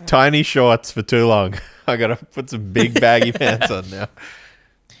wearing these tiny shorts for too long. I gotta put some big baggy pants on now.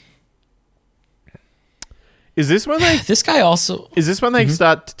 Is this when they This guy also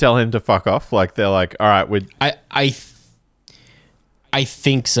start to tell him to fuck off? Like they're like, all right, we I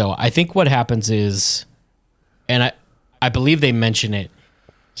think so. I think what happens is, and I believe they mention it.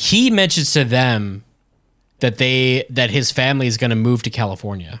 He mentions to them that his family is going to move to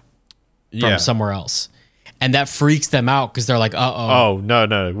California from somewhere else, and that freaks them out because they're like, Oh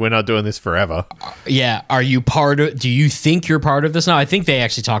no, we're not doing this forever. yeah. Are you part of? Do you think you're part of this now? I think they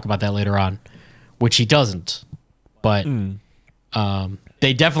actually talk about that later on, which he doesn't. But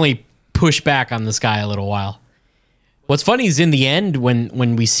they definitely push back on this guy a little while. What's funny is in the end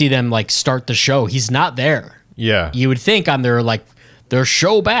when we see them like start the show, he's not there. Yeah, You would think on their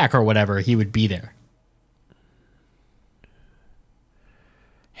show back or whatever, he would be there.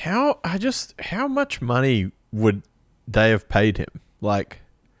 how much money would they have paid him? Like,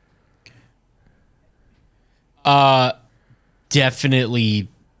 Definitely.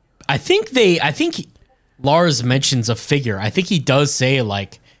 I think Lars mentions a figure. I think he does say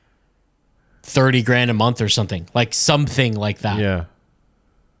like 30 grand a month or something. Like something like that. yeah.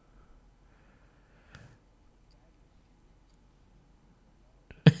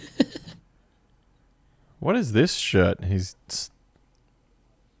 What is this shirt?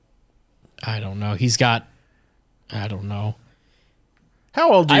 I don't know. I don't know.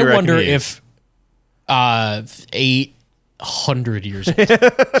 How old do you I reckon wonder he is? if 8 100 years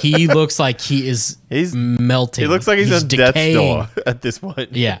old. He looks like he is He's melting. He looks like he's on death's decaying. door at this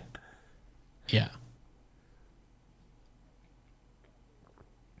point. Yeah. Yeah.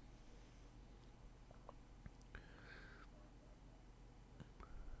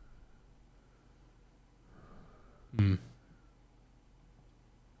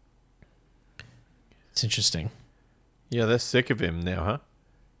 It's interesting. Yeah, they're sick of him now, huh?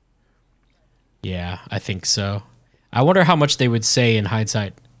 Yeah, I think so. I wonder how much they would say in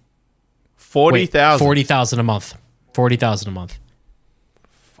hindsight. 40,000. 40,000 a month. 40,000 a month.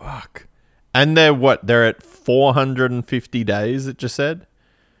 Fuck. And they're what? They're at 450 days, it just said?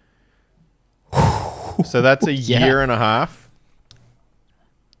 So that's a Yeah. year and a half.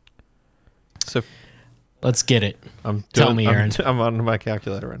 So Let's get it. I'm Tell doing, me, I'm, Aaron. I'm on my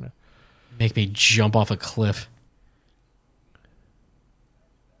calculator right now. Make me jump off a cliff.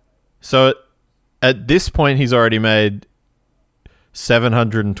 So at this point, he's already made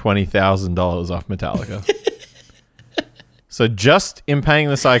 $720,000 off Metallica. So just in paying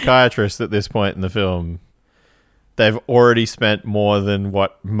the psychiatrist at this point in the film, they've already spent more than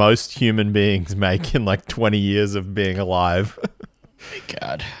what most human beings make in like 20 years of being alive.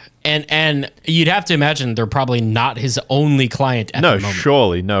 God. And you'd have to imagine they're probably not his only client at No, the moment.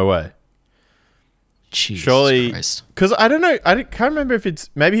 surely, no way. Jesus Surely, Christ. because I don't know, can't remember if it's,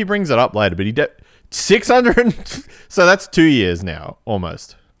 maybe he brings it up later, but 600, so that's 2 years now,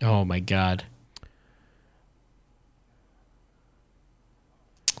 almost. Oh my God.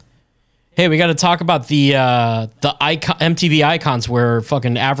 Hey, we got to talk about the icon, MTV Icons where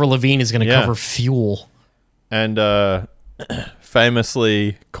fucking Avril Lavigne is going to Yeah. cover Fuel. And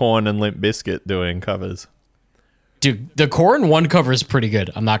famously, Korn and Limp Bizkit doing covers. Dude, the Korn one cover is pretty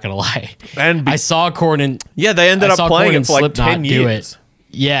good. I'm not going to lie. And I saw Korn and yeah, they ended I up saw playing Korn it and for like Slipknot 10 do years. it.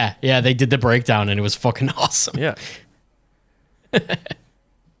 Yeah, they did the breakdown and it was fucking awesome. Yeah.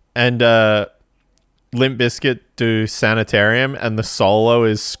 And Limp Bizkit do Sanitarium, and the solo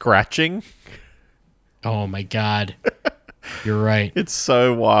is scratching. Oh my God. You're right. It's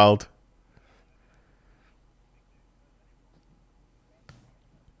so wild.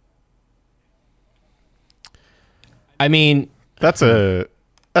 I mean, That's a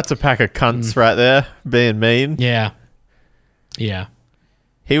pack of cunts right there, being mean. yeah. Yeah.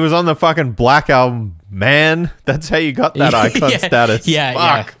 He was on the fucking Black Album, man. That's how you got that icon status. Yeah,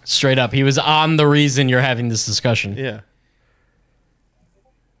 Fuck. straight up. He was on the reason you're having this discussion. Yeah.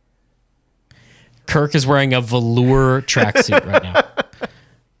 Kirk is wearing a velour tracksuit right now.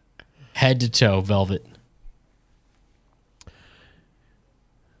 Head to toe, velvet.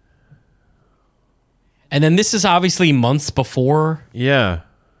 And then this is obviously months before. Yeah.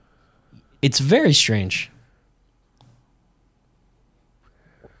 It's very strange.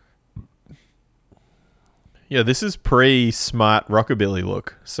 Yeah, this is pre-smart rockabilly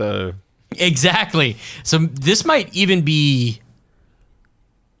look. So Exactly. So this might even be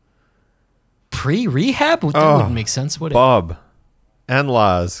pre-rehab? That Oh, wouldn't make sense, would it? Bob and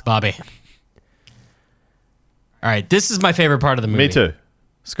Lars. Bobby. All right, this is my favorite part of the movie. Me too.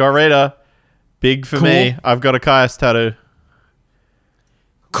 Scott Reeder, big for Cool. me. I've got a Caius tattoo.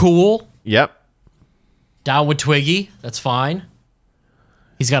 Cool. Yep. Down with Twiggy. That's fine.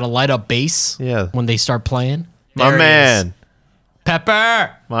 He's got a light up bass Yeah. when they start playing. My There he man. is.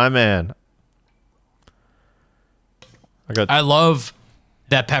 Pepper. My man. I love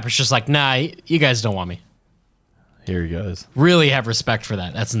that Pepper's just like, nah, you guys don't want me. Here he goes. Really have respect for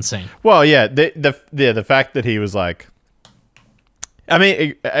that. That's insane. Well, yeah, the fact that he was like, I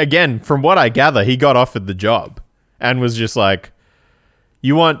mean, again, from what I gather, he got offered the job and was just like,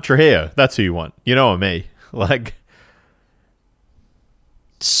 you want Trujillo? That's who you want. You know me. Like,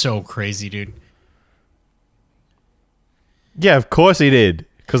 So crazy, dude. yeah, of course he did.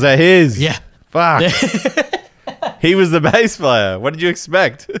 Because they're his. Yeah. Fuck. He was the bass player. What did you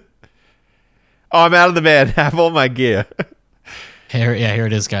expect? Oh, I'm out of the band. Have all my gear. Here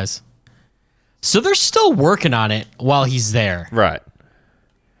it is, guys. So they're still working on it while he's there. Right.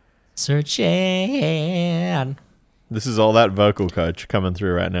 Searching. This is all that vocal coach coming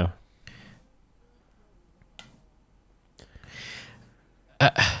through right now.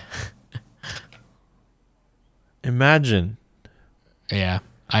 Imagine. Yeah.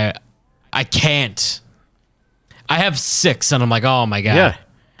 I can't. I have 6 and I'm like, oh my God. Yeah.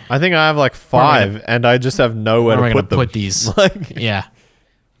 I think I have like 5 and I just have nowhere Where am I to going put to them. put these? Like, Yeah.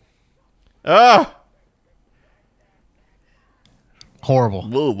 oh, Horrible.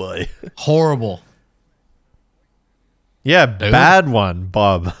 oh boy. Horrible. Yeah, bad one,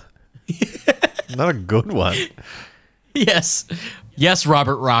 Bob. Not a good one. Yes. Yes,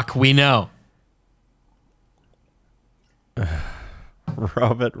 Robert Rock, we know.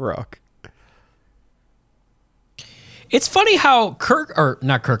 Robert Rock. It's funny how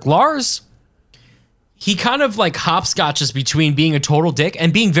Lars, he kind of like hopscotches between being a total dick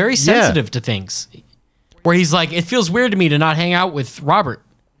and being very sensitive to things. Where he's like, it feels weird to me to not hang out with Robert.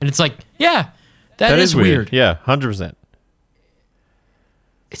 And it's like, yeah, that is weird. Yeah, 100%.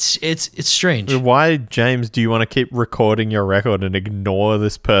 It's strange. Why, James, do you want to keep recording your record and ignore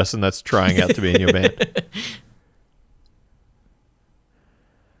this person that's trying out to be in your band?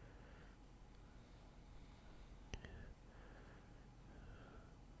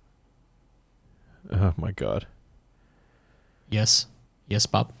 Oh my God. Yes,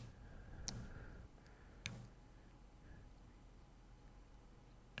 Bob.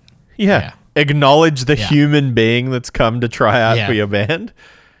 Yeah. Acknowledge the Yeah. human being that's come to try out for your band.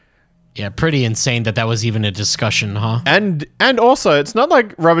 Yeah, pretty insane that was even a discussion, huh? And also, it's not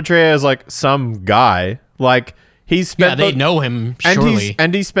like Robert Trujillo is like some guy. Like he's spent they know him and surely.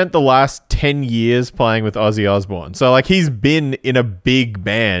 he spent the last 10 years playing with Ozzy Osbourne. So like he's been in a big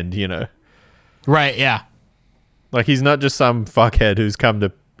band, you know. Right, yeah. Like he's not just some fuckhead who's come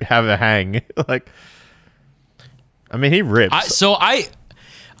to have a hang. Like I mean, he rips.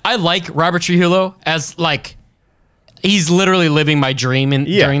 I like Robert Trujillo as like he's literally living my dream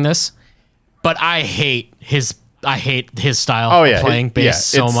during this. But I hate his style of playing bass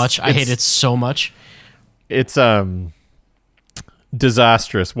so much. I hate it so much. It's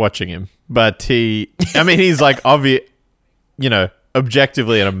disastrous watching him. But he's like obvious, you know,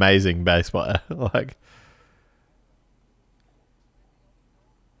 objectively an amazing bass player. Like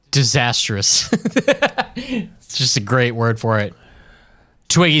disastrous. It's just a great word for it.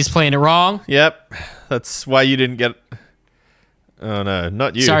 Twiggy's playing it wrong. Yep. That's why you didn't get. Oh no,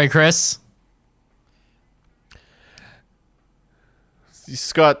 not you. Sorry, Chris.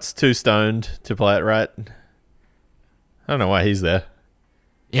 Scott's too stoned to play it right. I don't know why he's there.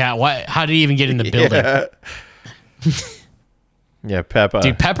 Yeah, why? How did he even get in the building? Yeah, Pepper.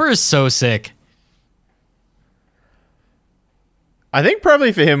 Dude, Pepper is so sick. I think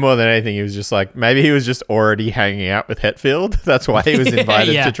probably for him more than anything, he was just like, maybe he was just already hanging out with Hetfield. That's why he was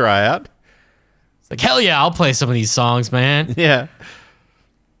invited to try out. It's like, hell yeah, I'll play some of these songs, man. Yeah.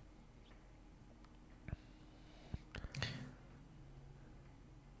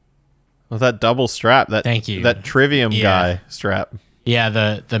 Well, that double strap, Thank you. That Trivium guy strap. Yeah,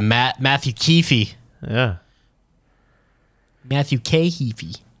 the Matthew Keefe. Yeah. Matthew K.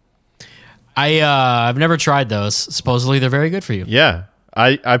 Heafy. I've never tried those. Supposedly they're very good for you. Yeah.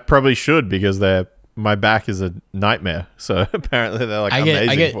 I probably should because my back is a nightmare. So apparently they're like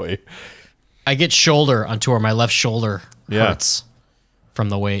amazing for you. I get shoulder on tour. My left shoulder hurts from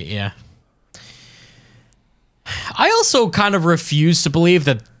the weight. Yeah. I also kind of refuse to believe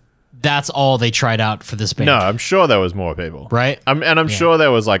that that's all they tried out for this band. No, I'm sure there was more people. Right? I'm sure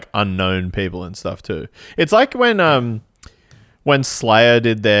there was like unknown people and stuff too. It's like when Slayer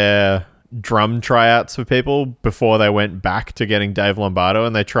did their drum tryouts for people before they went back to getting Dave Lombardo,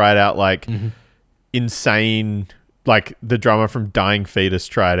 and they tried out like insane, like the drummer from Dying Fetus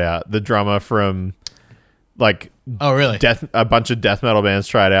tried out, the drummer from like oh really a bunch of death metal bands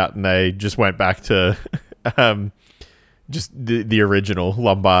tried out, and they just went back to just the original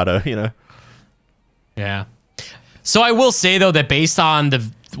Lombardo, you know. Yeah. So I will say though that based on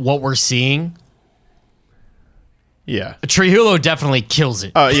what we're seeing, yeah, Trujillo definitely kills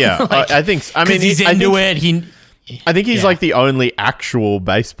it. Oh yeah, like, I think. I mean, he's into it. I think he's like the only actual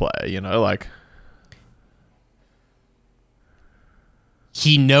bass player. You know, like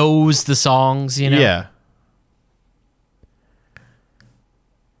he knows the songs. You know. Yeah.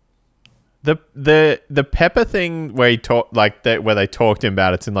 The Pepper thing where he talked like that, where they talked to him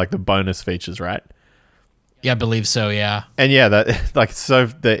about, it's in like the bonus features, right? Yeah, I believe so. Yeah. And yeah, that like so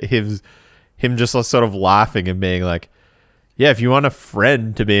that him just sort of laughing and being like, yeah, if you want a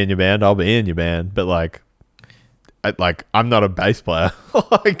friend to be in your band, I'll be in your band. But like, I'm not a bass player.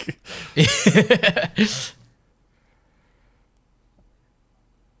 Like,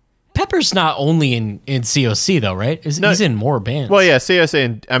 Pepper's not only in COC though, right? He's in more bands. Well, yeah, COC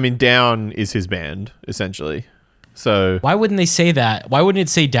and I mean Down is his band essentially. So why wouldn't they say that? Why wouldn't it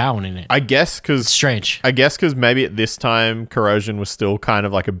say Down in it? I guess because strange. I guess because maybe at this time Corrosion was still kind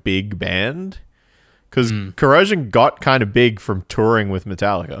of like a big band. Because Corrosion got kind of big from touring with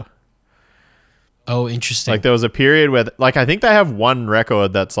Metallica. Oh, interesting. Like there was a period where, like, I think they have one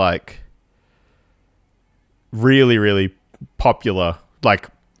record that's like really, really popular, like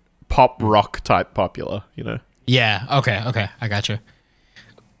pop rock type popular. You know? Yeah. Okay. I gotcha.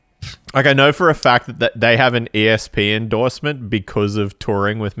 Like I know for a fact that they have an ESP endorsement because of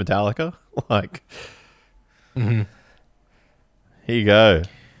touring with Metallica. Like, Here you go.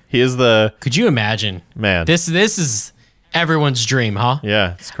 Here's the Could you imagine? man. This is everyone's dream, huh?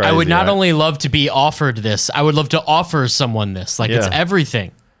 Yeah, it's crazy. I would not right? only love to be offered this, I would love to offer someone this. Like, it's Yeah.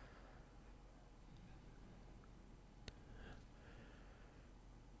 everything.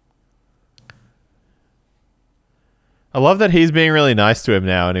 I love that he's being really nice to him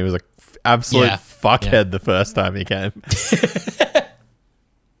now, and he was like absolute Yeah. fuckhead Yeah. the first time he came.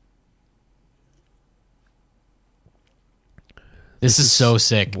 This is so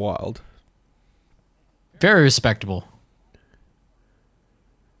sick. Wild. Very respectable.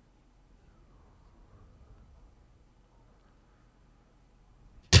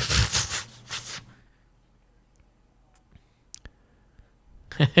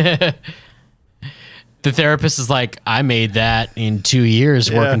 The therapist is like, I made that in 2 years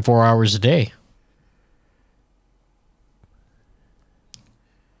Yeah. working 4 hours a day.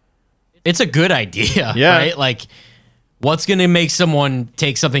 It's a good idea, Yeah. right? Like, what's going to make someone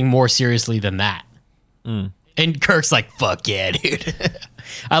take something more seriously than that? And Kirk's like, fuck yeah, dude.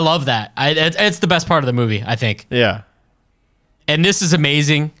 I love that. It's the best part of the movie, I think. Yeah. And this is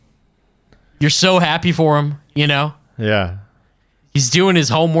amazing. You're so happy for him, you know? Yeah. He's doing his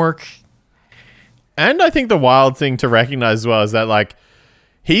homework. And I think the wild thing to recognize as well is that like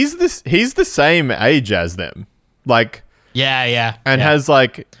he's the same age as them. Like Yeah. and yeah. has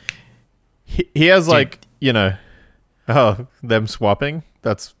like he has like, you know, them swapping.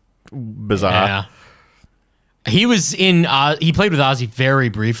 That's bizarre. Yeah. He was in, he played with Ozzy very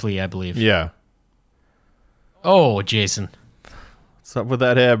briefly, I believe. Yeah. Oh, Jason. What's up with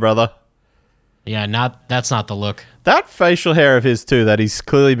that hair, brother? Yeah, that's not the look. That facial hair of his too, that he's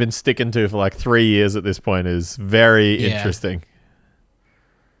clearly been sticking to for like 3 years at this point, is very Yeah. interesting.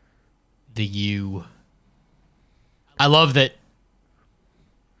 The U. I love that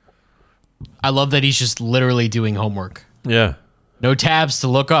he's just literally doing homework. Yeah. No tabs to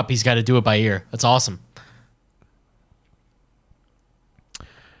look up. He's got to do it by ear. That's awesome.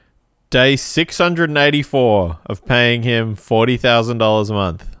 Day 684 of paying him $40,000 a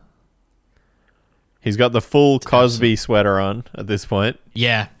month. He's got the full Cosby sweater on at this point.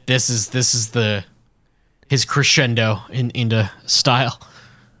 Yeah, this is his crescendo into style.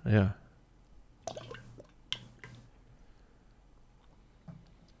 Yeah.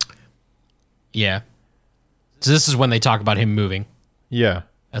 Yeah. So this is when they talk about him moving. Yeah.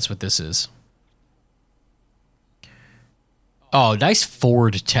 That's what this is. Oh, nice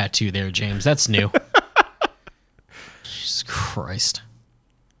Ford tattoo there, James. That's new. Jesus Christ.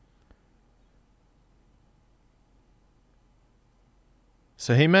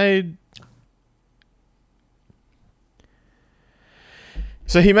 So he made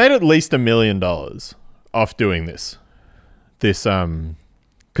at least $1 million off doing this.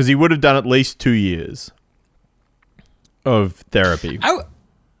 Because he would have done at least 2 years of therapy.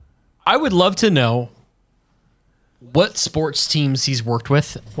 I would love to know what sports teams he's worked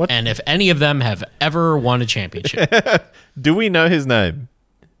with and if any of them have ever won a championship. Do we know his name?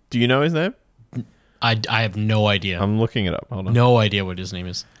 Do you know his name? I have no idea. I'm looking it up. Hold on. No idea what his name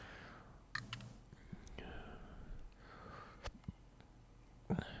is.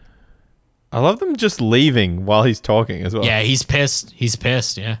 I love them just leaving while he's talking as well. Yeah, he's pissed. He's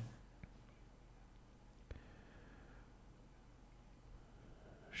pissed, yeah.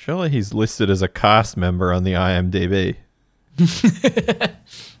 Surely he's listed as a cast member on the IMDb.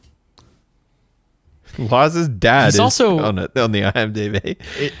 Lars' dad He's is also on the IMDb.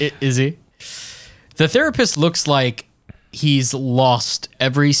 Is he? The therapist looks like he's lost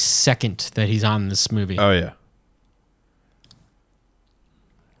every second that he's on this movie. Oh, yeah.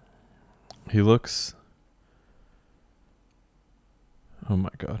 He looks... Oh,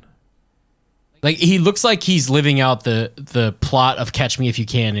 my God. Like, he looks like he's living out the plot of Catch Me If You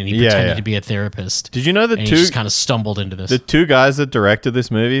Can, and he pretended to be a therapist. Did you know and he just kind of stumbled into this? the two guys that directed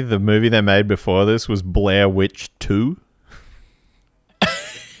this movie, the movie they made before this was Blair Witch 2?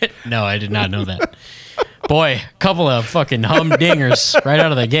 No, I did not know that. Boy, couple of fucking humdingers right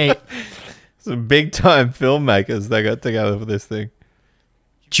out of the gate. Some big-time filmmakers that got together for this thing.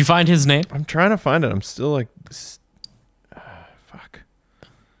 Did you find his name? I'm trying to find it. I'm still like... fuck.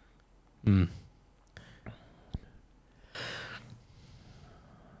 I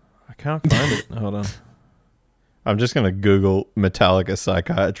can't find it. Hold on. I'm just going to Google Metallica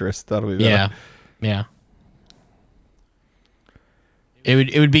psychiatrist. That'll be better. Yeah.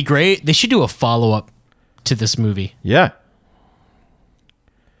 It would be great. They should do a follow-up to this movie. Yeah.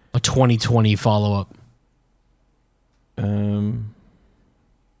 A 2020 follow-up.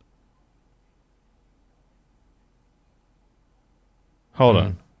 Hold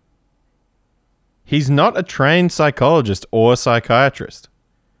on. He's not a trained psychologist or psychiatrist.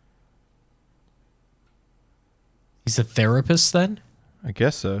 He's a therapist then? I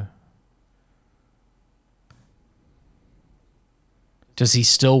guess so. Does he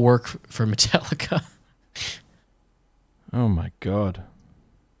still work for Metallica? Oh my god.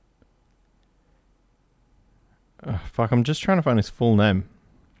 Fuck, I'm just trying to find his full name.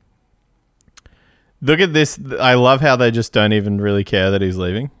 Look at this. I love how they just don't even really care that he's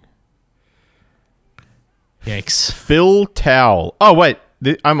leaving. Yikes. Phil Towle. Oh, wait.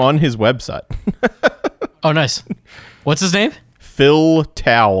 I'm on his website. Oh, nice. What's his name? Phil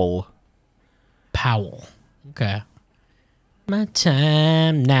Towle. Powell. Okay. My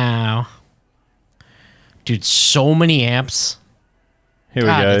time now. Dude, so many amps. Here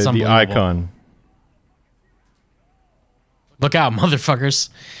God, we that's go. The unbelievable. icon. Look out, motherfuckers.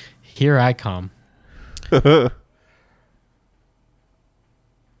 Here I come.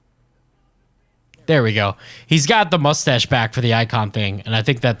 There we go. He's got the mustache back for the icon thing, and I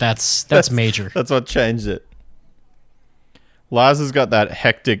think that's major. That's what changed it. Lars has got that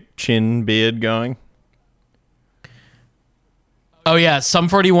hectic chin beard going. Oh yeah, Sum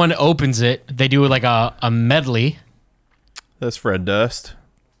 41 opens it. They do like a medley That's Fred Durst.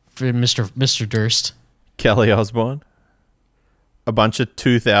 for Mr. Durst. Kelly Osbourne. A bunch of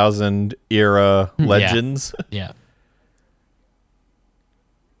 2000 era legends. Yeah.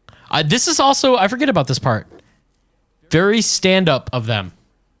 This is also, I forget about this part. Very stand up of them.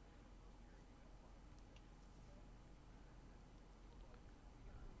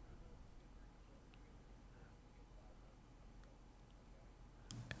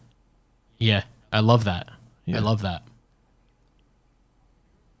 Yeah, I love that. Yeah. I love that.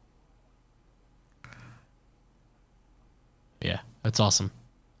 Yeah, that's awesome.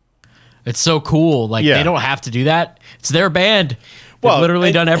 It's so cool. Like, Yeah. they don't have to do that. It's their band. They've Well,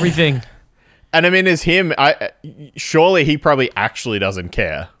 literally done everything. And I mean, as him, surely he probably actually doesn't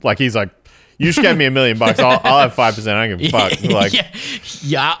care. Like, he's like, you just gave me $1 million. I'll have 5%. I don't give a fuck. Like,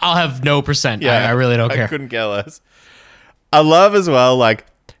 yeah, I'll have no percent. I really don't care. I couldn't care less. I love as well, like,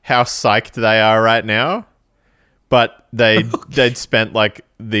 how psyched they are right now. But they'd spent, like,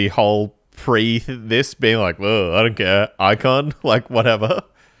 the whole this being like, oh, I don't care. Icon. Like, whatever.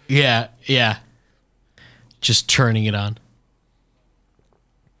 Yeah. Just turning it on.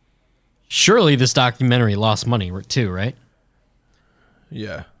 Surely this documentary lost money too, right?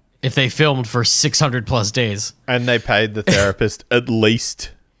 Yeah. If they filmed for 600 plus days. And they paid the therapist at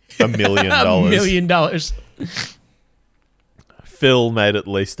least $1 million. $1 million. Phil made at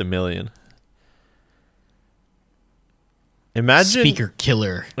least $1 million. Imagine Speaker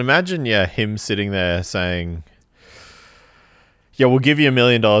killer. Imagine, him sitting there saying, "Yeah, we'll give you $1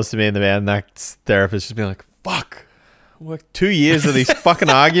 million to be in the band." And that therapist just being like, "Fuck, worked 2 years of these fucking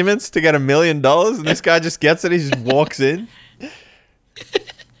arguments to get $1 million, and this guy just gets it. He just walks in."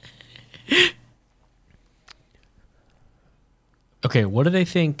 Okay, what do they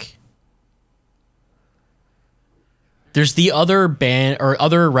think? There's the other band or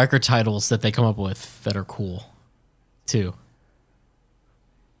other record titles that they come up with that are cool, too.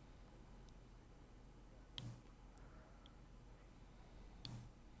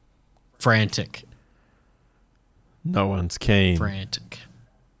 Frantic. No one's keen. Frantic.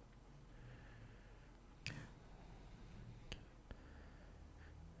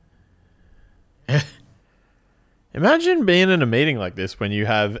 Imagine being in a meeting like this when you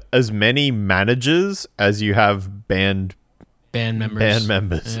have as many managers as you have band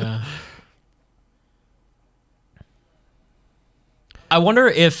members. Yeah. I wonder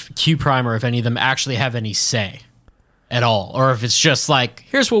if Q Prime or if any of them actually have any say at all, or if it's just like,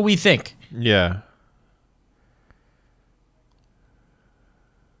 here's what we think. Yeah.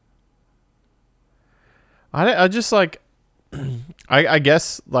 I just like, I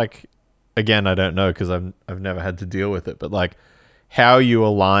guess, like, again, I don't know because I've never had to deal with it, but like how you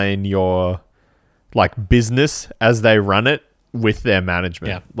align your like business as they run it with their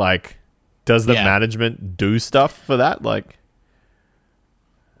management. Yeah. Like, does the management do stuff for that? Like,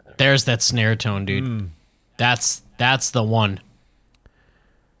 there's that snare tone, dude. That's the one.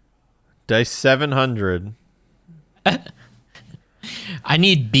 Day 700. I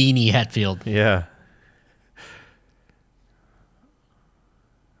need Beanie Hetfield. Yeah.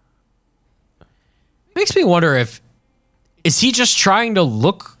 Makes me wonder is he just trying to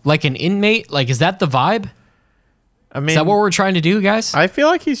look like an inmate? Like, is that the vibe? I mean, Is that what we're trying to do, guys? I feel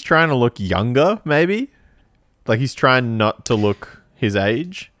like he's trying to look younger, maybe. Like, he's trying not to look his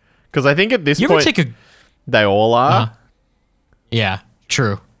age. Because I think at this you ever point, take a... they all are. Yeah,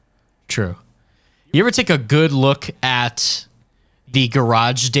 true. You ever take a good look at the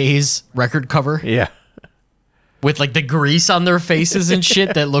Garage Days record cover Yeah. with like the grease on their faces and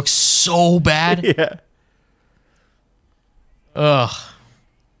shit that looks so bad. Yeah. Ugh.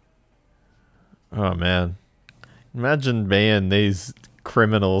 Oh, man. Imagine being these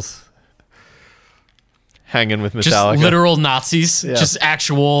criminals hanging with Metallica. Just literal Nazis, Yeah. just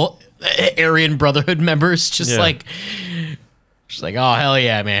actual Aryan Brotherhood members, just Yeah. like, oh hell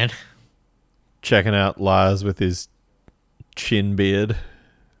yeah, man. Checking out Lars with his chin beard.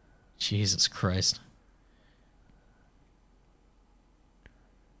 Jesus Christ.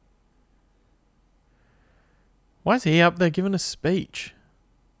 Why is he up there giving a speech?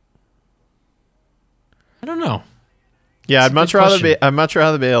 I don't know. Yeah, That's a good question. I'd much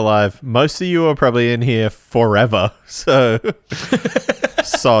rather be alive. Most of you are probably in here forever, so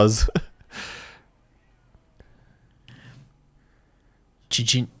soz. Chin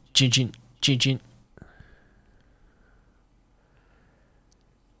chin chin chin chin.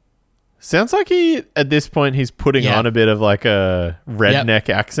 Sounds like he at this point he's putting Yeah. on a bit of like a redneck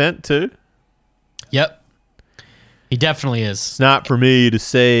accent too. Yep. He definitely is. It's not for me to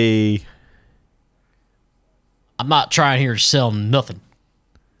say. I'm not trying here to sell nothing.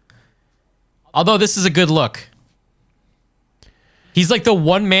 Although this is a good look. He's like the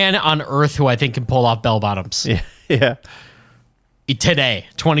one man on earth who I think can pull off bell bottoms. Yeah, yeah. Today,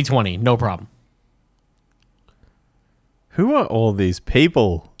 2020, no problem. Who are all these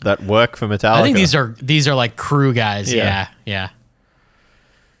people that work for Metallica? I think these are like crew guys. Yeah. Yeah.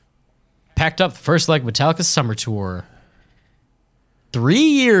 Packed up the first leg Metallica summer tour. 3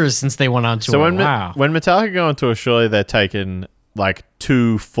 years since they went on tour. So when wow. when Metallica go on tour, surely they're taking like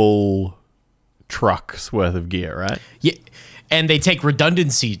 2 full trucks worth of gear, right? Yeah, and they take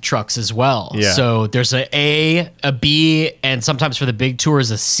redundancy trucks as well. Yeah. So there's a B, and sometimes for the big tours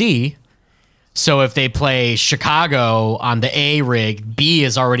a C. So if they play Chicago on the A rig, B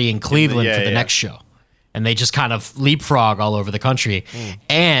is already in Cleveland for the next show. And they just kind of leapfrog all over the country.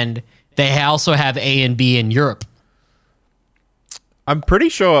 And they also have A and B in Europe. I'm pretty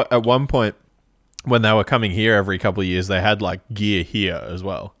sure at one point when they were coming here every couple of years, they had like gear here as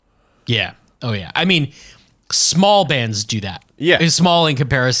well. Yeah. Oh, yeah. I mean, small bands do that. Yeah. It's small in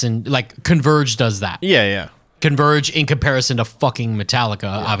comparison. Like Converge does that. Yeah, yeah. Converge in comparison to fucking Metallica,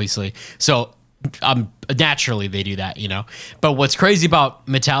 obviously. So naturally they do that, you know. But what's crazy about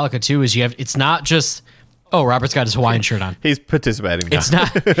Metallica too is it's not just Robert's got his Hawaiian shirt on. He's participating now.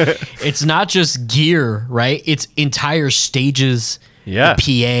 It's not just gear, right? It's entire stages, Yeah.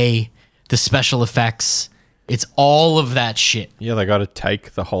 the PA, the special effects. It's all of that shit Yeah, they got to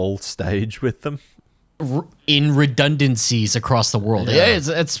take the whole stage with them. in redundancies across the world. Yeah.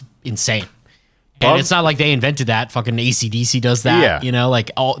 It's insane. Bob- And it's not like they invented that. Fucking AC/DC does that. Yeah. You know, like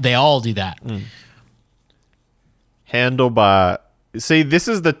they all do that. Handlebar. See, this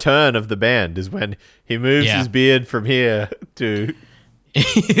is the turn of the band, is when he moves Yeah. his beard from here to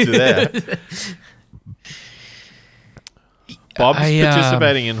there. Bob's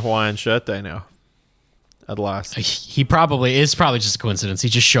participating in Hawaiian Shirt Day now. At last. He probably is just a coincidence. He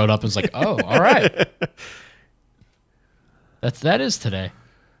just showed up and was like, "Oh, all right." That is today.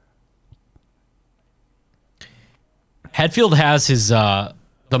 Hetfield has his the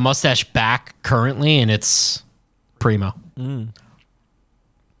mustache back currently, and it's primo.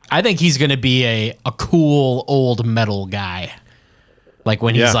 I think he's gonna be a cool old metal guy, like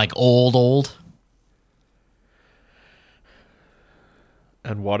when he's like old.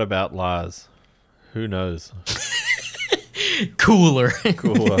 And what about Lars? Who knows? Cooler.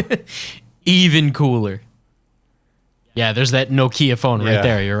 Cooler. Even cooler. Yeah, there's that Nokia phone right Yeah.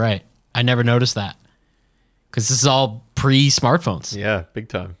 there. You're right. I never noticed that. Because this is all pre-smartphones. Yeah, big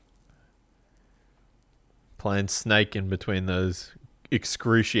time. Playing Snake in between those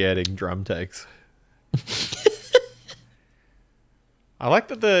excruciating drum takes. I like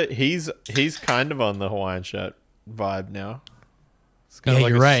that he's kind of on the Hawaiian shirt vibe now. It's kind of Yeah,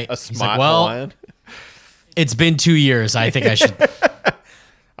 like you're right. A He's smart like, well, Hawaiian. It's been 2 years. I think I should.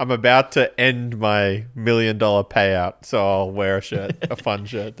 I'm about to end my $1 million payout, so I'll wear a shirt, a fun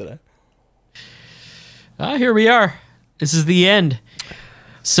shirt today. Here we are. This is the end.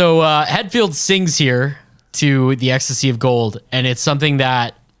 So Hetfield sings here to The Ecstasy of Gold, and it's something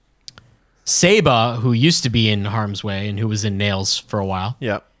that Saba, who used to be in Harm's Way and who was in Nails for a while,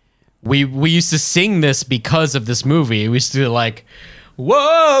 Yeah. we used to sing this because of this movie. We used to like,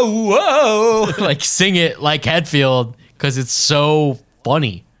 whoa, whoa, like sing it like Hetfield because it's so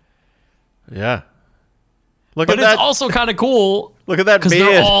funny. Yeah. Look But at it's that. also kind of cool Look at that because beard.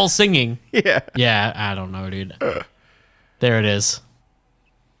 they're all singing. Yeah. Yeah, I don't know, dude. There it is.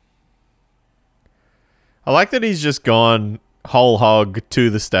 I like that he's just gone whole hog to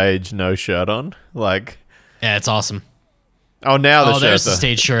the stage, no shirt on. Like, Yeah, it's awesome. oh, now the Oh, there's the shirt's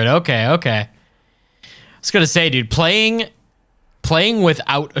stage shirt. Okay. I was gonna say, dude, playing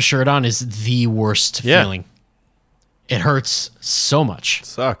without a shirt on is the worst Yeah. feeling. It hurts so much.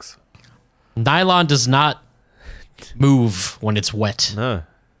 sucks. Nylon does not move when it's wet. No.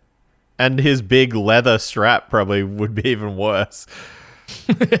 And his big leather strap probably would be even worse.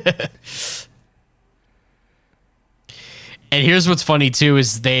 And here's what's funny too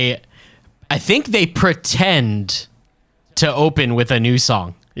is I think they pretend to open with a new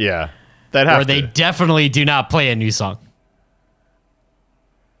song, Yeah. They'd have or they to. definitely do not play a new song.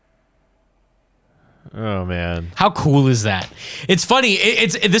 Oh, man. How cool is that? It's funny.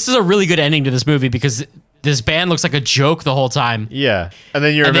 This is a really good ending to this movie because this band looks like a joke the whole time. Yeah. And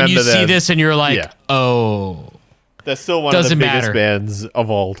then you And remember then you see them. this and you're like, Yeah. oh. They're still one of the Doesn't biggest matter. bands of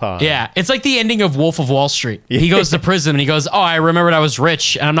all time. Yeah, it's like the ending of Wolf of Wall Street. He goes to prison and he goes, oh, I remembered I was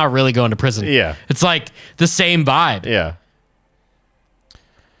rich and I'm not really going to prison. Yeah. It's like the same vibe. Yeah.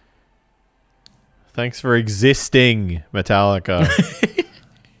 Thanks for existing, Metallica.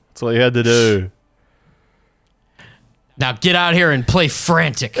 That's all you had to do. Now get out here and play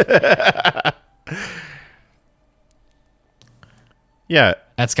Frantic. Yeah,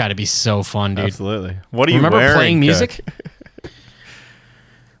 That's got to be so fun, dude. absolutely. What are you Remember wearing, playing Kirk? music?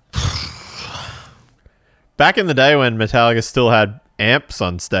 Back in the day when Metallica still had amps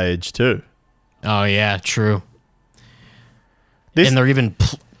on stage too. Oh, yeah, true. This And they're even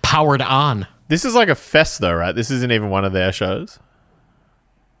powered on. this is like a fest though, right? This isn't even one of their shows.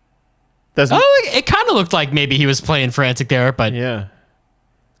 There's Oh, it kind of looked like maybe he was playing Frantic there, but yeah.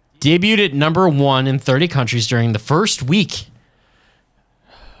 debuted at #1 in 30 countries during the first week.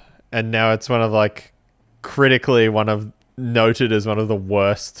 And now it's one of like critically noted as one of the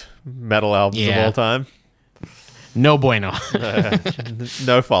worst metal albums of Yeah. all time. No bueno.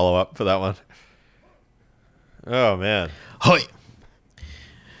 No follow up for that one. Oh man. Hoi.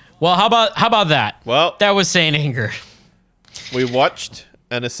 Well, how about that? Well, That was Saint Anger. we watched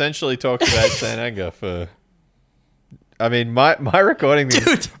and essentially talked about Saint Anger for. I mean, my recording,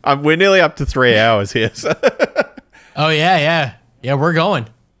 Dude. we're nearly up to 3 hours here. So. Oh yeah. We're going.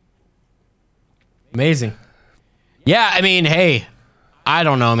 Amazing. Yeah, I mean, hey, I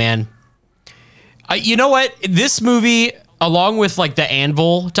don't know, man. You know what? This movie, along with like the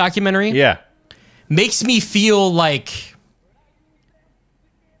Anvil documentary, Yeah, makes me feel like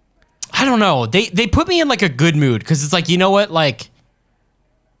I don't know. They put me in like a good mood because it's like, you know what, like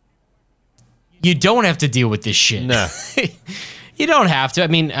you don't have to deal with this shit. no. You don't have to. I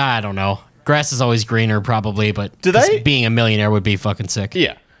mean, I don't know. Grass is always greener, probably, but Do just they- being a millionaire would be fucking sick.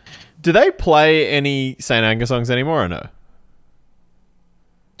 Yeah. Do they play any Saint Anger songs anymore or no?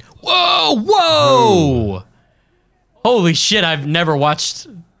 Whoa! Holy shit! I've never watched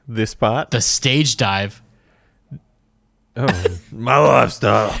This part? the stage dive. Oh, my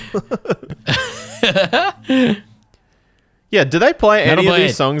lifestyle. Yeah, do they play Metal any of Blade.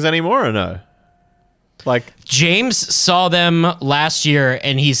 these songs anymore or no? Like, James saw them last year,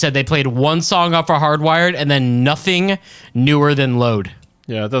 and he said they played one song off of Hardwired, and then nothing newer than Load.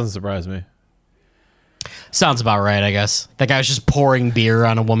 yeah, it doesn't surprise me. Sounds about right, I guess. That guy was just pouring beer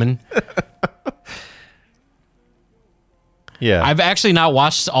on a woman. Yeah. I've actually not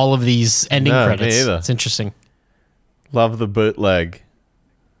watched all of these ending No, me credits. either. It's interesting. Love the bootleg.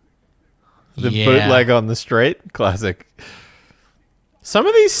 The Yeah. bootleg on the street. Classic. Some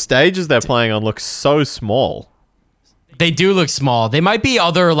of these stages they're playing on look so small. They do look small. They might be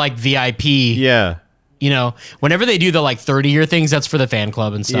other like VIP. Yeah. You know, whenever they do the like 30-year things, that's for the fan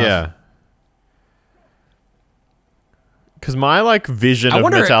club and stuff. Yeah. Because my like vision I of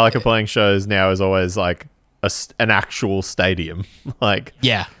wonder- Metallica playing shows now is always like an actual stadium. Like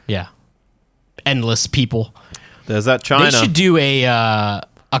Yeah. Endless people. there's that China. They should do a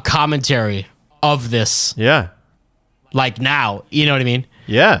commentary of this, Yeah. like now. You know what I mean?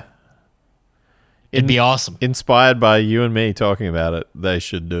 Yeah. It'd be awesome. Inspired by you and me talking about it, they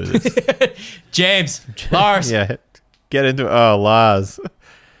should do this. James, Lars, Yeah. Get into it. Oh, Lars.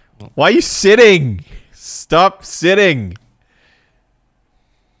 Why are you sitting? Stop sitting.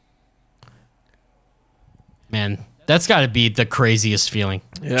 man, that's got to be the craziest feeling.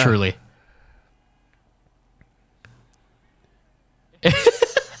 Yeah. Truly.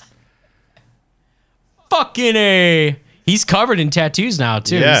 Fucking A. He's covered in tattoos now,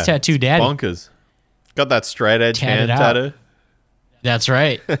 too. Yeah. He's tattoo daddy. Bonkers. Got that straight edge Tatted hand out. tattoo. That's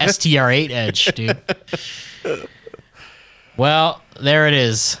right. STR8 Edge, dude. Well, there it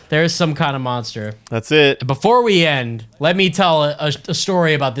is. There's some kind of monster. That's it. Before we end, let me tell a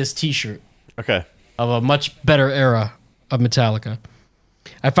story about this t-shirt Okay. of a much better era of Metallica.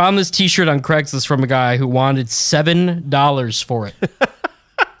 I found this t-shirt on Craigslist from a guy who wanted $7 for it.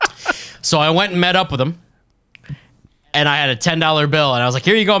 So I went and met up with him, and I had a $10 bill, and I was like,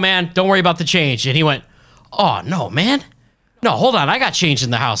 here you go, man. Don't worry about the change. And he went, oh, no, man. No, hold on. I got change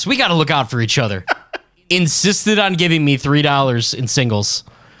in the house. We got to look out for each other. Insisted on giving me $3 in singles.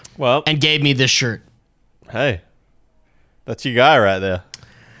 Well, and gave me this shirt. Hey, that's your guy right there.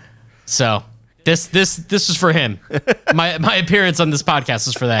 So this is for him. My appearance on this podcast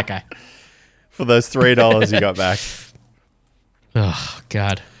is for that guy. For those $3 you got back. Oh,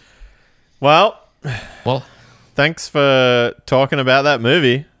 God. Well, thanks for talking about that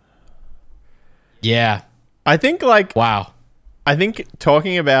movie. Yeah. I think wow. I think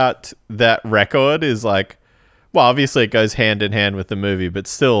talking about that record is well, obviously it goes hand in hand with the movie, but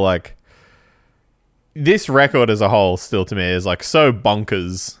still this record as a whole still to me is so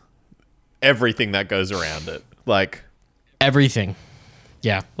bonkers. Everything that goes around it. Everything.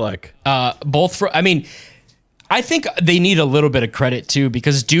 Yeah. Both for, I mean, I think they need a little bit of credit too,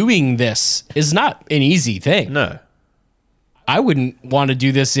 because doing this is not an easy thing. No. I wouldn't want to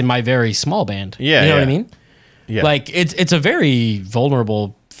do this in my very small band. Yeah. You know what I mean? Yeah. It's a very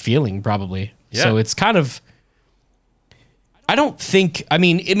vulnerable feeling probably. Yeah. So it's kind of, I don't think, I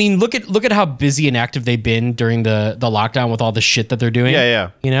mean, look at how busy and active they've been during the lockdown with all the shit that they're doing.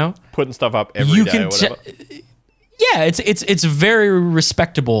 Yeah. You know? Putting stuff up every day or whatever. Yeah, it's very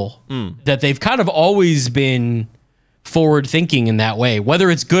respectable that they've kind of always been forward thinking in that way. Whether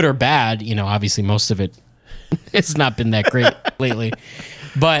it's good or bad, obviously most of it it's not been that great lately.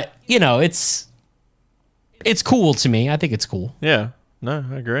 But, it's cool to me. I think it's cool. Yeah. No,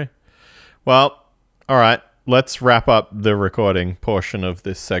 I agree. Well, all right. Let's wrap up the recording portion of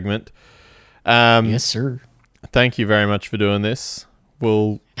this segment. Yes, sir. Thank you very much for doing this.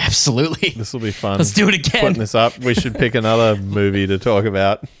 Absolutely. This will be fun. Let's do it again. Putting this up. We should pick another movie to talk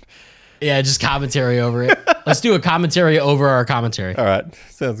about. Yeah, just commentary over it. Let's do a commentary over our commentary. All right.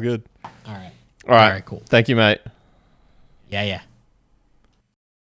 Sounds good. All right. All right. Cool. Thank you, mate. Yeah.